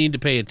necessarily need to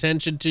pay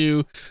attention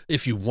to.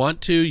 If you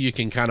want to, you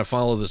can kind of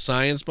follow the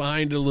science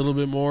behind it a little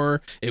bit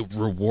more. It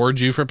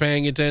rewards you for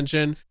paying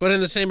attention. But in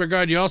the same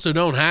regard, you also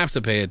don't have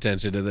to pay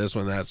attention to this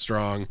one that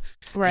strong.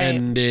 Right.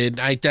 And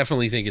I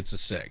definitely think it's a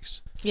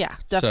 6. Yeah,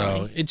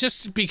 definitely. So it's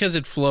just because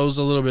it flows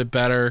a little bit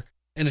better.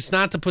 And it's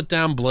not to put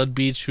down Blood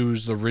Beach,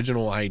 whose the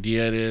original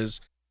idea it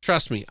is.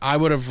 Trust me, I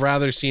would have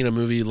rather seen a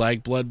movie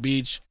like Blood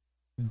Beach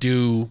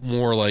do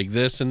more like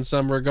this in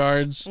some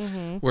regards,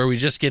 where we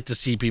just get to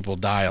see people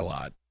die a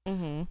lot.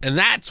 And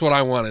that's what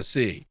I want to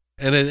see.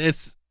 And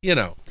it's,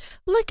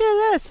 Look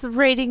at us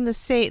rating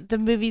the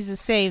movies the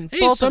same. Hey,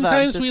 both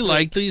sometimes of them we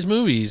like these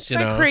movies,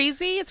 Isn't that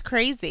crazy? It's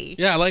crazy.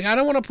 Yeah, like I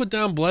don't want to put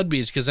down Blood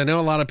Beach because I know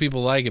a lot of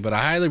people like it, but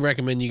I highly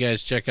recommend you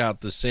guys check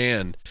out The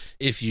Sand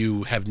if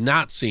you have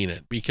not seen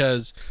it,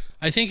 because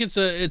I think it's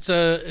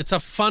a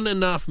fun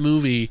enough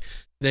movie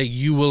that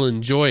you will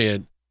enjoy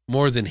it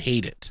more than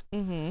hate it.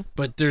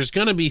 But there's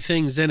gonna be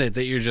things in it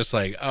that you're just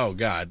like, oh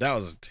god, that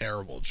was a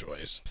terrible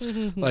choice.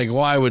 Like,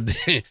 why would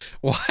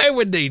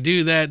they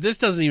do that? This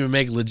doesn't even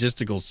make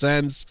logistical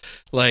sense.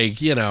 Like,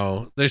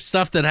 there's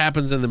stuff that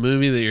happens in the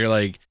movie that you're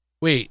like,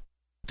 wait,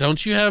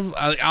 don't you have?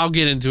 I'll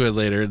get into it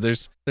later.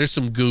 There's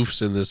some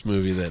goofs in this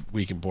movie that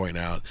we can point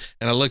out,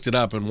 and I looked it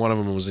up, and one of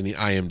them was in the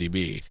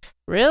IMDb.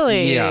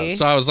 Really? Yeah.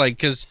 So I was like,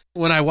 because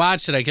when I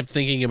watched it, I kept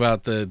thinking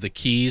about the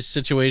keys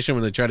situation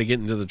when they try to get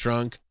into the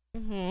trunk.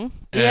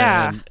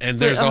 Yeah. And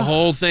there's a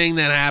whole thing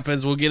that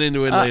happens. We'll get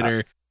into it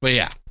later. But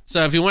yeah.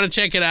 So if you want to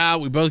check it out,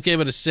 we both gave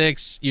it a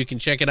 6. You can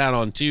check it out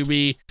on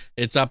Tubi.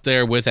 It's up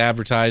there with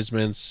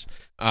advertisements.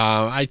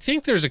 I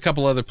think there's a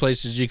couple other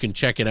places you can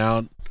check it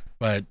out.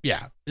 But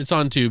yeah, it's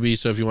on Tubi.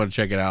 So if you want to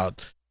check it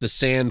out, The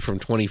Sand from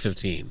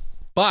 2015.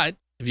 But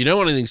if you don't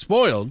want anything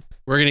spoiled,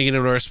 we're going to get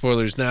into our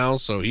spoilers now.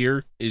 So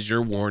here is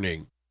your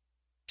warning.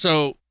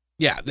 So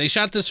yeah, they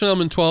shot this film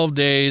in 12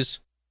 days.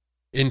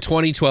 In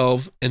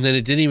 2012, and then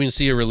it didn't even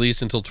see a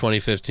release until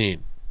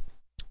 2015.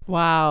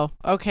 Wow.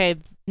 Okay,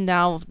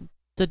 now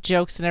the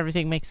jokes and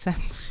everything make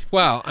sense.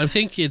 Well, I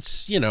think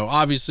it's,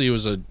 obviously it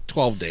was a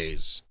 12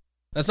 days.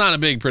 That's not a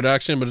big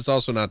production, but it's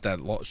also not that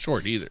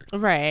short either.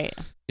 Right.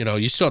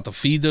 You still have to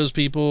feed those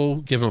people,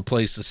 give them a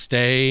place to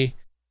stay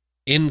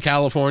in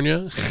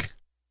California.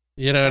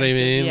 You know what I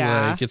mean?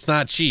 Yeah. Like, it's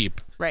not cheap.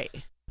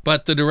 Right.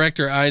 But the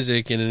director,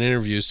 Isaac, in an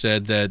interview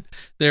said that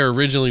they were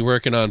originally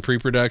working on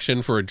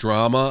pre-production for a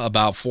drama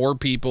about 4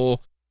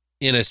 people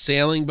in a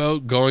sailing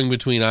boat going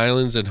between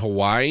islands in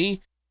Hawaii.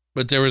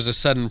 But there was a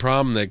sudden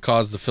problem that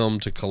caused the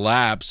film to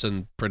collapse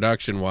and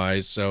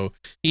production-wise. So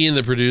he and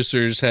the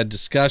producers had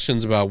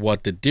discussions about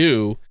what to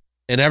do,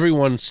 and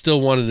everyone still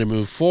wanted to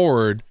move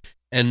forward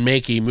and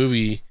make a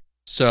movie.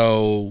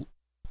 So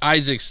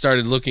Isaac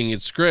started looking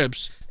at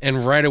scripts,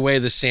 and right away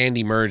the Sand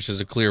emerged as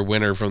a clear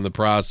winner from the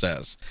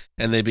process,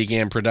 and they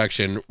began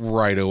production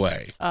right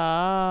away.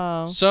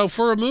 Oh. So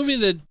for a movie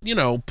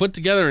that, put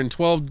together in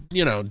 12,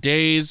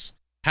 days,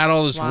 had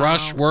all this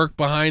rush work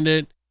behind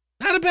it,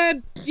 not a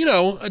bad,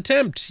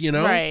 attempt,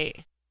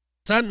 Right.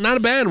 It's not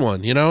a bad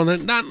one,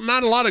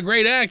 not a lot of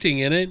great acting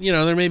in it.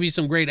 There may be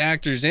some great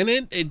actors in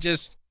it.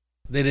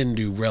 They didn't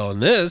do well in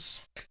this.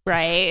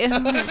 Right.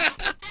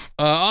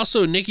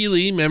 Also, Nikki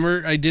Lee,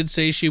 remember I did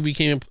say she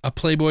became a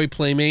Playboy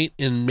Playmate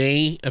in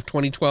May of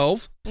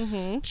 2012,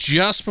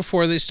 just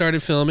before they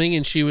started filming,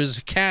 and she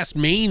was cast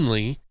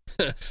mainly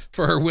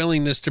for her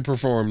willingness to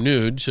perform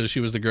nude, so she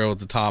was the girl with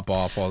the top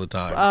off all the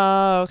time.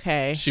 Oh,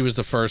 okay. She was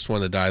the first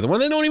one to die, the one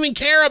they don't even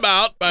care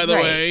about, by the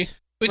way,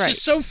 which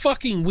is so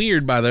fucking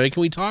weird, by the way.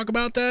 Can we talk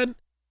about that?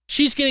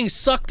 She's getting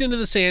sucked into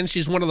the sand.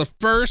 She's one of the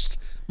first,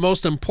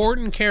 most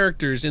important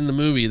characters in the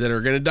movie that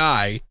are going to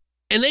die.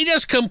 And they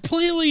just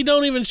completely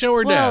don't even show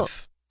her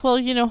death.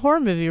 Well, horror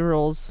movie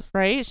rules,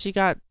 right? She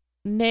got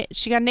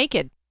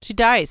naked. She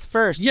dies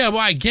first. Yeah, well,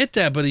 I get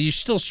that, but you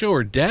still show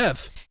her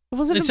death.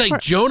 It's like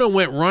Jonah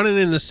went running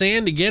in the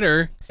sand to get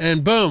her,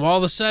 and boom, all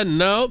of a sudden,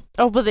 no.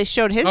 Oh, but they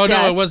showed his death. Oh,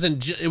 no, it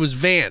wasn't. It was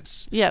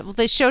Vance. Yeah, well,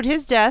 they showed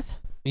his death.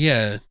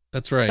 Yeah,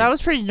 that's right. That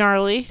was pretty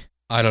gnarly.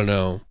 I don't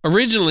know.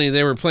 Originally,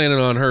 they were planning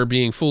on her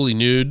being fully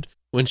nude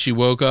when she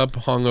woke up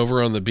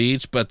hungover on the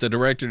beach, but the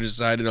director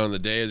decided on the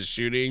day of the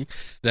shooting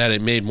that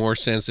it made more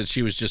sense that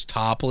she was just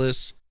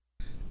topless.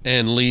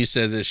 And Lee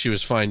said that she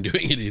was fine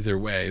doing it either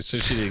way, so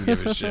she didn't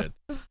give a shit.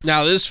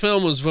 Now, this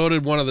film was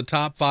voted one of the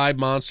top 5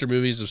 monster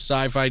movies of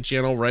Sci-Fi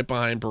Channel, right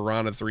behind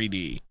Piranha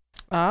 3D.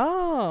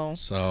 Oh.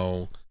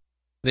 So,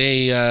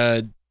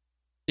 it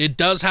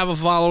does have a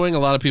following. A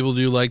lot of people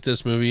do like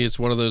this movie. It's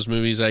one of those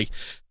movies I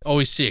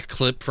always see a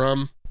clip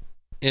from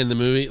in the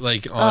movie,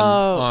 like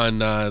on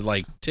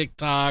like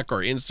TikTok or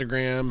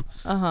Instagram,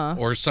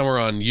 or somewhere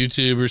on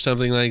YouTube or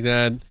something like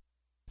that.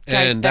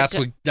 And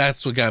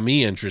that's what got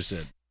me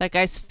interested. That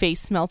guy's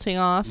face melting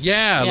off.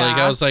 Yeah, Yeah. like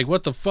I was like,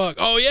 what the fuck?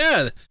 Oh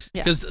yeah,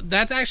 Yeah. because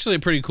that's actually a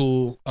pretty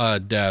cool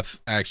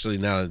death. Actually,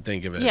 now that I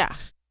think of it, Yeah.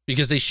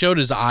 because they showed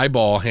his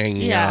eyeball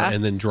hanging Yeah. out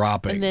and then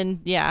dropping. And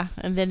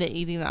then it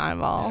eating the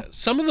eyeball. Yeah.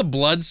 Some of the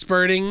blood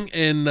spurting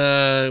in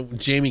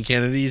Jamie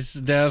Kennedy's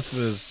death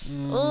is.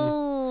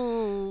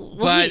 Oh.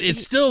 But it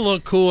still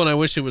looked cool, and I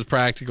wish it was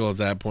practical at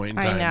that point in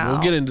I time. know.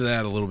 We'll get into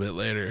that a little bit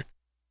later.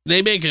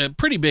 They make a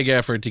pretty big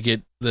effort to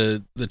get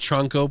the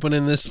trunk open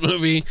in this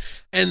movie,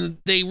 and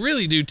they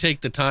really do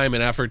take the time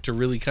and effort to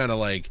really kind of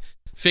like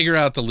figure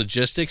out the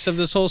logistics of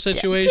this whole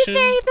situation. Did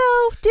they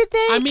though? Did they?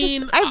 I 'Cause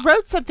mean, I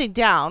wrote something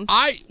down.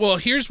 Well,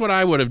 here's what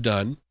I would have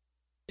done.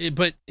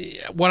 But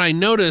what I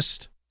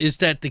noticed is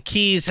that the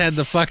keys had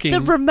the fucking The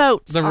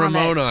remote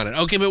on it.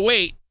 Okay, but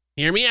wait,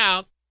 hear me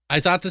out. I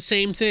thought the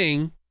same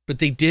thing, but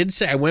they did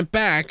say, I went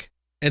back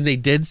and they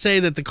did say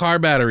that the car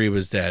battery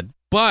was dead.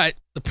 But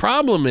the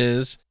problem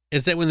is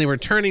that when they were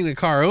turning the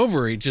car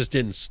over, it just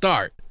didn't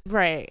start.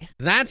 Right.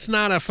 That's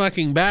not a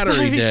fucking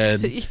battery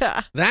dead.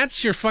 Yeah.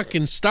 That's your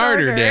fucking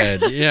starter Starter.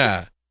 dead.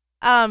 Yeah.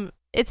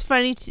 It's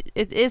funny.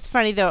 It is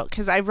funny though,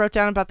 because I wrote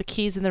down about the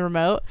keys and the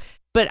remote.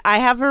 But I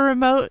have a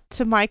remote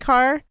to my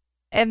car,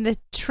 and the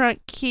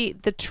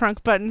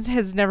trunk button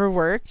has never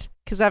worked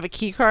because I have a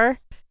key car.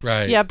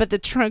 Right. Yeah, but the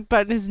trunk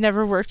button has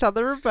never worked on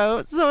the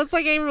remote, so it's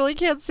like I really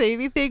can't say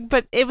anything.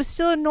 But it was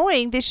still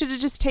annoying. They should have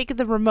just taken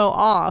the remote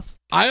off.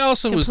 I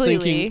also was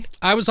completely.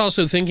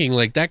 thinking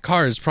like that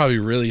car is probably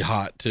really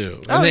hot too.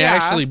 And Oh, they yeah.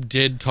 actually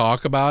did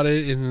talk about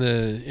it in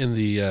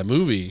the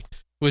movie,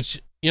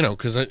 which, you know,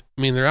 because I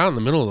mean they're out in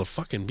the middle of the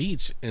fucking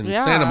beach in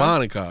Yeah. Santa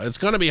Monica. It's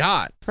gonna be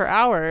hot. For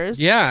hours.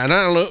 Yeah, and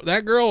I don't know,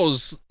 that girl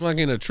is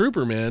fucking a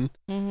trooper, man.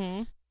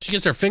 Mm-hmm. She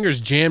gets her fingers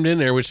jammed in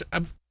there, which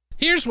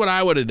here's what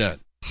I would have done.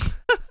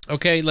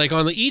 Okay, like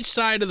on each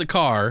side of the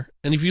car,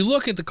 and if you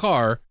look at the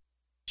car,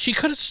 she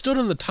could have stood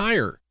on the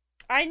tire.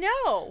 I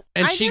know.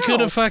 And she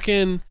could have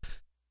fucking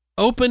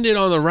opened it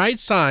on the right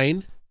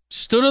side,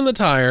 stood on the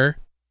tire,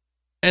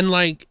 and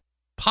like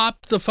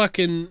popped the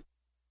fucking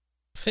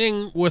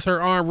thing with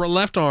her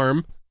left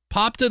arm,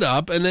 popped it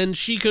up, and then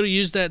she could have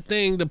used that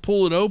thing to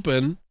pull it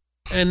open.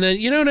 And then,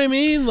 you know what I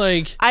mean?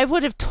 Like, I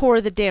would have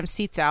tore the damn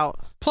seats out.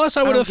 plus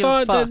I would have don't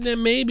give a thought that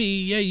maybe,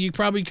 yeah, you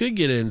probably could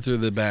get in through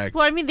the back.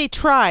 Well, I mean, they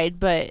tried,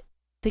 but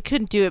they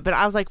couldn't do it. But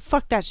I was like,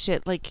 fuck that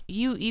shit. Like,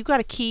 you got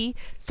a key,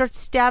 start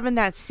stabbing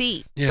that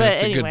seat. Yeah, but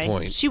that's a anyway, good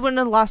point. She wouldn't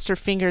have lost her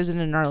fingers in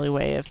a gnarly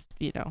way if,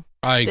 you know.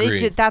 I They agree.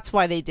 did, that's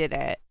why they did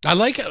it. I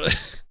like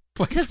it.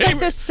 Because like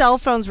the cell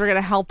phones were going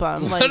to help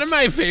them. Like, One of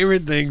my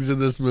favorite things in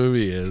this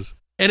movie is,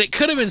 and it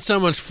could have been so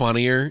much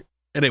funnier,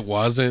 and it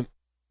wasn't,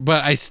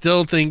 but I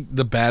still think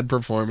the bad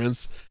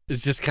performance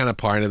is just kind of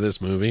part of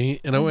this movie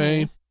in a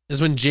way,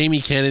 is when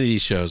Jamie Kennedy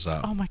shows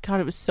up. oh my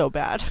God, it was so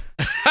bad.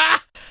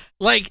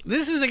 Like,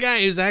 this is a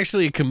guy who's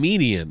actually a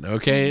comedian,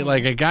 okay?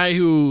 Like a guy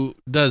who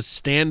does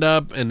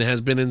stand-up and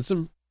has been in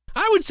some,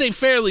 I would say,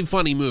 fairly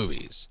funny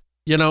movies.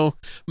 You know,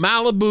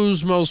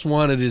 Malibu's Most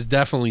Wanted is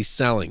definitely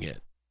selling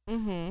it.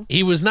 Mm-hmm.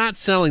 He was not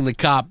selling the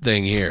cop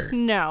thing here.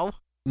 No.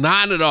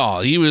 Not at all.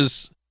 He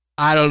was,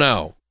 I don't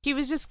know, He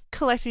was just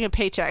collecting a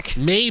paycheck.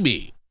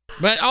 maybe.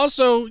 But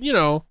also, you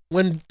know,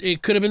 when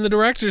it could have been the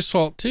director's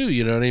fault too,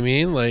 you know what I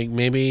mean? Like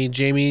maybe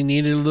Jamie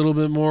needed a little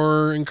bit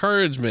more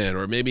encouragement,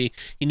 or maybe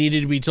he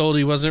needed to be told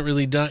he wasn't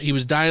really done. He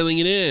was dialing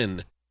it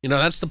in. You know,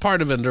 that's the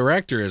part of a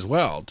director as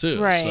well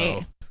too.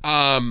 Right.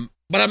 So,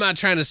 but I'm not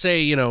trying to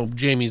say, you know,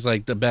 Jamie's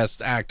like the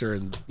best actor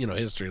in, you know,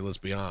 history. Let's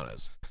be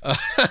honest.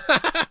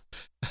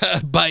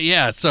 But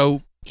yeah,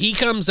 so he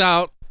comes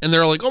out and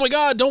they're like, "Oh my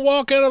God, don't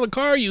walk out of the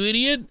car, you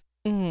idiot."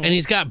 Mm. And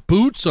he's got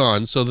boots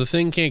on, so the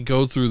thing can't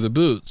go through the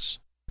boots.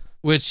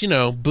 Which, you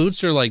know,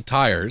 boots are like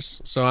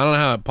tires, so I don't know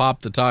how it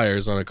popped the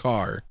tires on a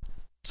car.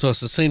 So it's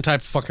the same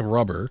type of fucking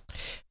rubber.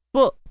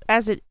 Well,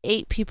 as it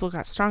ate, people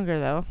got stronger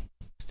though.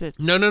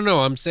 No,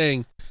 I'm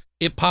saying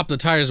it popped the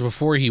tires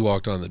before he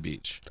walked on the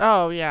beach.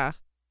 Oh yeah,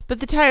 but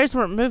the tires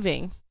weren't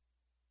moving.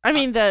 I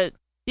mean I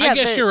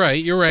guess you're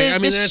right. You're right. The, I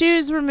mean, the that's,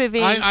 shoes were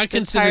moving. I the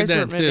considered tires that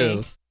weren't too.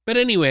 moving. But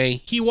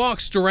anyway, he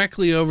walks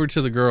directly over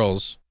to the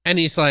girls, and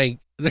he's like,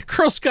 the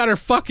girl's got her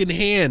fucking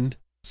hand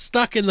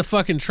stuck in the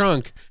fucking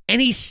trunk, and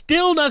he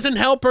still doesn't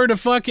help her to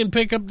fucking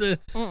pick up to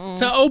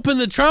open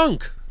the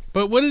trunk.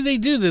 But what did they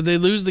do? Did they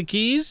lose the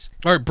keys?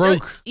 Or it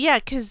broke? Yeah,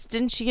 because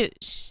didn't she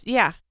get?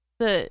 Yeah,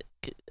 the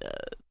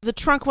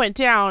trunk went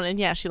down, and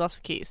yeah, she lost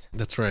the keys.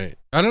 That's right.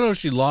 I don't know if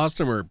she lost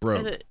them or it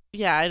broke.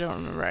 Yeah, I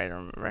don't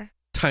remember.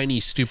 Tiny,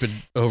 stupid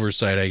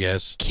oversight, I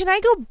guess. Can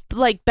I go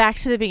like back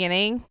to the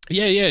beginning?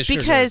 Yeah, sure.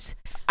 Because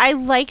I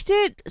liked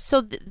it.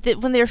 So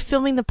when they were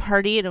filming the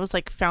party and it was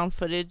like found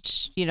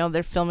footage, you know,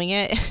 they're filming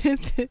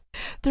it.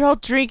 They're all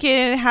drinking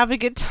and having a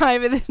good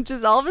time, and then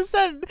just all of a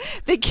sudden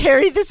they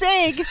carry this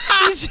egg. You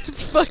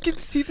just fucking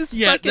see this.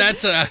 Yeah, fucking,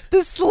 that's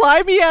the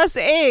slimy ass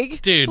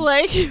egg, dude.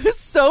 Like it was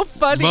so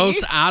funny.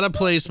 Most out of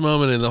place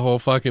moment in the whole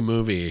fucking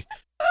movie.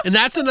 And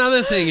that's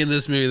another thing in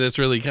this movie that's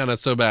really kind of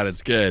so bad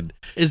it's good,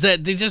 is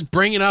that they just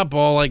bring it up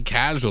all like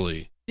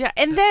casually. Yeah,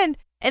 and then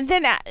And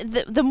then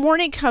the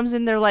morning comes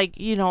and they're like,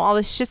 all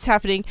this shit's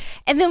happening.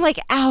 And then like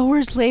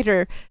hours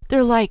later,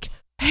 they're like,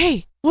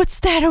 hey, what's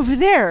that over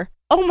there?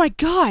 Oh my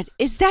God,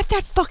 is that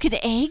fucking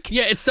egg?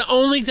 Yeah, it's the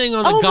only thing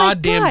on the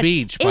goddamn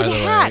beach, by the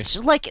way. It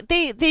hatched. Like,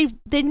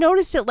 they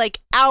noticed it like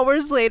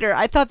hours later.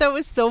 I thought that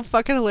was so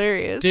fucking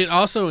hilarious. Dude,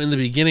 also in the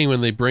beginning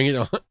when they bring it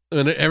on,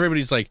 and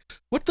everybody's like,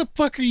 what the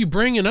fuck are you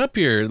bringing up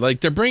here? Like,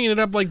 they're bringing it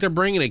up like they're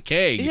bringing a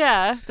keg.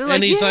 Yeah.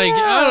 And he's like,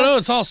 I don't know,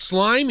 it's all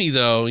slimy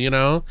though,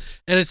 And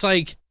it's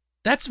like,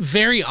 that's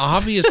very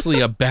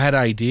obviously a bad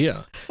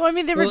idea. Well, I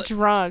mean, they were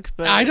drunk,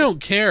 but I don't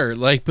care.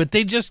 Like, but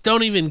they just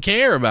don't even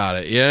care about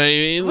it. You know what I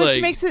mean?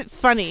 Which makes it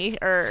funny,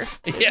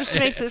 which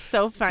makes it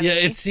so funny. Yeah,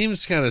 it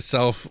seems kind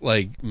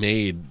of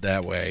made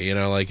that way.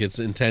 Like it's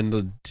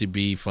intended to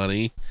be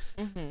funny.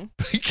 Mm-hmm.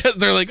 Because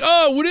they're like,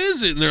 oh, what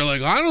is it? And they're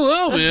like, I don't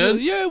know, man.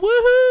 Yeah,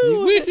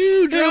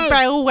 woohoo,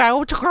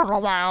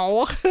 drunk.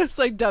 Wow. It's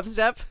like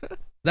dubstep.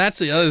 That's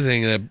the other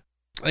thing that,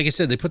 like I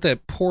said, they put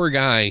that poor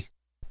guy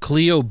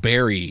Cleo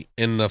Berry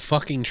in the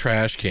fucking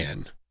trash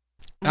can.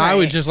 Right. I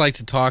would just like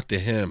to talk to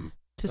him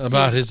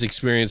about his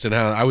experience and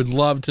how I would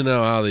love to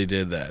know how they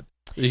did that,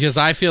 because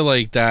I feel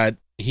like that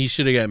he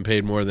should have gotten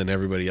paid more than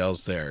everybody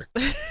else there.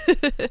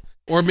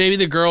 Or maybe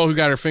the girl who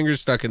got her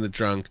fingers stuck in the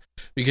trunk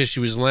because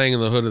she was laying in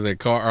the hood of the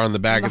car, or on the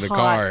back of the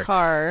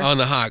car, on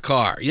the hot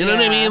car. You know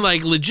what I mean?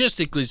 Like,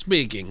 logistically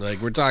speaking,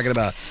 like we're talking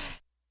about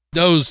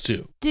those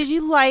two. Did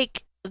you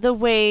like the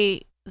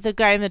way the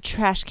guy in the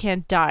trash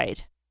can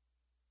died?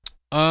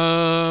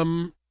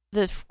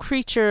 The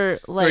creature,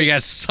 like, where he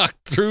got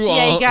sucked through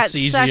he got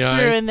CGI. Sucked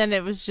through, and then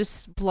it was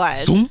just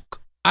blood. Thunk.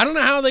 I don't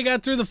know how they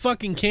got through the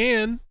fucking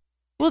can.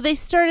 Well, they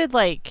started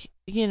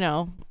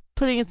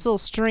putting its little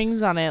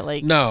strings on it.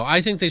 Like, no,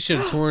 I think they should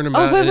have torn him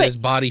out, and his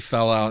body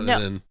fell out. No,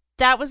 and then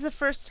that was the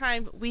first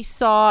time we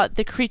saw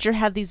the creature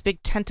had these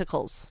big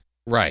tentacles.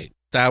 Right.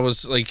 That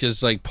was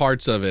because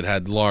parts of it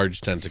had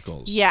large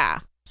tentacles. Yeah.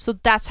 So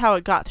that's how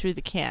it got through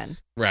the can.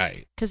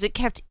 Right. Because it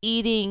kept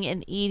eating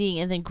and eating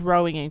and then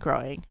growing and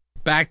growing.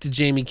 Back to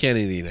Jamie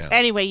Kennedy now.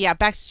 Anyway, yeah,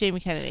 back to Jamie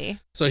Kennedy.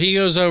 So he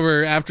goes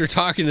over after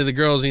talking to the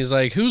girls and he's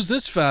like, who's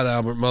this fat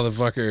Albert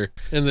motherfucker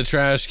in the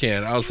trash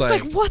can? I was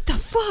like, what the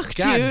fuck,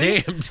 God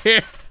dude? damn,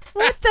 dude.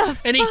 What the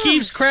fuck? And he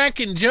keeps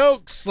cracking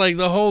jokes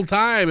the whole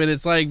time. And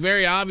it's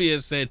very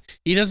obvious that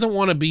he doesn't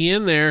want to be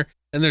in there,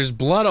 and there's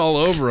blood all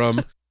over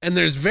him. And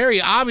there's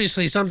very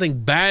obviously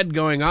something bad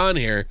going on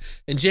here.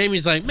 And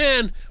Jamie's like,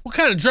 man, what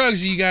kind of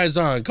drugs are you guys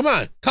on? Come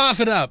on,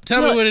 cough it up.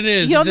 Tell me what it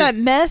is. You on that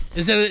meth?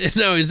 Is it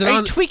Are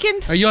you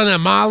tweaking? Are you on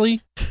that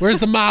Molly? Where's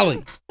the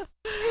Molly?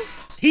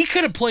 He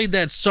could have played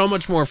that so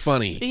much more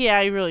funny.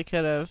 Yeah, he really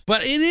could have.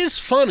 But it is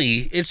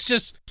funny. It's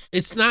just,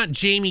 it's not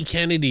Jamie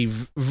Kennedy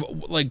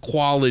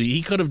quality.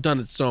 He could have done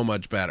it so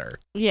much better.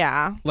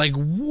 Yeah.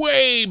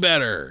 Way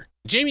better.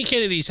 Jamie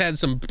Kennedy's had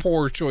some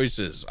poor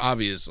choices,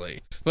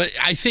 obviously, but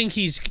I think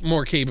he's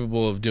more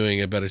capable of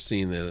doing a better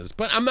scene than this.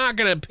 But I'm not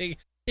going to pick,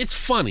 it's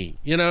funny,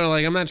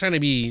 I'm not trying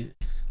to be,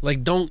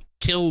 don't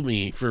kill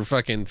me for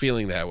fucking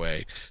feeling that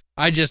way.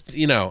 I just,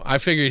 I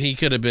figured he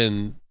could have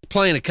been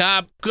playing a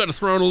cop, could have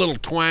thrown a little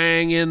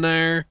twang in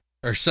there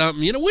or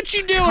something. What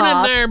you doing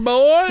in there,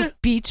 boy?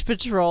 Beach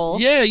patrol.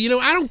 Yeah,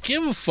 I don't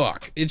give a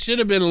fuck. It should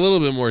have been a little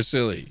bit more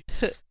silly.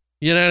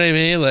 You know what I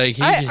mean?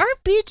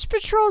 Aren't beach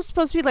patrols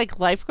supposed to be like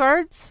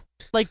lifeguards?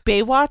 Like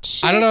Baywatch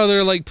shit? I don't know.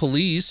 They're like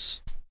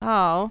police.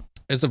 Oh.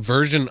 It's a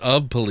version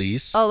of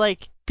police. Oh,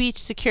 like beach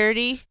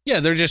security?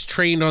 Yeah, they're just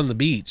trained on the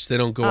beach. They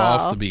don't go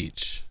off the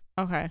beach.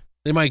 Okay.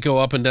 They might go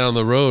up and down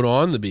the road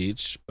on the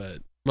beach, but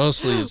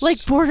mostly it's...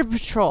 like Border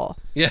Patrol.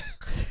 Yeah.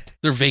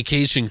 They're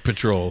vacation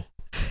patrol.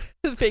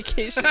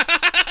 Vacation.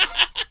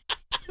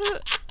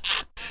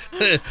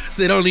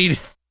 They don't need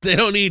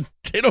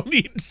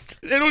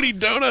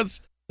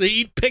donuts. They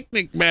eat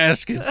picnic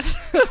baskets.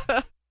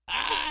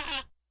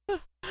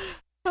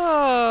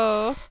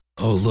 Oh,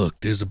 look,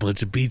 there's a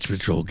bunch of beach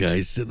patrol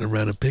guys sitting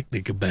around a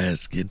picnic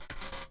basket.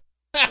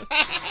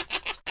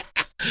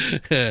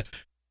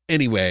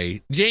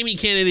 Anyway, Jamie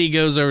Kennedy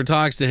goes over,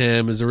 talks to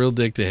him, is a real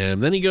dick to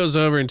him. Then he goes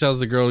over and tells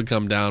the girl to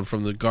come down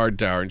from the guard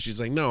tower, and she's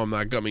like, no, I'm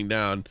not coming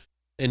down.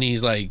 And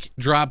he's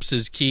drops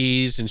his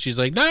keys, and she's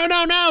like,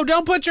 no,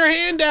 don't put your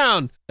hand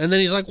down. And then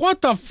he's like,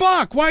 what the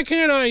fuck? Why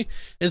can't I?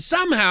 And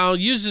somehow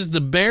uses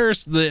the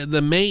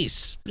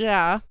mace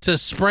to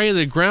spray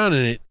the ground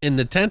in it, and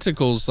the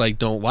tentacles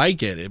don't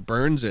like it. It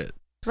burns it.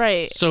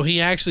 Right. So he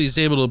actually is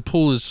able to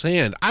pull his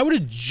hand. I would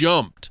have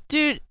jumped.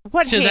 Dude,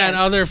 what to hand? That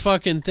other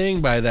fucking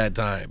thing by that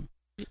time.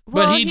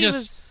 Well, but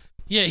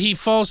he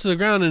falls to the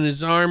ground and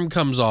his arm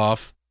comes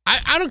off.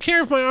 I don't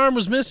care if my arm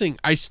was missing.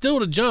 I still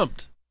would have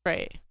jumped.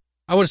 Right.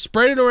 I would have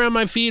spread it around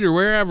my feet or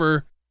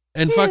wherever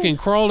and fucking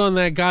crawled on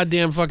that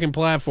goddamn fucking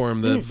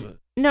platform.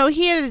 No,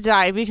 he had to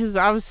die because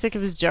I was sick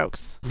of his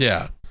jokes.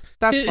 Yeah.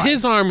 That's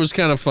his arm was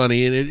kind of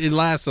funny, and it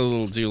lasted a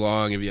little too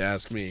long, if you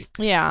ask me.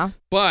 Yeah.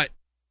 But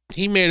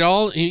he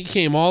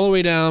came all the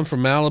way down from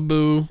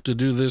Malibu to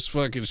do this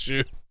fucking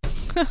shoot.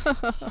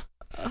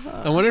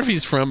 I wonder if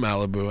he's from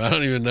Malibu. I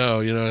don't even know.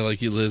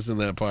 He lives in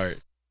that part.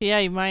 Yeah,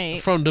 he might.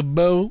 From the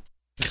boat.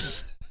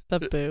 The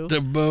boo. The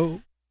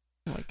boo.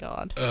 Oh my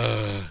God.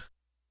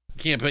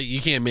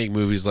 You can't make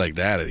movies like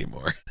that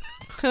anymore.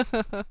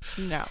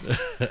 No.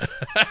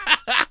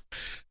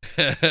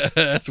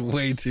 That's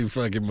way too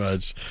fucking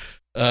much.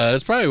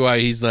 That's probably why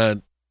he's not.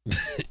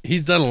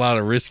 He's done a lot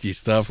of risky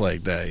stuff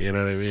like that. You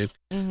know what I mean?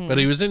 Mm-hmm. But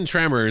he was in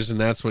Tremors, and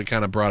that's what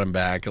kind of brought him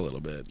back a little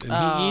bit.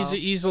 And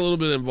he's a little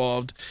bit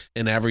involved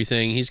in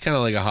everything. He's kind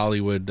of like a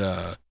Hollywood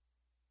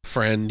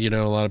friend. You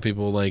know, a lot of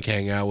people like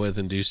hang out with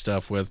and do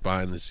stuff with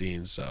behind the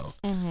scenes. So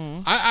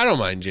I don't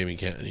mind Jamie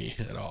Kennedy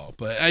at all,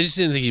 but I just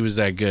didn't think he was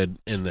that good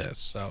in this.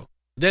 So.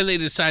 Then they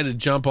decide to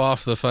jump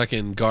off the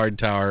fucking guard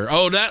tower.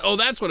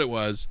 That's what it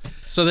was.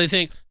 So they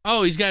think,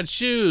 he's got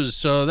shoes,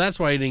 so that's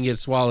why he didn't get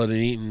swallowed and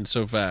eaten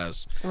so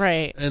fast.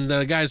 Right. And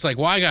the guy's like,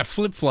 well, I got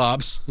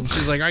flip-flops. And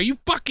she's like, are you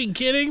fucking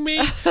kidding me?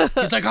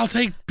 He's like, I'll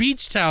take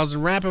beach towels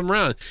and wrap them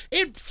around.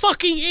 It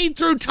fucking ate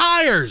through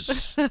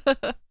tires.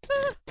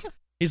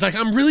 He's like,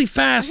 I'm really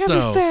fast,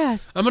 though.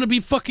 I'm going to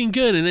be fucking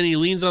good. And then he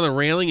leans on the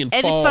railing and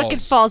falls. And it fucking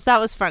falls. That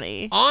was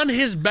funny. On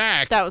his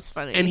back. That was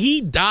funny. And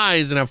he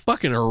dies in a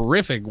fucking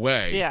horrific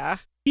way. Yeah.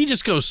 He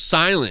just goes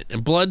silent,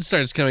 and blood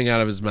starts coming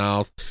out of his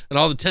mouth, and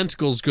all the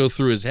tentacles go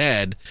through his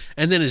head,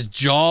 and then his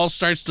jaw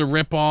starts to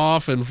rip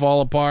off and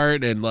fall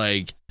apart, and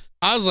like,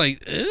 I was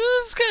like, this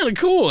is kind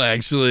of cool,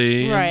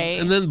 actually. Right.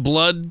 And then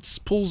blood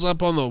pulls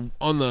up on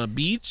the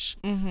beach.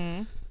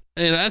 Mm-hmm.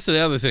 And that's the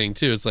other thing,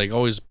 too. It's like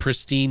always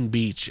pristine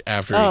beach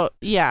after. Oh,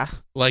 yeah.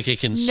 Like it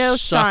can no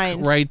suck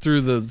sign. right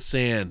through the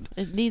sand.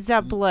 It needs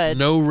that blood.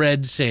 No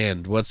red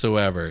sand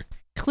whatsoever.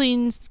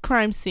 Clean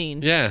crime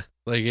scene. Yeah.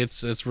 Like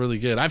it's really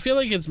good. I feel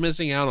like it's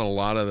missing out on a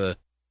lot of the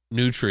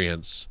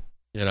nutrients,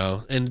 you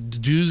know.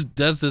 And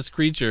does this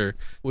creature,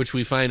 which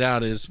we find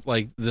out is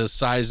like the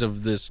size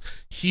of this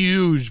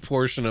huge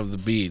portion of the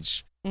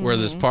beach where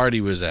this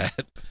party was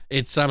at,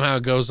 it somehow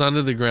goes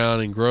under the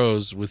ground and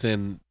grows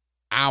within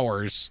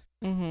hours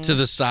to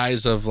the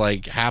size of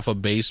like half a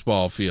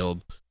baseball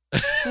field.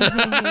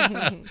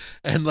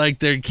 And like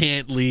they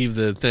can't leave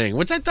the thing,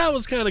 which I thought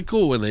was kind of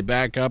cool when they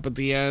back up at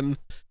the end.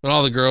 When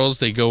all the girls,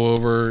 they go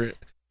over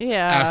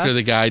after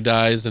the guy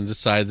dies and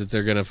decide that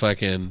they're gonna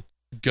fucking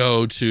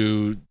go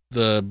to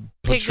the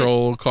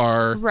patrol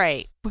car.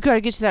 Right. We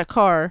gotta get to that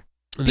car.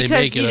 And because,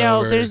 they make it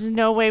over. There's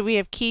no way we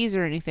have keys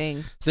or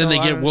anything. Then they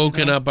get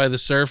woken up by the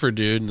surfer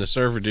dude, and the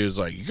surfer dude's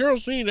like, "You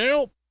girls need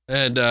help."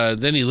 And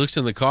then he looks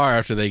in the car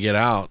after they get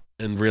out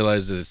and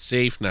realizes it's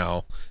safe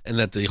now, and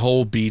that the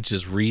whole beach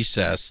is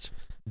recessed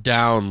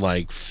down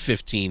like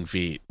 15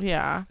 feet.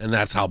 Yeah. And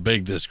that's how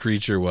big this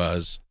creature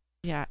was.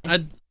 Yeah.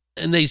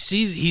 And they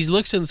see, he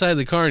looks inside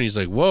the car and he's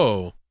like,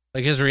 whoa.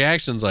 Like his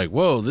reaction's like,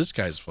 whoa, this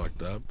guy's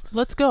fucked up.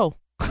 Let's go.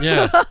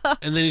 Yeah.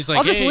 And then he's like,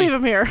 I'll just leave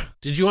him here.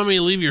 Did you want me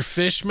to leave your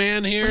fish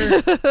man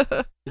here?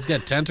 He's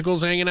got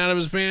tentacles hanging out of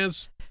his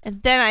pants.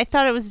 And then I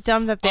thought it was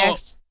dumb that they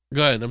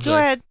Go ahead. Go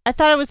ahead. I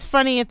thought it was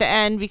funny at the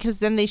end because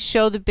then they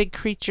show the big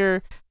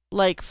creature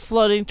like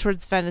floating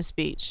towards Venice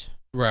Beach.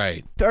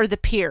 Right. Or the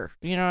pier.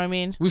 You know what I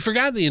mean? We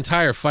forgot the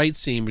entire fight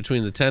scene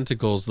between the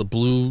tentacles, the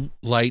blue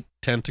light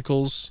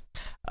tentacles.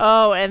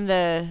 Oh, and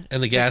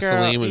the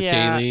gasoline girl. with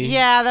Kaylee.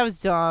 Yeah, that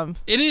was dumb.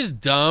 It is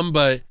dumb,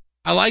 but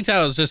I liked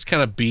how it was just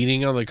kind of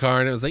beating on the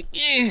car and it was like,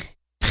 I'm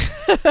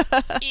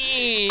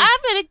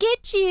gonna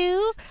get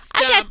you.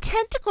 Stop. I got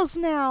tentacles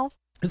now.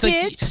 It's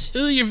bitch.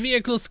 Like, your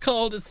vehicle's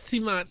cold. It's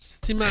too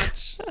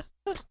much.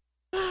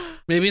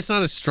 Maybe it's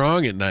not as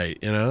strong at night,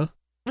 you know?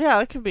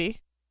 Yeah, it could be.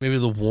 Maybe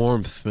the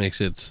warmth makes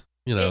it,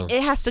 you know.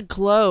 It has to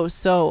glow,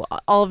 so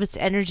all of its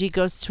energy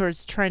goes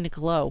towards trying to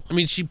glow. I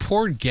mean, she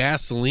poured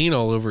gasoline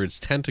all over its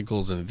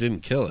tentacles and it didn't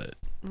kill it.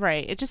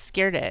 Right. It just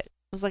scared it.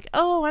 It was like,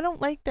 oh, I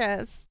don't like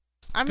this.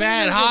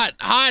 Bad,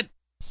 hot.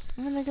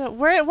 I'm gonna go.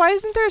 Why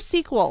isn't there a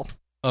sequel?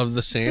 Of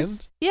the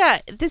sand?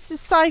 This is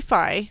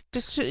sci-fi.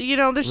 There should Maybe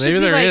be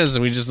there is,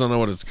 and we just don't know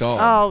what it's called.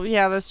 Oh,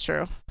 yeah, that's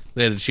true.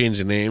 They had to change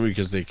the name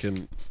because they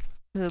couldn't.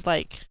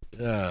 Like,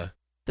 the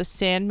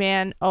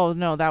Sandman. Oh,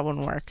 no, that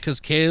wouldn't work.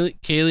 Because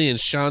Kaylee and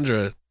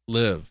Chandra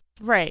live.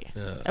 Right.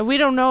 And we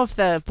don't know if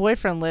the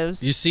boyfriend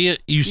lives. You see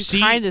it. You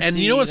see, and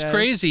you know what's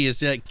crazy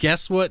is that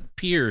guess what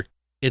pier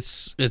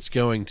it's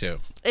going to?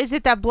 Is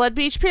it that Blood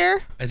Beach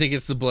Pier? I think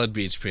it's the Blood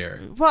Beach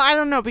Pier. Well, I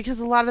don't know because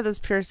a lot of those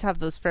piers have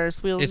those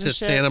Ferris wheels. It's and a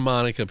shit. Santa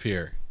Monica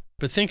Pier.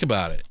 But think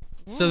about it.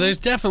 So there's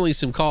definitely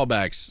some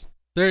callbacks.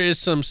 There is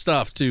some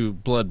stuff to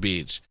Blood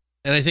Beach.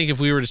 And I think if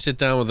we were to sit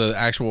down with the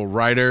actual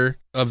writer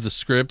of the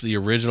script, the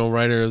original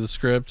writer of the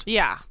script,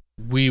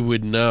 we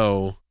would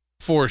know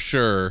for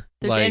sure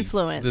there's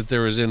influence. That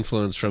there was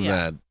influence from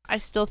that. I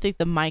still think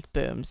the mic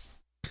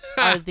booms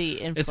are the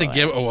influence. It's a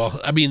give. Well,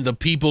 I mean, the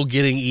people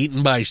getting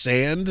eaten by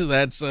sand,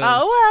 that's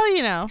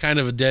kind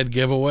of a dead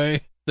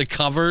giveaway. The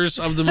covers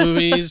of the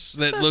movies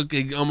that look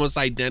almost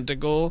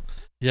identical,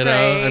 you know?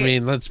 Right. I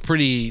mean, that's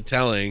pretty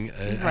telling.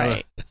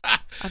 Right.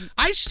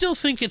 I still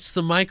think it's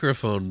the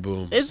microphone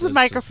boom. It's the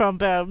microphone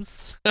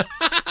booms.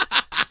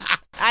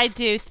 I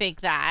do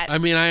think that. I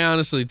mean, I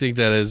honestly think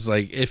that is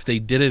like, if they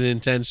did it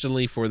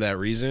intentionally for that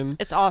reason,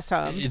 it's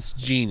awesome. It's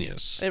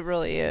genius. It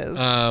really is.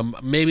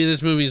 Maybe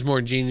this movie is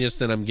more genius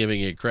than I'm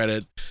giving it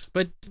credit.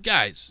 But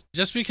guys,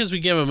 just because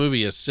we give a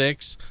movie a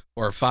 6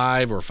 or a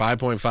 5 or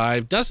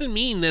 5.5 doesn't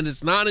mean that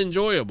it's not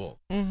enjoyable.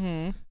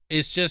 Mm-hmm.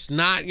 It's just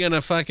not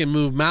gonna fucking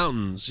move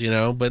mountains, you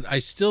know. But I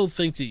still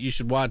think that you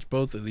should watch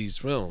both of these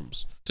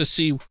films to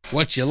see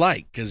what you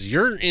like, because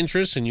your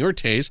interests and your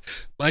taste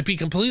might be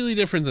completely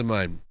different than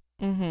mine.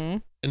 Mm-hmm.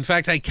 In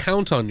fact, I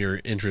count on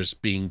your interests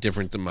being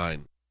different than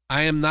mine.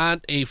 I am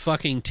not a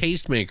fucking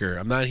tastemaker.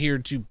 I'm not here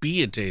to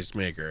be a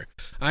tastemaker.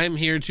 I am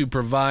here to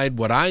provide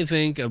what I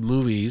think of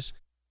movies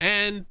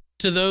and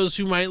to those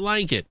who might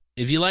like it.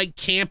 If you like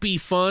campy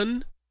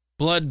fun,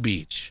 Blood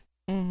Beach.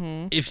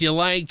 Mm-hmm. If you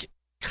like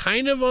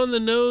kind of on the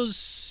nose,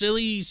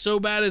 silly, so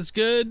bad it's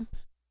good,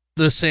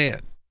 The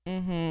Sand.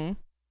 Mm-hmm.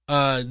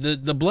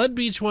 The Blood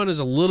Beach one is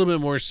a little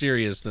bit more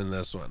serious than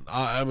this one.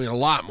 I mean, a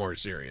lot more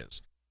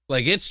serious.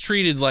 Like, it's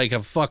treated like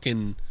a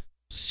fucking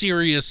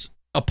serious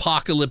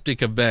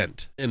apocalyptic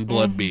event in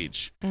Blood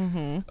Beach.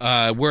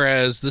 Mm-hmm.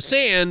 Whereas The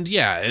Sand,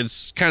 yeah,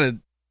 it's kind of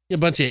a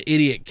bunch of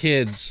idiot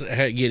kids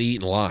get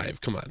eaten alive.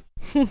 Come on.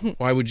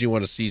 Why would you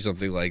want to see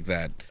something like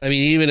that? I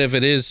mean, even if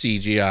it is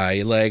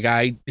CGI,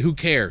 like, who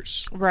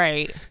cares?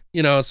 Right.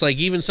 You know, it's like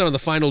even some of the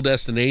Final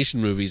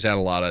Destination movies had a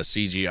lot of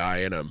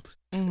CGI in them.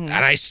 Mm-hmm. And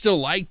I still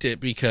liked it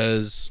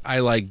because I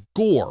like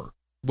gore.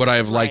 Would I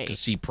have liked to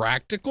see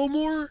practical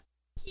more?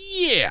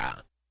 Yeah.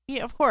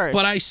 Yeah, of course.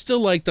 But I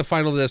still like the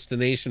Final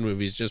Destination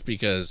movies just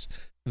because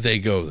they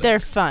go there. They're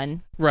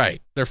fun.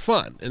 Right. They're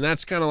fun. And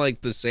that's kind of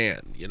like The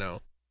Sand, you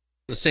know.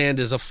 The Sand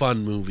is a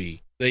fun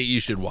movie that you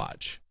should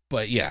watch.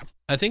 But yeah,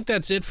 I think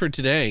that's it for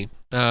today.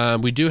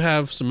 We do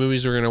have some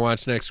movies we're going to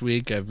watch next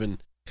week. I've been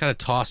kind of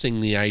tossing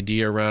the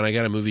idea around. I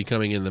got a movie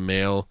coming in the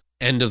mail,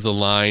 End of the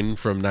Line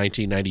from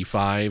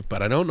 1995,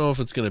 but I don't know if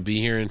it's going to be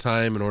here in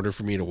time in order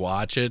for me to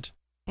watch it.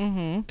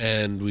 Mm-hmm.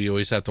 And we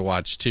always have to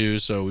watch two,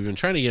 so we've been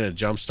trying to get a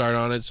jump start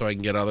on it so I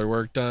can get other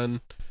work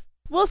done.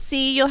 We'll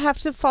see. You'll have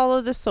to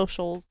follow the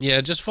socials.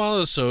 Yeah, just follow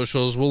the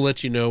socials. We'll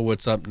let you know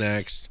what's up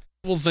next.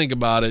 We'll think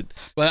about it.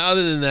 But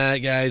other than that,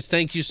 guys,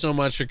 thank you so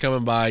much for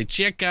coming by.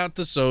 Check out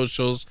the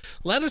socials.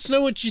 Let us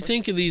know what you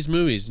think of these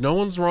movies. No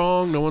one's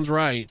wrong. No one's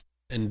right.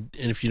 And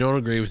if you don't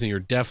agree with me, you're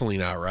definitely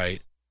not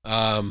right.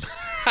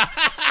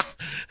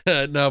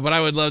 No, but I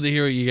would love to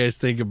hear what you guys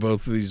think of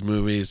both of these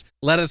movies.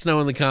 Let us know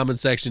in the comment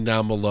section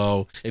down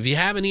below. If you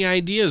have any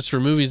ideas for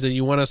movies that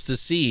you want us to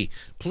see,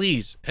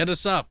 please hit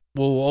us up.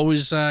 We'll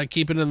always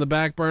keep it in the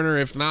back burner.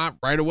 If not,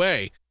 right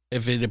away,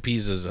 if it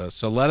appeases us.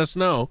 So let us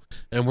know,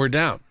 and we're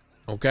down.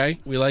 Okay?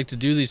 We like to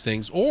do these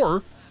things.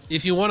 Or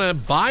if you want to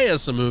buy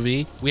us a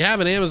movie, we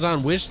have an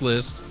Amazon wish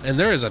list, and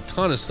there is a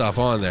ton of stuff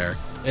on there.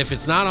 If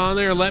it's not on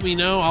there, let me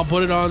know. I'll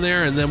put it on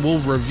there, and then we'll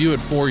review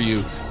it for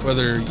you,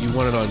 whether you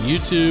want it on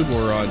YouTube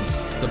or on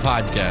the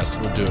podcast.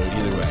 We'll do it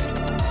either way.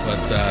 But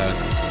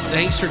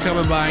thanks for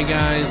coming by,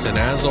 guys, and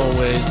as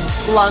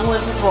always, long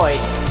live the void.